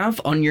you have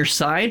on your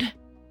side,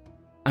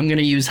 I'm going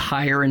to use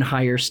higher and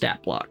higher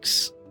stat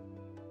blocks.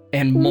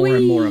 And more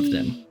and more of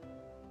them.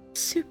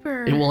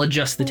 Super. It will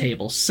adjust the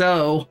table.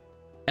 So,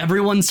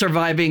 everyone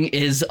surviving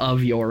is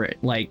of your,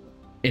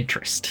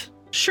 interest.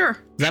 Sure.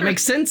 Does that make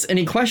sense?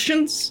 Any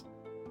questions?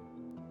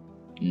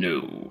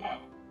 No.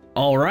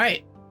 All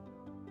right.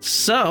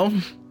 So,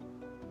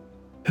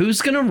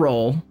 who's going to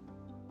roll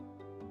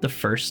the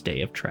first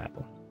day of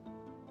travel?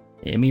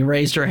 Emmy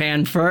raised her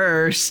hand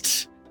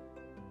first.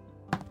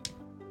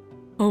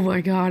 Oh my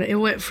god, it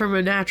went from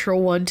a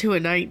natural 1 to a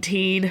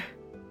 19.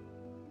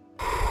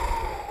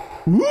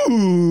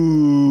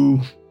 Ooh.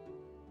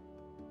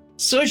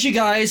 So as you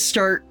guys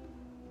start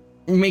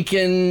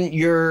making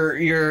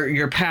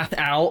your path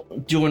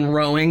out, doing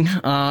rowing,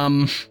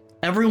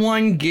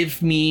 everyone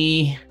give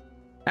me...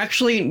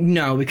 Actually,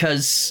 no,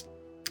 because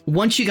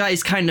once you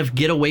guys kind of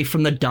get away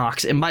from the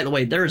docks, and by the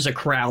way, there's a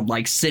crowd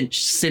like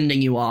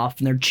sending you off,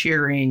 and they're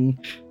cheering.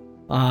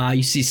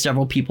 You see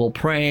several people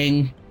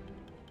praying.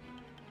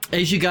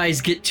 As you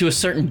guys get to a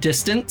certain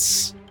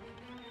distance,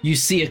 you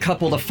see a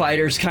couple of the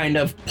fighters kind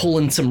of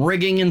pulling some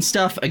rigging and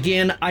stuff.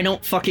 Again, I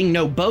don't fucking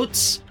know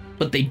boats,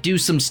 but they do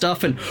some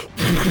stuff, and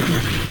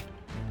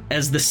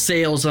as the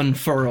sails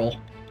unfurl,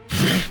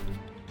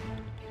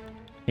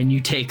 and you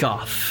take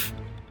off.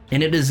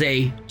 And it is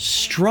a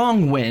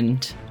strong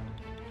wind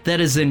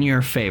that is in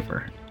your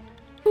favor.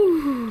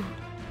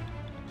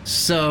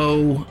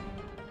 So,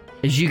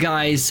 as you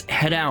guys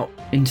head out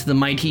into the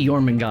mighty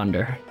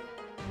Jormungandr,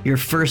 your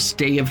first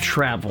day of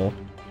travel,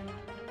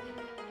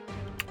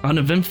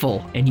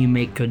 uneventful, and you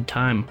make good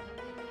time.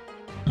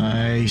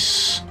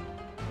 Nice.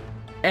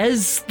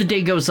 As the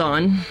day goes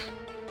on,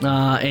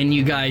 and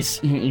you guys,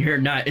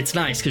 it's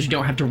nice because you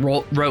don't have to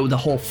row the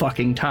whole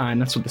fucking time.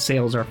 That's what the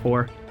sails are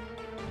for.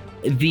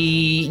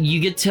 You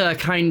get to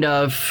kind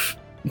of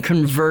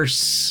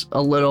converse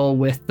a little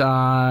with,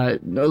 a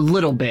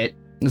little bit,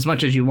 as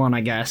much as you want,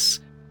 I guess,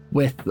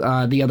 with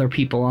the other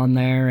people on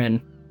there. And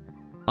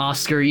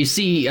Oscar, you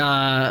see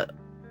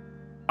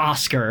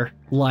Oscar,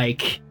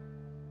 like,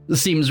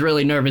 seems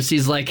really nervous.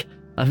 He's like,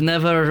 I've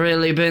never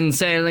really been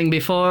sailing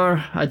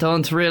before. I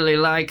don't really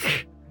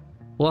like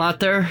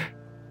water.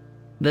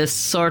 This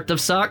sort of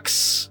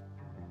sucks.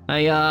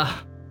 I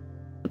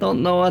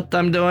don't know what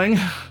I'm doing.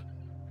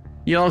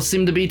 You all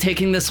seem to be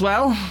taking this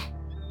well.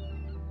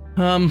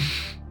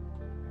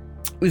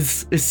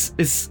 Is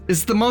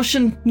the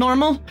motion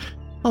normal?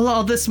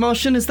 All this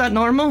motion, is that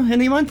normal?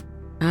 Anyone?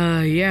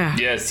 Yeah.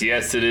 Yes,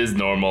 it is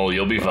normal.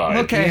 You'll be fine.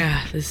 Okay.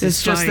 Yeah, this It's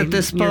is just fine. that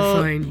this You're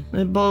boat, fine.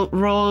 the boat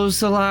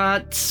rolls a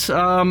lot.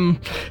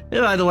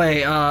 By the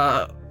way,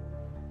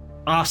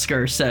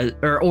 Oscar says,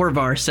 or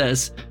Orvar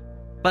says,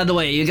 by the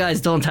way, you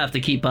guys don't have to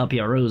keep up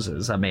your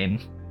ruses. I mean,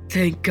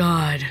 Thank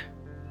God.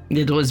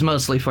 it was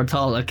mostly for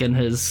Taluk and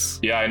his,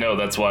 Yeah, I know.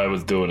 That's why I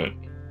was doing it.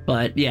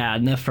 but yeah,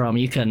 Nifram,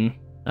 you can,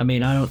 I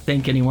mean, I don't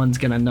think anyone's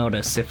gonna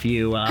notice if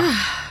you,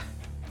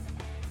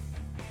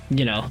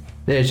 you know.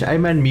 Yes,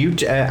 I'm on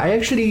mute. I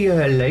actually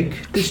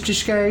like this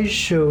disguise,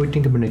 so I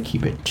think I'm gonna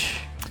keep it.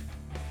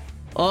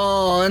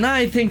 Oh, and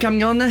I think I'm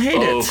gonna hate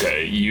it.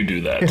 Okay, you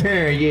do that.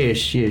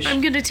 Yes.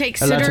 I'm gonna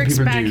take A lot of Cedric's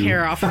people back do.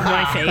 hair off of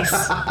my face.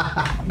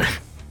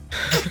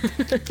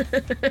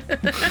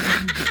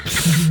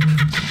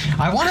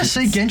 I want to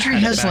say Gendry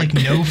has like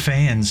no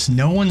fans.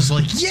 No one's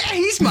like, yeah,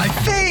 he's my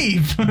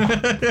fave.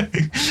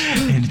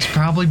 And it's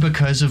probably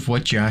because of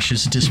what Josh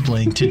is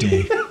displaying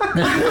today.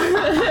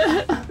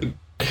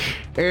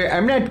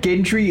 I'm not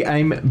Gendry,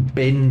 I'm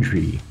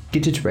Bendry.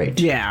 Get it right.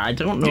 Yeah, I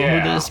don't know Yeah,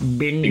 who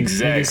this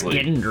exactly.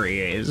 Gendry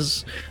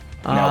is.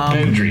 Now,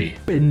 Bendry,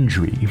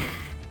 Bendry.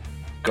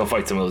 go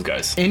fight some of those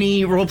guys.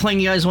 Any role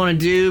playing you guys want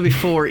to do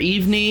before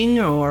evening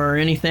or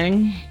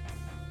anything?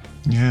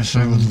 Yes,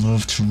 I would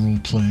love to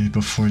roleplay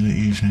before the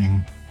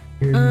evening.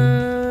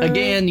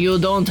 Again, you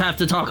don't have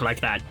to talk like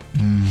that.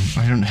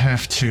 I don't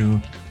have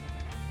to.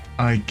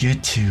 I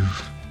get to.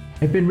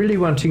 I've been really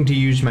wanting to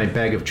use my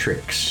bag of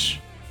tricks.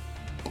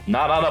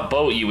 Not on a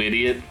boat, you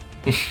idiot.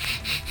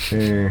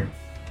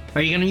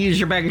 Are you gonna use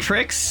your bag of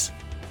tricks?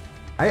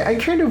 I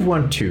kind of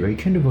want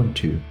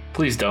to.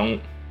 Please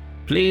don't.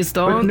 Please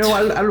But don't. no,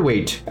 I'll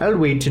wait. I'll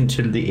wait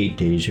until the 8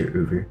 days are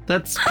over.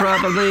 That's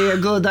probably a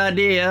good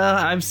idea.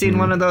 I've seen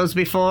one of those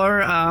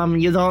before.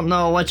 You don't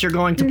know what you're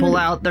going to pull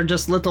out. They're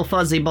just little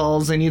fuzzy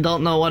balls, and you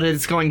don't know what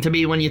it's going to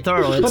be when you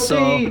throw it. But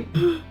So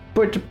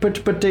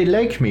but they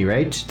like me,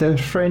 right? They're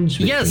friends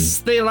with me. yes,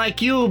 they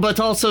like you, but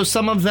also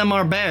some of them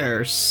are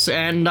bears.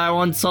 And I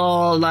once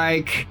saw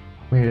like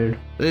Well,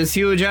 this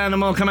huge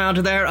animal come out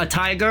of there. A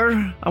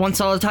tiger. I once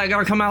saw a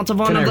tiger come out of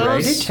one can I of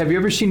ride those. it? Have you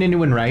ever seen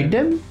anyone ride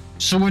them?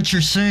 So what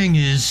you're saying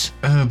is,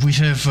 we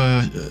have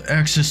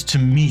access to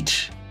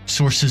meat,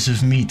 sources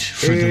of meat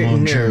for the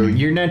long no, journey.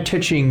 you're not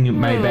touching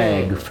my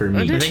bag for I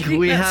meat. don't I think think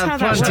we that's have how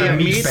that It's plenty not a of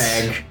works. meat meat.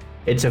 bag.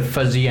 It's a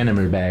fuzzy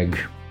animal bag.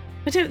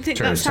 I don't think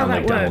Trying to that's how sound that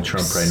like Donald works.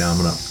 Trump right now. I'm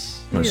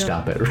gonna Yeah.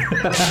 stop it.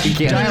 I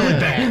can't, Dial it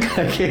back.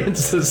 I can't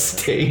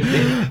sustain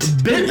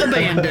it. Bit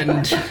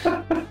abandoned.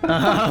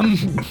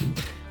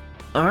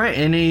 All right.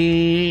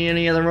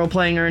 Any other role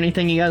playing or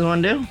anything you guys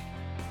want to do?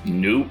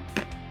 Nope.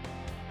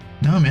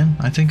 No, man,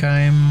 I think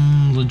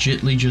I'm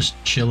legitly just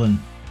chilling.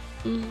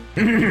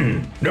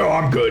 No,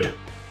 I'm good.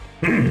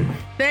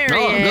 There he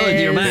Oh, is.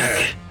 good. You're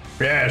back.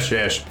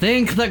 Yes.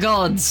 Thank the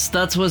gods.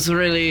 That was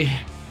really.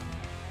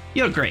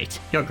 You're great.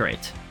 You're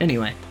great.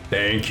 Anyway.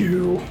 Thank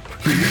you.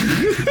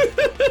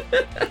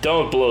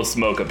 Don't blow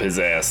smoke up his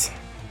ass.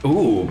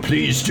 Ooh,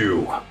 please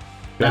do.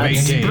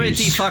 That's days.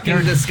 pretty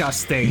fucking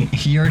disgusting.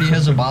 He already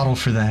has a bottle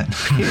for that.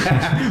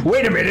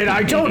 Wait a minute,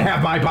 I don't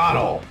have my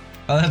bottle.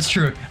 Oh, that's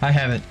true. I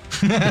have it.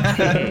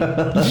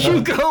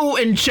 You go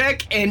and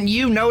check, and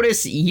you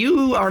notice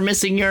you are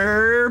missing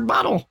your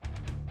bottle.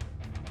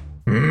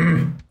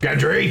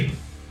 Gendry?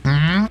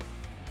 I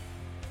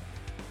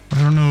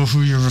don't know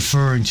who you're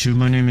referring to.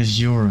 My name is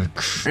Yorick.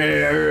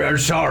 I'm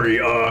sorry,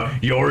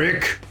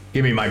 Yorick.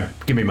 Give me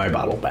my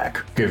bottle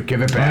back.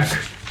 Give it back.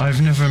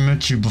 I've never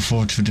met you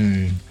before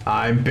today.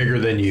 I'm bigger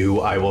than you.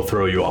 I will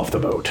throw you off the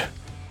boat.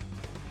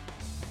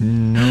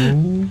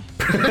 No.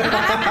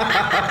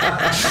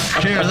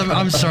 Here,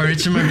 I'm sorry.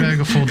 It's in my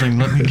bag of holding.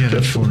 Let me get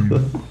it for you.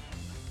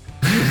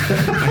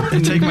 I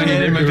take my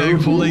hand in my bag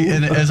of holding,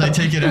 and as I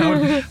take it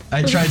out,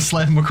 I try and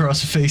slap him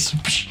across the face.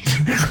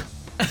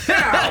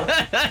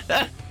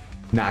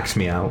 Knocks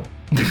me out.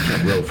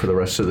 Can't row for the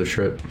rest of the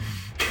trip.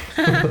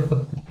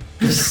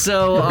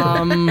 So,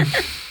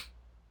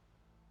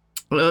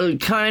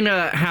 kind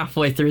of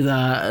halfway through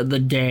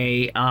the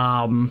day,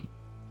 Orvar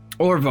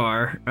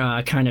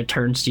kind of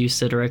turns to you,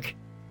 Cedric.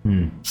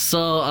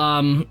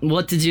 So,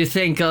 what did you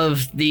think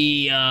of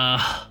the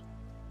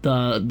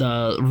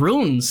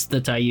runes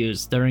that I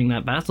used during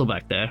that battle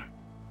back there?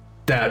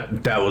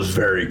 That was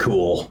very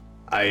cool.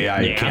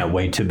 I can't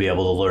wait to be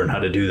able to learn how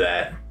to do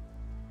that.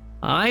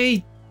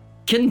 I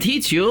can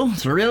teach you.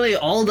 Really,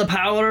 all the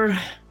power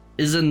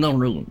is in the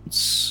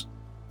runes.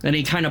 And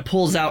he kind of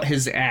pulls out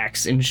his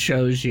axe and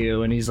shows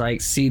you, and he's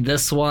like, see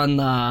this one,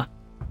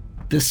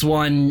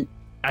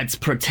 adds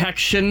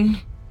protection.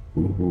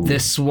 Ooh.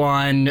 This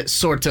one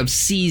sort of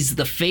sees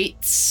the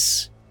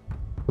fates.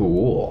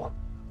 Cool.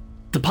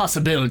 The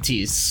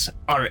possibilities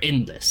are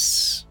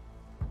endless.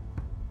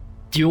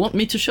 Do you want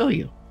me to show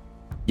you?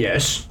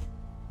 Yes.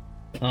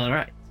 All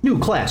right. New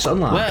class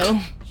unlocked.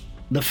 Well,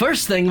 the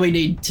first thing we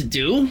need to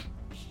do,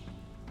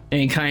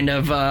 and he kind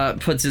of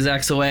puts his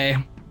axe away.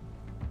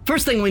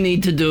 First thing we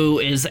need to do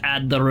is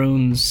add the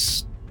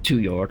runes to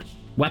your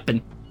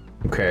weapon.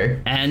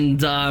 Okay.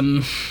 And,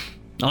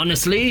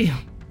 honestly,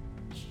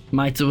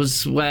 might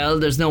as well,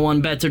 there's no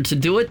one better to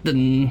do it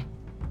than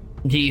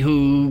he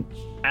who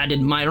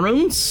added my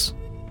runes.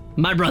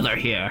 My brother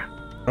here.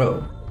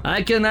 Oh.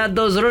 I can add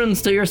those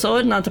runes to your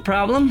sword, not a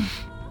problem.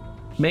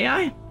 May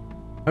I?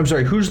 I'm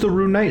sorry, who's the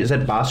Rune Knight? Is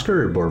that Bosker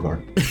or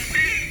Borvar?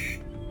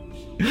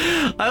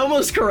 I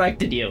almost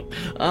corrected you.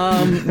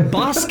 Borvar.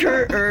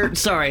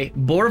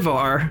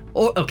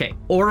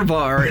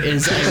 Orvar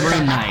is a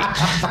rune knight.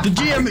 The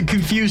GM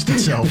confused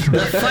itself.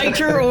 The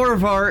fighter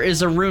Orvar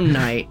is a rune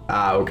knight.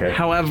 Ah, okay.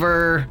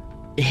 However,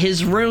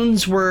 his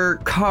runes were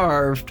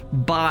carved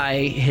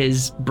by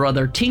his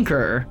brother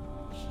Tinker,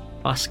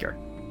 Oscar.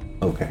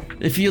 Okay.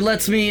 If you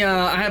let me,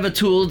 I have a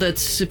tool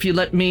that's, if you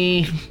let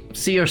me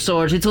see your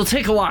sword, it will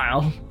take a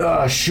while.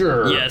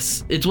 Sure.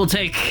 Yes, it will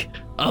take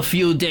a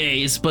few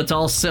days, but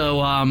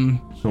also,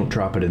 Don't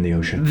drop it in the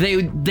ocean.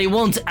 they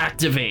won't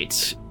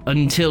activate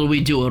until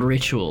we do a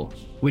ritual,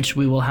 which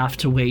we will have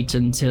to wait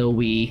until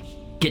we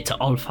get to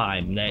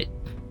Alfheim.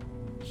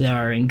 There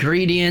are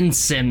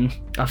ingredients and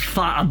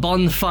a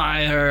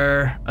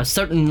bonfire, a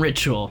certain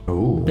ritual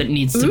that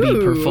needs to be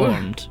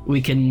performed.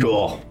 We can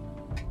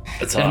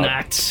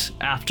enact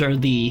after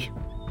the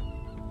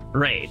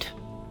raid.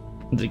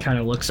 He kind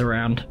of looks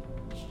around.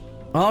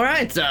 All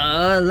right,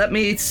 let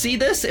me see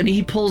this. And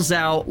he pulls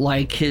out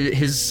like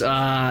his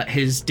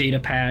data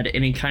pad,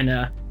 and he kind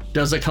of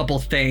does a couple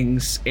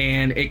things,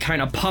 and it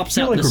kind of pops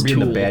out this tool. Like we're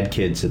being the bad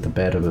kids at the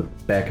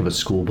back of a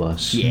school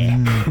bus.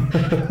 Yeah.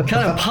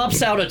 Kind of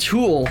pops out a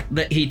tool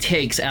that he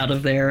takes out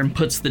of there and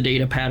puts the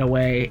data pad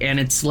away, and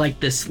it's like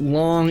this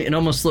long, it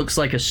almost looks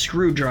like a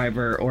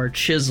screwdriver or a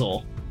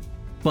chisel,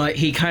 but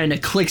he kind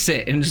of clicks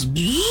it and just...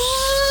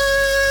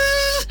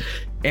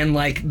 And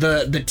like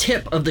the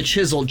tip of the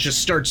chisel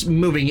just starts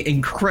moving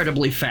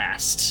incredibly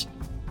fast.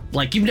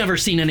 Like you've never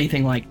seen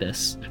anything like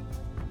this.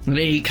 And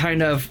he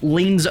kind of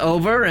leans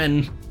over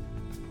and...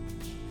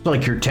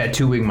 Like you're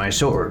tattooing my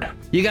sword.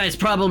 You guys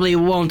probably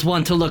won't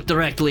want to look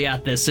directly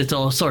at this.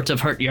 It'll sort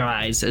of hurt your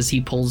eyes as he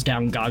pulls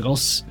down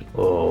goggles.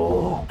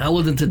 Oh. I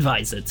wouldn't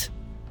advise it.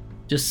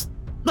 Just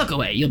look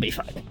away, you'll be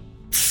fine.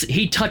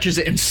 He touches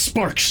it and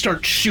sparks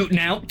start shooting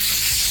out.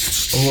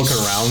 I'm looking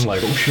around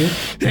like, oh shit.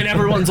 And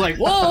everyone's like,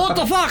 whoa, what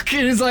the fuck?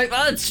 And he's like,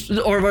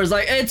 Orvar's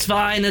like, it's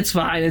fine,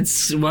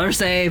 we're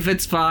safe,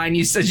 it's fine.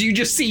 You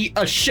just see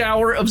a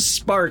shower of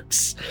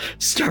sparks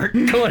start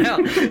going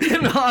out.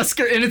 And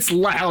Oscar, and it's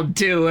loud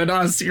too, and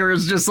Oscar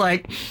is just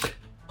like,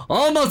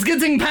 almost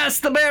getting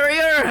past the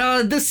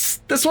barrier. This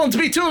won't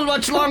be too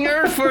much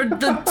longer for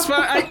the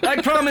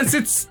I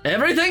promise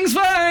everything's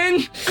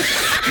fine.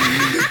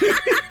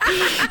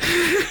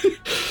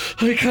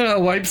 I kind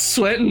of wipe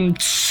sweat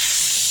and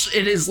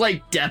it is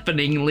like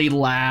deafeningly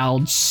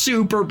loud,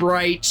 super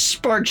bright,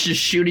 sparks just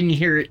shooting. You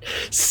hear it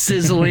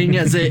sizzling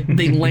as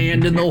they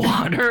land in the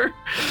water,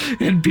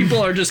 and people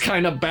are just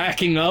kind of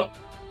backing up,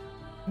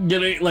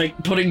 getting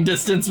like putting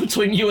distance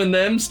between you and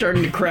them,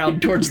 starting to crowd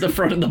towards the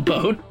front of the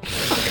boat.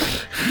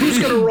 Who's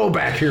gonna row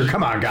back here?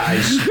 Come on,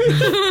 guys.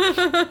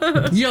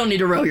 You don't need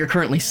to row. You're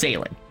currently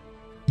sailing.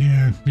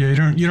 Yeah. You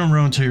don't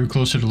row until you're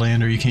closer to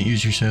land, or you can't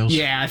use your sails.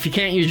 Yeah, if you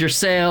can't use your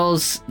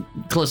sails,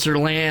 closer to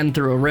land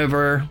through a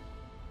river.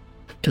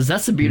 Because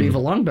that's the beauty of a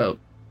longboat.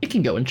 It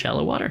can go in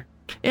shallow water.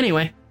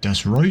 Anyway.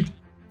 That's right.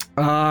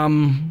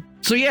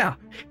 So yeah,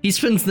 he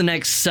spends the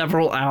next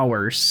several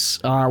hours,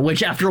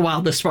 which after a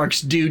while the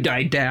sparks do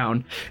die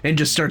down and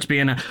just starts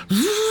being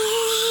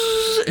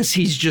as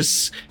he's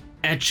just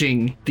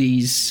etching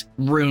these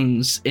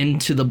runes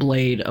into the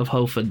blade of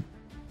Hofud.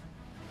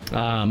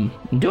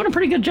 Doing a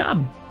pretty good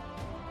job.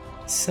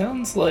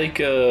 Sounds like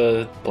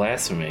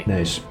blasphemy.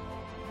 Nice.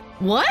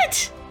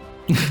 What?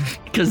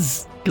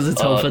 Because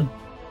it's Hofud.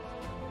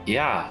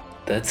 Yeah,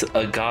 that's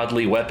a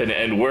godly weapon,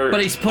 and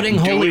but he's putting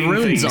holy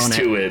runes on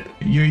it.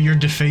 You're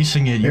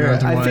defacing it. You're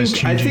otherwise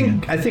changing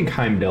it. I think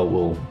Heimdall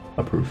will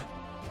approve.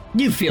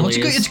 You feel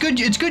it's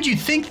good. It's good you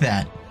think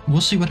that.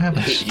 We'll see what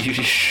happens. You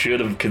should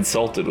have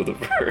consulted with him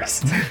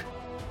first.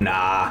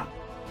 Nah.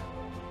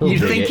 You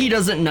think he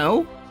doesn't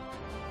know?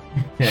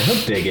 Yeah,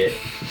 he'll dig it.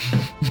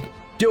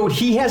 Dude,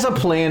 he has a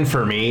plan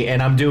for me,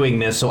 and I'm doing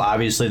this, so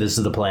obviously this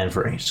is the plan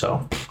for me,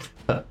 so.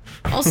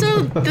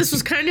 Also, this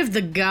was kind of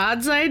the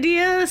god's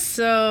idea,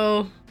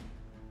 so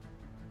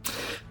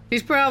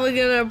he's probably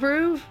gonna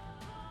approve.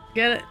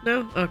 Get it?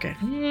 No?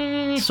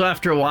 Okay. So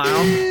after a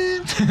while,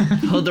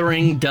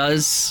 Hothering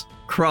does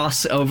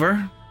cross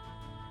over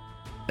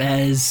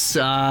as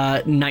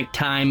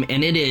nighttime,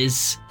 and it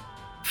is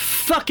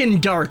fucking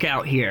dark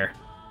out here.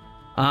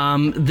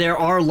 There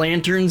are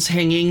lanterns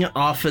hanging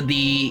off of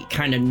the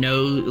kind of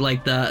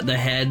the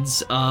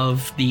heads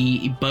of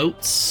the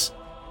boats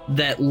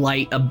that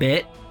light a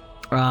bit,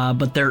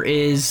 but there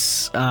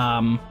is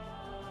a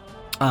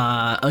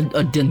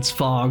dense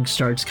fog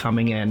starts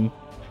coming in,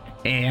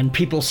 and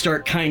people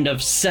start kind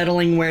of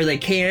settling where they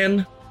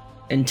can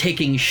and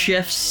taking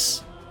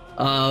shifts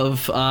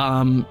of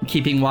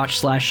keeping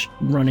watch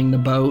 / running the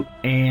boat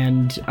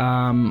and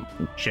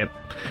ship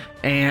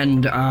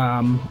and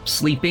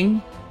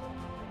sleeping.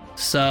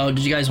 So,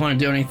 did you guys want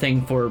to do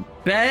anything for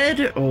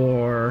bed,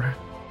 or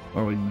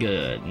are we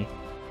good?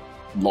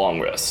 Long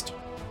rest.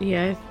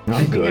 Yeah, I'm I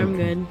think good. I'm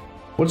good.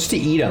 What's to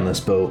eat on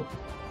this boat?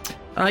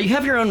 You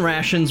have your own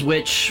rations,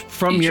 which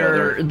from Each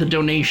other. the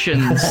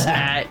donations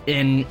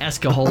in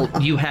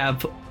Escaholt, you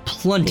have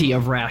plenty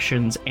of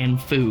rations and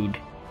food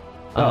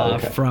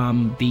Okay.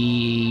 from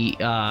the,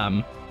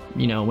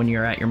 when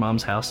you're at your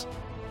mom's house.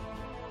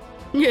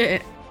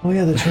 Yeah. Oh,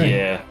 yeah, that's right.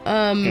 Yeah.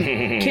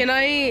 Can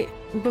I,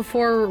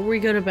 before we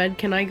go to bed,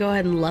 can I go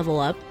ahead and level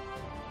up?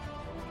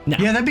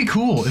 Yeah, that'd be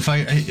cool. If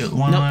I'm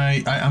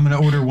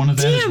gonna order one of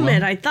that as Damn well.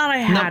 it, I thought I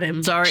had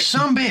him. Sorry.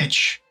 Some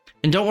bitch.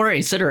 And don't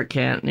worry, Cedric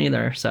can't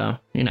either, so,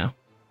 No,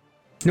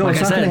 Like it's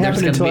I not said, going to there's happen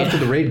gonna until be- after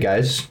the raid,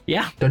 guys.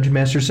 Yeah, Dungeon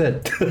Master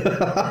said.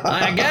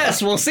 I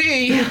guess, we'll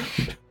see.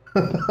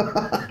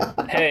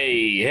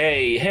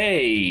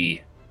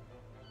 Hey.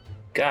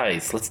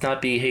 Guys, let's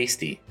not be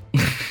hasty.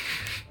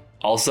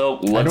 Also,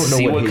 let's don't know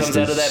see what what haste comes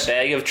out of is. that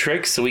bag of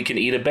tricks so we can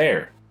eat a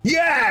bear.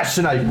 Yes!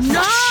 And I...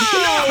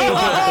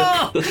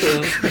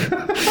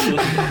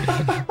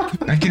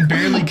 I can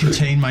barely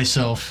contain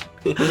myself.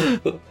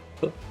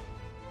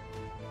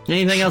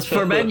 Anything else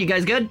before bed? You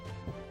guys good?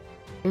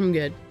 I'm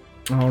good.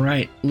 All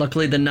right.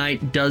 Luckily, the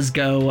night does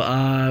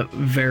go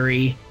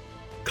very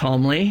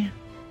calmly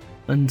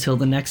until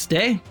the next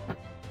day.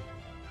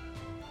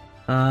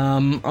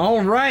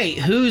 All right.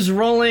 Who's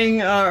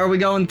rolling? Are we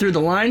going through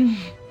the line?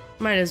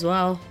 Might as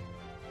well.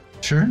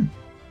 Sure.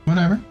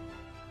 Whatever.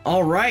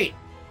 All right.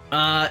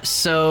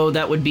 So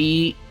that would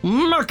be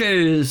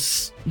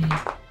Marcus.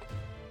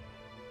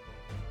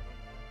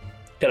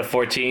 Got a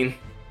 14.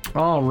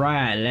 All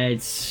right.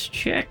 Let's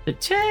check the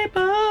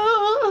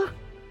table.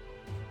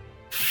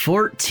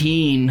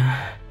 14.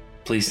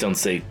 Please don't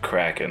say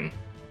Kraken.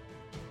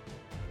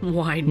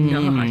 Why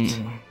not?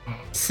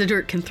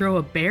 Cedric can throw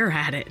a bear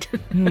at it.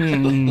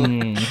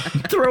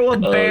 Throw a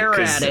bear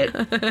 'cause- at it.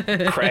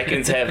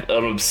 Krakens have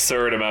an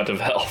absurd amount of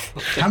health.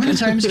 How many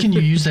times can you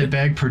use that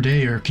bag per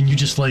day, or can you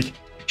just like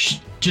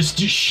just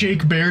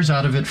shake bears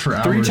out of it for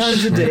hours? 3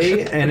 times a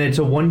day, and it's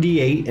a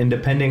 1d8, and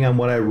depending on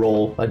what I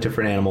roll, a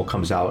different animal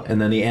comes out,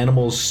 and then the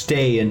animals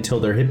stay until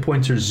their hit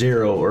points are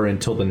 0 or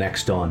until the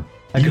next dawn.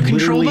 I You could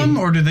control literally- them,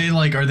 or do they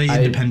are they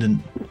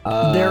independent?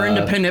 They're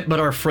independent but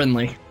are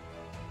friendly.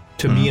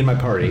 to me and my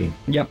party.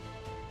 Yep.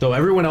 So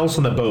everyone else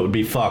on the boat would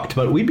be fucked,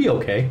 but we'd be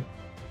okay.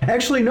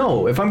 Actually,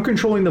 no. If I'm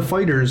controlling the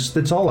fighters,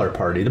 that's all our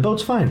party. The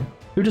boat's fine.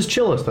 They'll just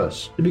chill with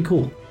us. It'd be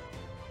cool.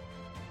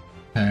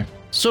 Okay.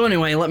 So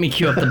anyway, let me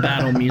cue up the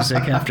battle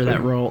music after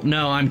that roll.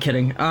 No, I'm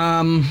kidding. It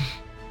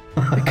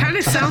kind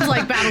of sounds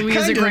like battle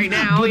music Kind of, right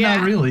now. but Yeah.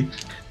 not really.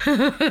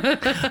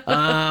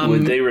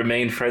 Would they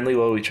remain friendly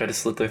while we try to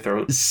slit their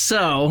throats?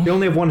 So You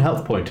only have 1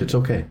 health point. It's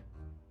okay.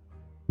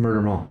 Murder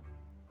them all.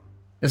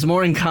 as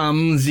morning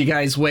comes, you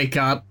guys wake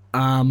up,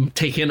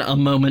 taking a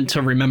moment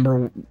to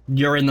remember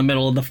you're in the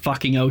middle of the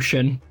fucking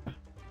ocean.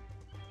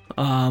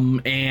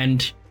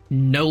 And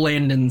no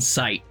land in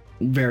sight.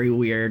 Very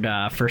weird,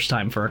 first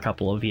time for a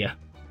couple of you.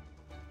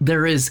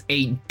 There is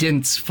a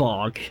dense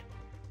fog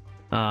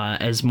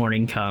as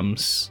morning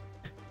comes.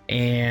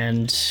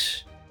 And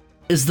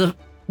as the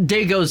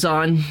day goes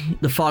on,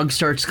 the fog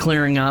starts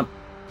clearing up.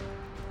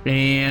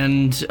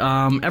 And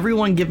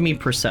everyone give me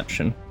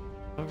perception.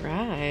 All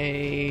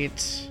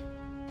right.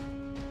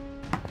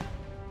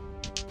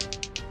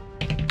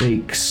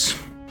 Bakes.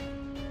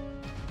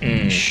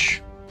 Shh.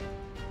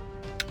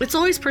 It's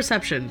always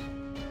perception.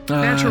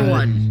 Natural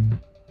one.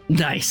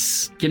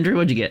 Nice. Gendry,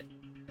 what'd you get?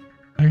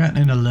 I got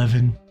an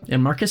 11.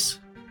 And Marcus?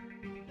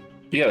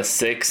 You got a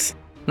 6.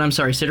 And I'm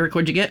sorry, Cedric,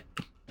 what'd you get?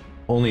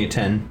 Only a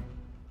 10.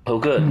 Oh,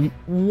 good.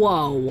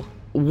 Whoa.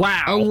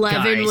 Wow.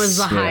 11 guys. was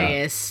the Yeah.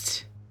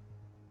 highest.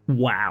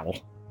 Wow.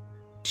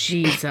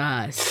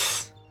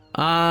 Jesus.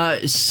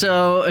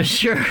 So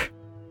sure.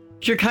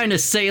 you're kind of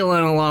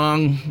sailing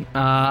along,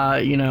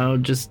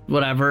 just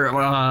whatever.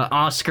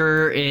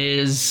 Oscar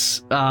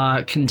is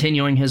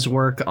continuing his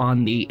work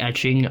on the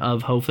etching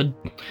of Hofud,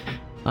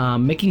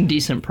 making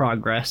decent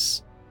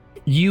progress.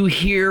 You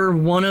hear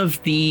one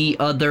of the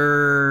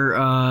other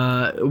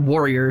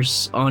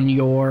warriors on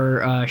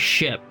your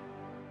ship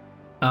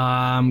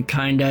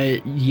kind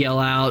of yell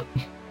out,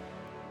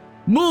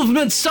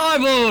 "Movement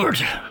starboard!"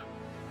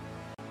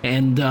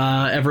 And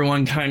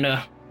everyone kind of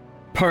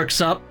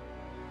perks up,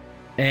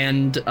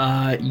 and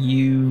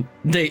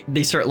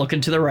they start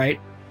looking to the right.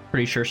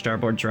 Pretty sure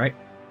starboard's right.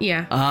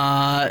 Yeah.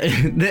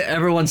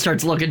 Everyone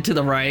starts looking to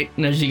the right,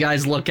 and as you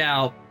guys look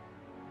out,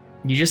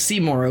 you just see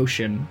more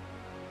ocean.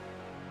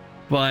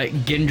 But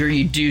Ginger,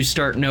 you do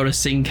start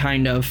noticing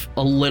kind of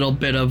a little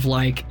bit of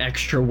like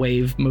extra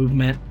wave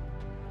movement.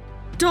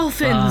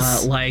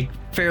 Dolphins! Like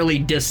fairly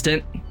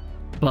distant,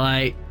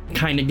 but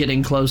kind of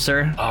getting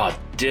closer. Oh,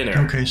 dinner.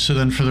 Okay, so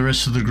then for the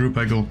rest of the group,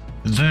 I go,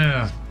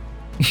 there.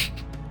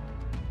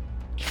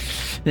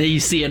 Then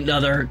you see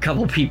another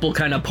couple people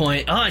kind of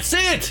point, "Oh, I see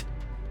it!"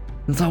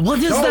 It's like, "What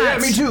is Oh,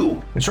 that?" yeah, me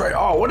too. That's right.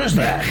 Oh, what is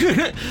that?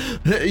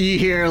 You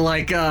hear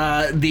like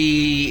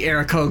the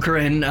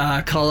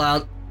Aarakocra call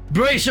out,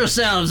 "Brace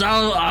yourselves,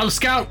 I'll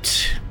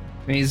scout."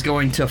 And he's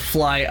going to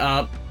fly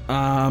up.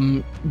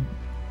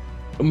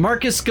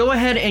 Marcus, go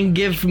ahead and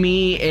give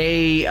me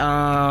a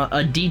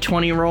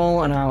D20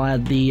 roll, and I'll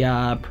add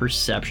the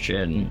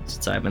perception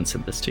since I haven't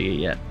said this to you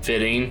yet.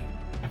 Fitting.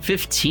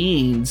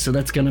 15, so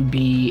that's gonna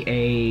be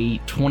a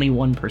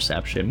 21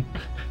 perception.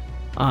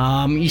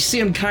 You see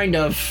him kind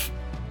of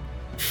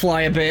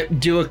fly a bit,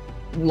 do a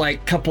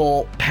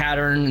couple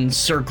pattern and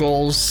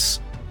circles,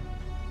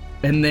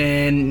 and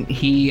then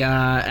he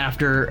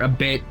after a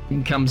bit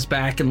he comes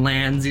back and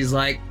lands. He's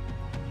like,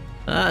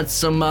 "It's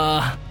some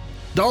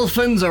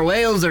dolphins or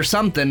whales or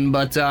something,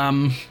 but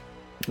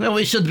well,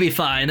 we should be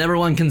fine.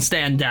 Everyone can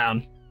stand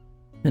down."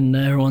 And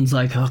everyone's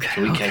like, "Okay."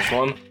 Can we catch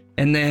one?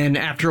 And then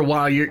after a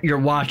while, you're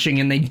watching,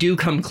 and they do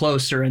come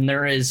closer, and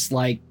there is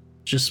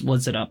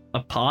was it a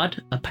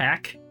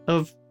pack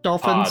of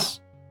dolphins?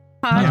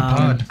 Pod. Yeah,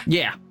 pod.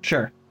 Yeah,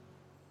 sure.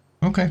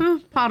 Okay.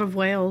 Pod of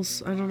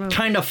whales. I don't know.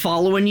 Kind of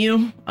following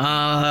you.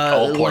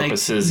 All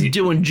porpoises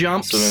doing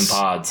jumps. swim in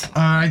pods.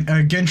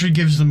 Gendry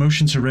gives the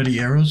motion to ready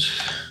arrows.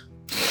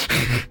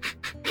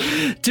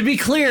 To be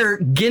clear,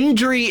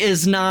 Gendry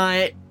is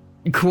not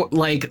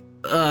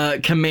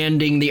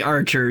commanding the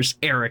archers.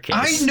 Eric is.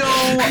 I know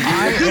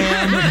I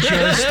am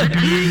just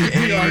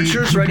being The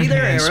archers ready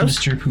their pants, arrows.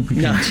 Mr. Poopy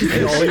No. Pants.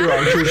 And all your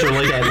archers are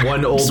like that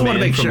one old Just wanna man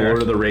make from sure.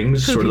 Lord of the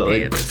Rings, sort of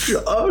like.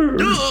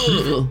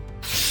 Ugh.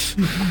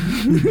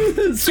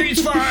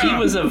 Ceasefire! He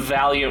was a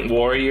valiant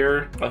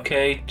warrior,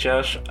 okay,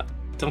 Josh?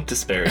 Don't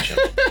disparage him.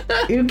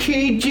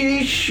 Okay,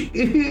 Jish.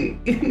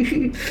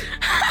 Man,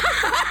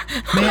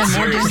 more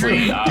Seriously,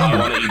 Gendry. I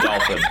want to eat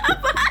dolphin.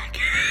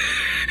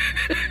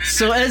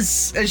 So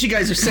as you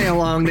guys are saying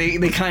along, they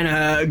kind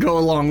of go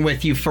along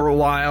with you for a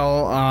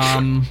while,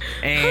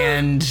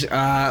 and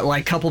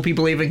a couple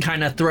people even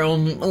kind of throw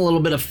them a little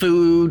bit of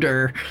food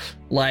or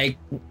like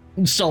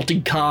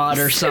salted cod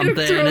or something,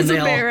 Throws and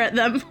a bear at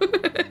them.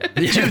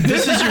 Dude,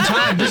 this is your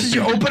time. This is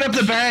you open up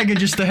the bag and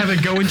just to have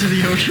it go into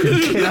the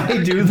ocean. Can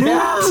I do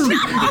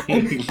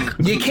that?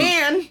 You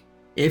can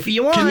if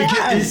you want.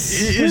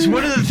 Is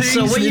one of the things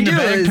So what in you the do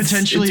bag is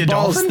potentially it's a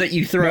balls dolphin? that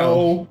you throw.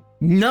 No.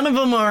 None of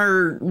them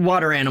are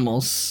water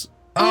animals.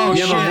 Oh,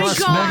 You have a shit. rust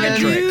God,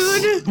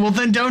 megatrix. dude. Well,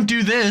 then don't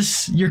do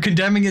this. You're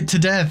condemning it to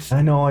death.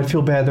 I know. I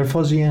feel bad. They're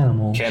fuzzy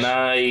animals. Can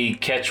I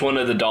catch one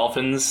of the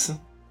dolphins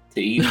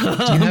to eat?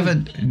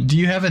 Do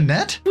you have a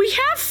net? We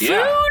have food?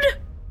 Yeah.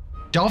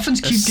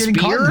 Dolphins keep getting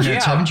spear? caught in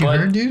nets. Yeah, Haven't you but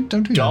heard, dude?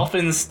 Don't do that.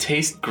 Dolphins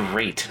taste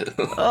great.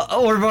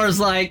 Orvar's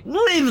like,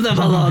 leave them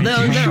alone.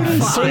 They're God.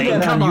 Say fine.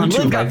 that Come on on,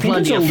 YouTube. we've I got think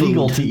it's plenty of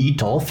illegal food. to eat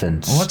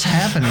dolphins. What's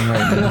happening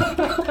right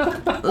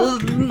now?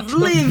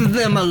 Leave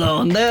them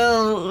alone.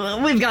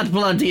 We've got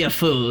plenty of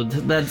food.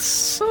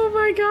 That's Oh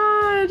my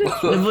god.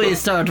 if we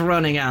start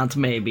running out,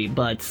 maybe.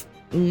 But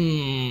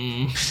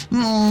The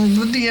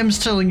DM's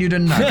telling you to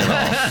knock it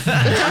off.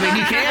 I mean,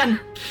 you can.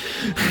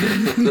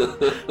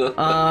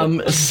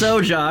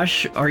 So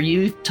Josh, are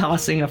you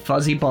tossing a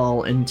fuzzy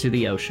ball into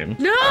the ocean?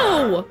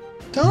 No!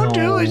 Don't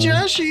do it,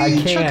 Joshy. I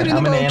Chuck it can't. in the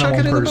I'm an boat. Chuck it animal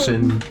in the boat.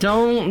 person.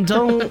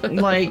 Don't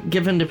like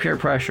give in to peer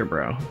pressure,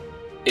 bro.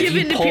 If Give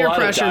you in to pull peer out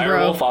pressure, a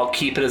bro. direwolf, I'll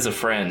keep it as a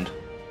friend.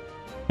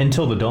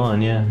 Until the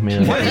dawn, yeah. I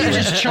mean, Why don't you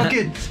just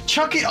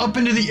chuck it up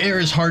into the air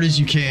as hard as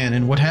you can,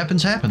 and what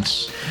happens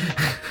happens.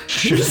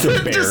 just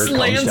a bear Just comes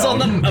lands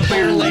down. on a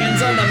bear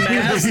lands on the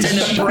mast and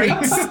it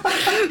breaks.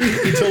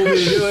 He told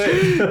me to do it.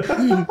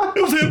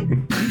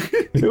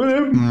 It was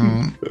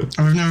him.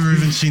 I've never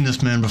even seen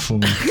this man before.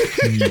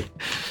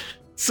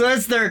 So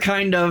as they're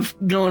kind of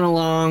going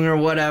along or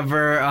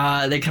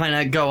whatever, they kind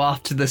of go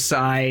off to the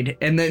side,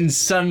 and then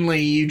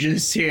suddenly you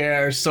just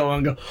hear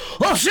someone go,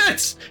 "Oh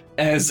shit!"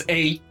 as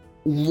a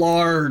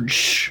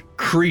large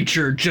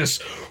creature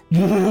just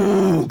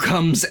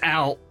comes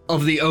out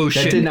of the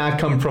ocean. That did not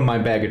come from my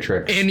bag of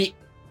tricks.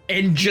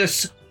 and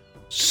just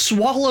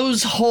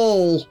swallows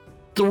whole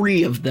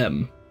 3 of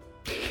them.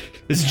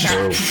 It's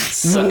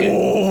just Suck it.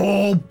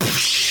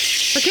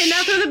 Okay,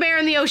 now throw the bear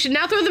in the ocean.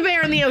 Now throw the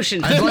bear in the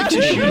ocean. I'd like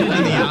to shoot it in the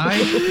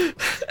eye.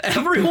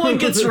 everyone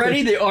gets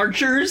ready. The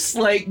archers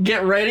like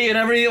get ready and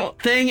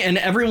everything, and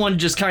everyone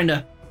just kind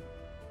of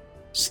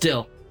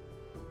still.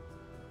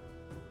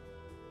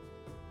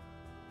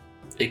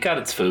 It got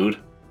its food.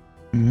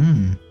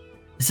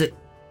 Is it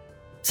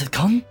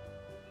gone?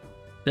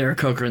 There are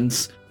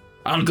Cochrans.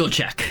 I'll go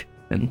check.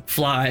 And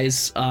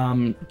flies.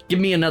 Give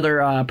me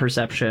another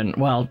perception.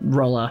 Well,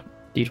 roll a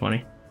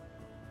d20.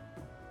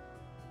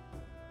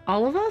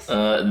 All of us?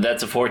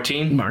 That's a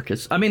 14.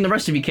 Marcus. I mean, the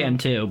rest of you can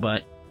too,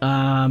 but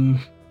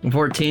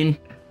 14.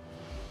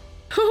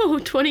 Oh,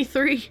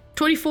 23.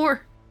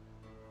 24.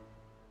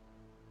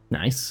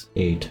 Nice.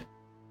 8.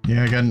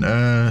 Yeah, I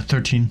got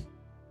 13.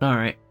 All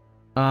right.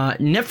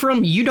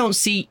 Nifrim, you don't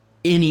see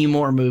any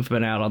more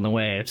movement out on the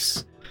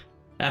waves.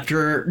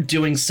 After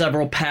doing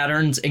several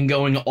patterns and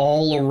going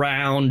all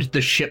around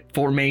the ship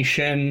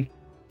formation,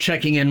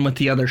 checking in with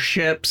the other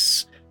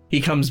ships, he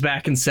comes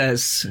back and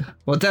says,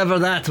 whatever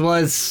that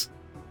was,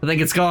 I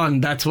think it's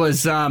gone. That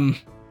was,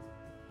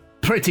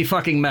 pretty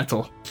fucking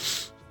metal.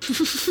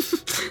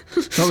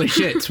 Holy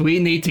shit, we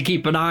need to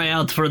keep an eye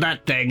out for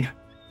that thing.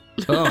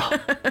 Oh.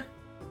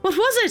 What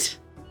was it?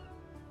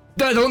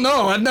 I don't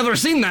know, I've never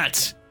seen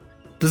that.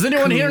 Does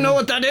anyone here know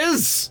what that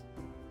is?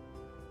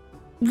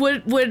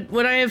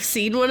 Would I have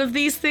seen one of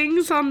these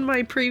things on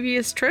my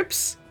previous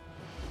trips?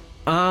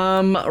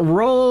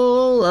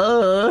 Roll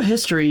a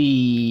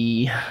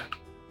history.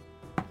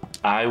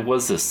 I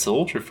was a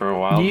soldier for a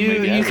while.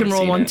 You can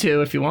roll one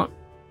too if you want.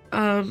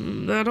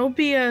 That'll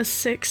be a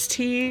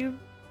 16.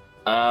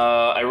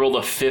 I rolled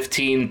a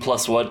 15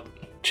 plus what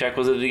check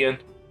was it again?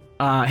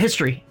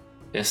 History.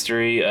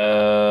 History,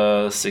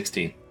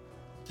 16.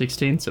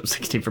 16, so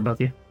 16 for both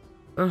of you.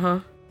 Uh-huh.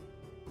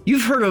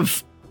 You've heard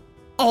of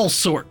all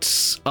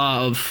sorts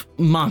of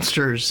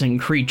monsters and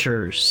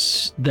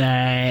creatures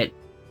that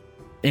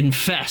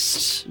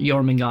infest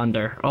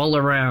Jormungandr all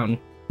around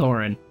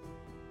Thorin.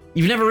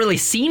 You've never really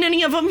seen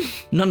any of them?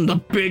 None of the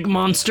big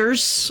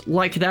monsters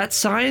like that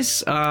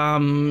size?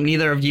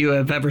 Neither of you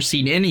have ever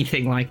seen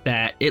anything like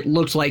that. It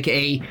looks like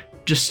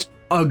just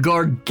a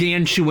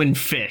gargantuan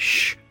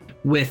fish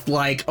with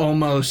like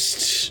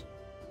almost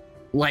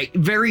like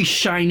very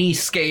shiny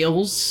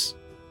scales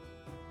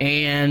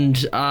and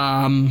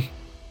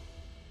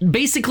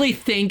basically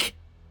think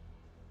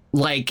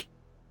like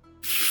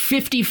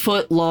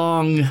 50-foot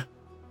long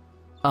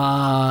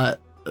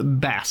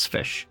bass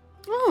fish.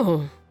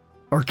 Oh.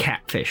 Or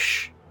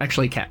catfish.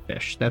 Actually,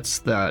 catfish. That's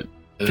the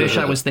fish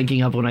I was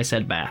thinking of when I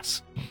said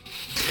bass.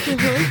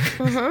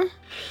 Uh-huh.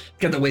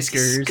 Got the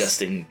whiskers.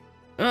 Disgusting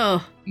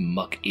Oh.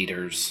 muck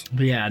eaters.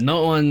 But yeah,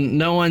 no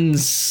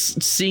one's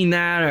seen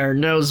that or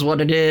knows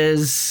what it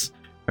is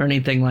or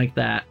anything like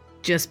that.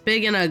 Just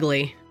big and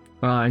ugly.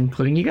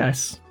 Including you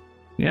guys.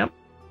 Yep.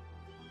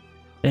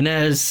 And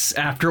as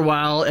after a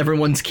while,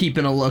 everyone's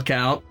keeping a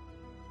lookout.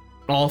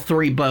 All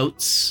 3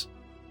 boats.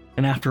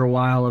 And after a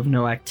while of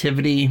no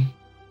activity,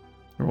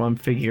 everyone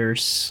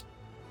figures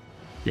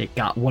it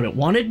got what it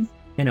wanted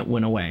and it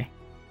went away.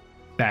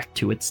 Back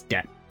to its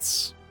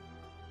depths.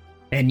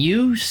 And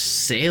you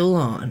sail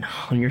on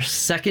your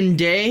second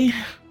day,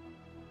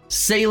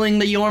 sailing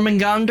the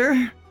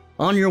Jormungandr,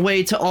 on your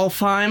way to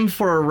Alfheim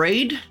for a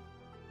raid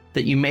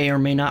that you may or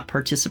may not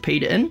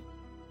participate in.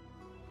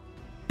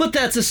 But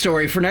that's a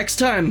story for next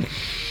time.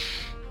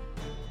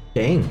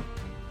 Dang.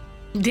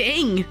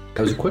 Dang.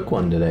 That was a quick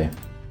one today.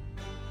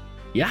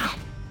 Yeah.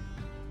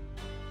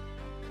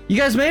 You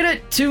guys made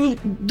it to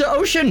the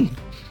ocean.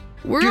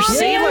 We're You're on the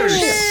sailors.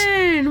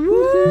 ocean.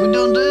 Woo. We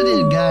don't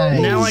do it,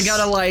 guys. Now I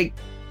gotta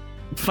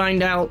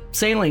find out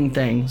sailing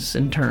things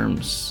and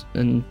terms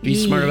and be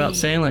smart about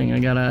sailing. I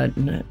gotta,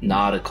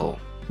 Nautical.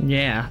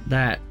 yeah,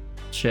 that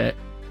shit.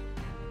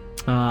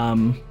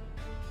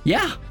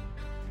 Yeah,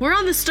 We're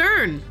on the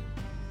stern.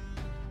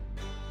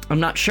 I'm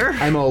not sure.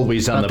 I'm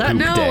always on the About poop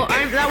that? No,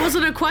 deck. that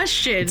wasn't a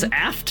question. It's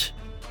aft.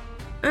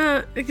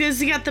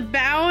 Because you got the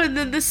bow and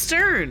then the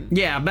stern.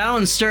 Yeah, bow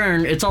and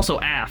stern. It's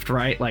also aft,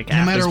 right? Like No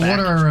aft matter is what back.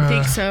 our I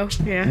think so.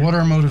 Yeah. what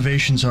our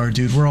motivations are,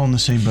 dude, we're all in the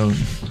same boat.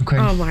 Okay.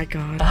 Oh my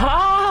god.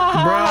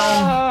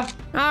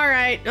 Bro. All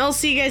right. I'll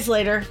see you guys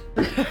later.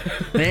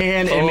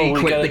 And Emmy we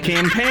quit gotta- the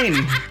campaign.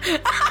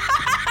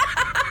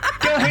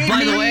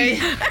 By the way,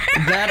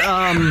 that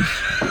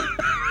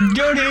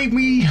Don't hate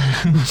me.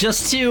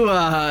 just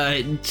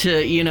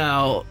to you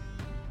know,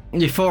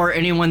 before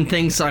anyone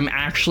thinks I'm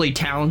actually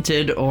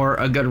talented or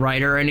a good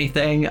writer or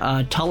anything,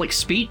 Tulloch's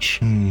speech,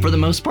 for the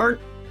most part,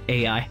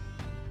 AI.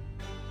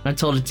 I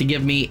told it to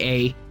give me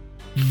a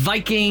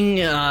Viking,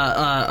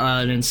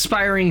 an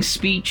inspiring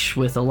speech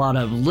with a lot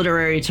of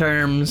literary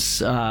terms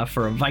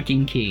for a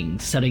Viking king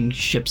setting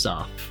ships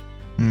off.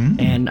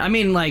 And I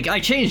mean, I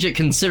changed it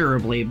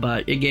considerably,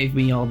 but it gave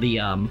me all the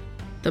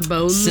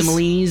bones.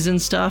 similes and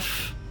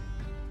stuff.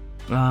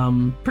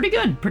 Pretty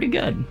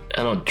good.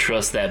 I don't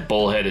trust that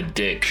bullheaded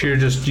dick.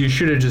 You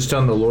should have just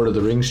done the Lord of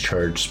the Rings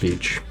charge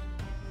speech.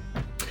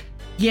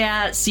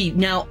 Yeah, see,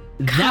 now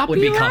That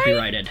would be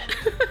copyrighted.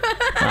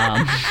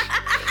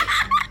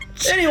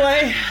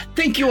 Anyway,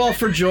 thank you all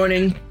for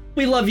joining.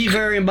 We love you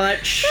very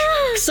much.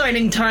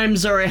 Exciting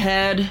times are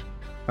ahead.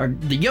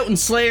 The Jotun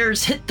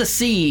Slayers hit the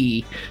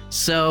sea.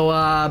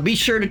 So be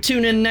sure to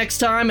tune in next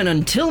time, and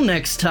until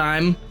next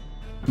time,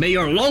 may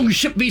your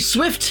longship be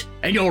swift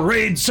and your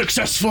raid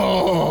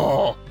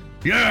successful.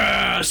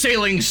 Yeah,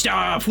 sailing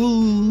stuff.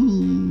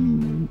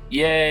 Woo.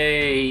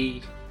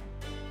 Yay!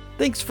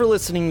 Thanks for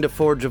listening to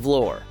Forge of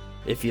Lore.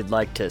 If you'd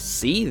like to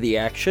see the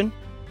action,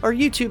 our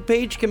YouTube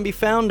page can be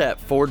found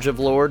at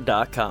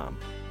forgeoflore.com.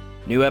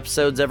 New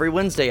episodes every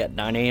Wednesday at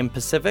 9 a.m.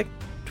 Pacific,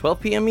 12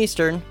 p.m.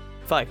 Eastern,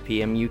 5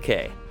 p.m.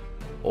 UK.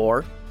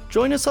 Or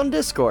join us on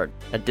Discord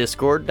at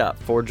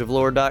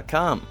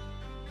discord.forgeoflore.com.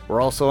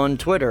 We're also on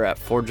Twitter at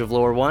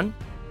forgeoflore1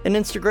 and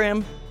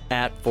Instagram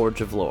at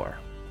forgeoflore.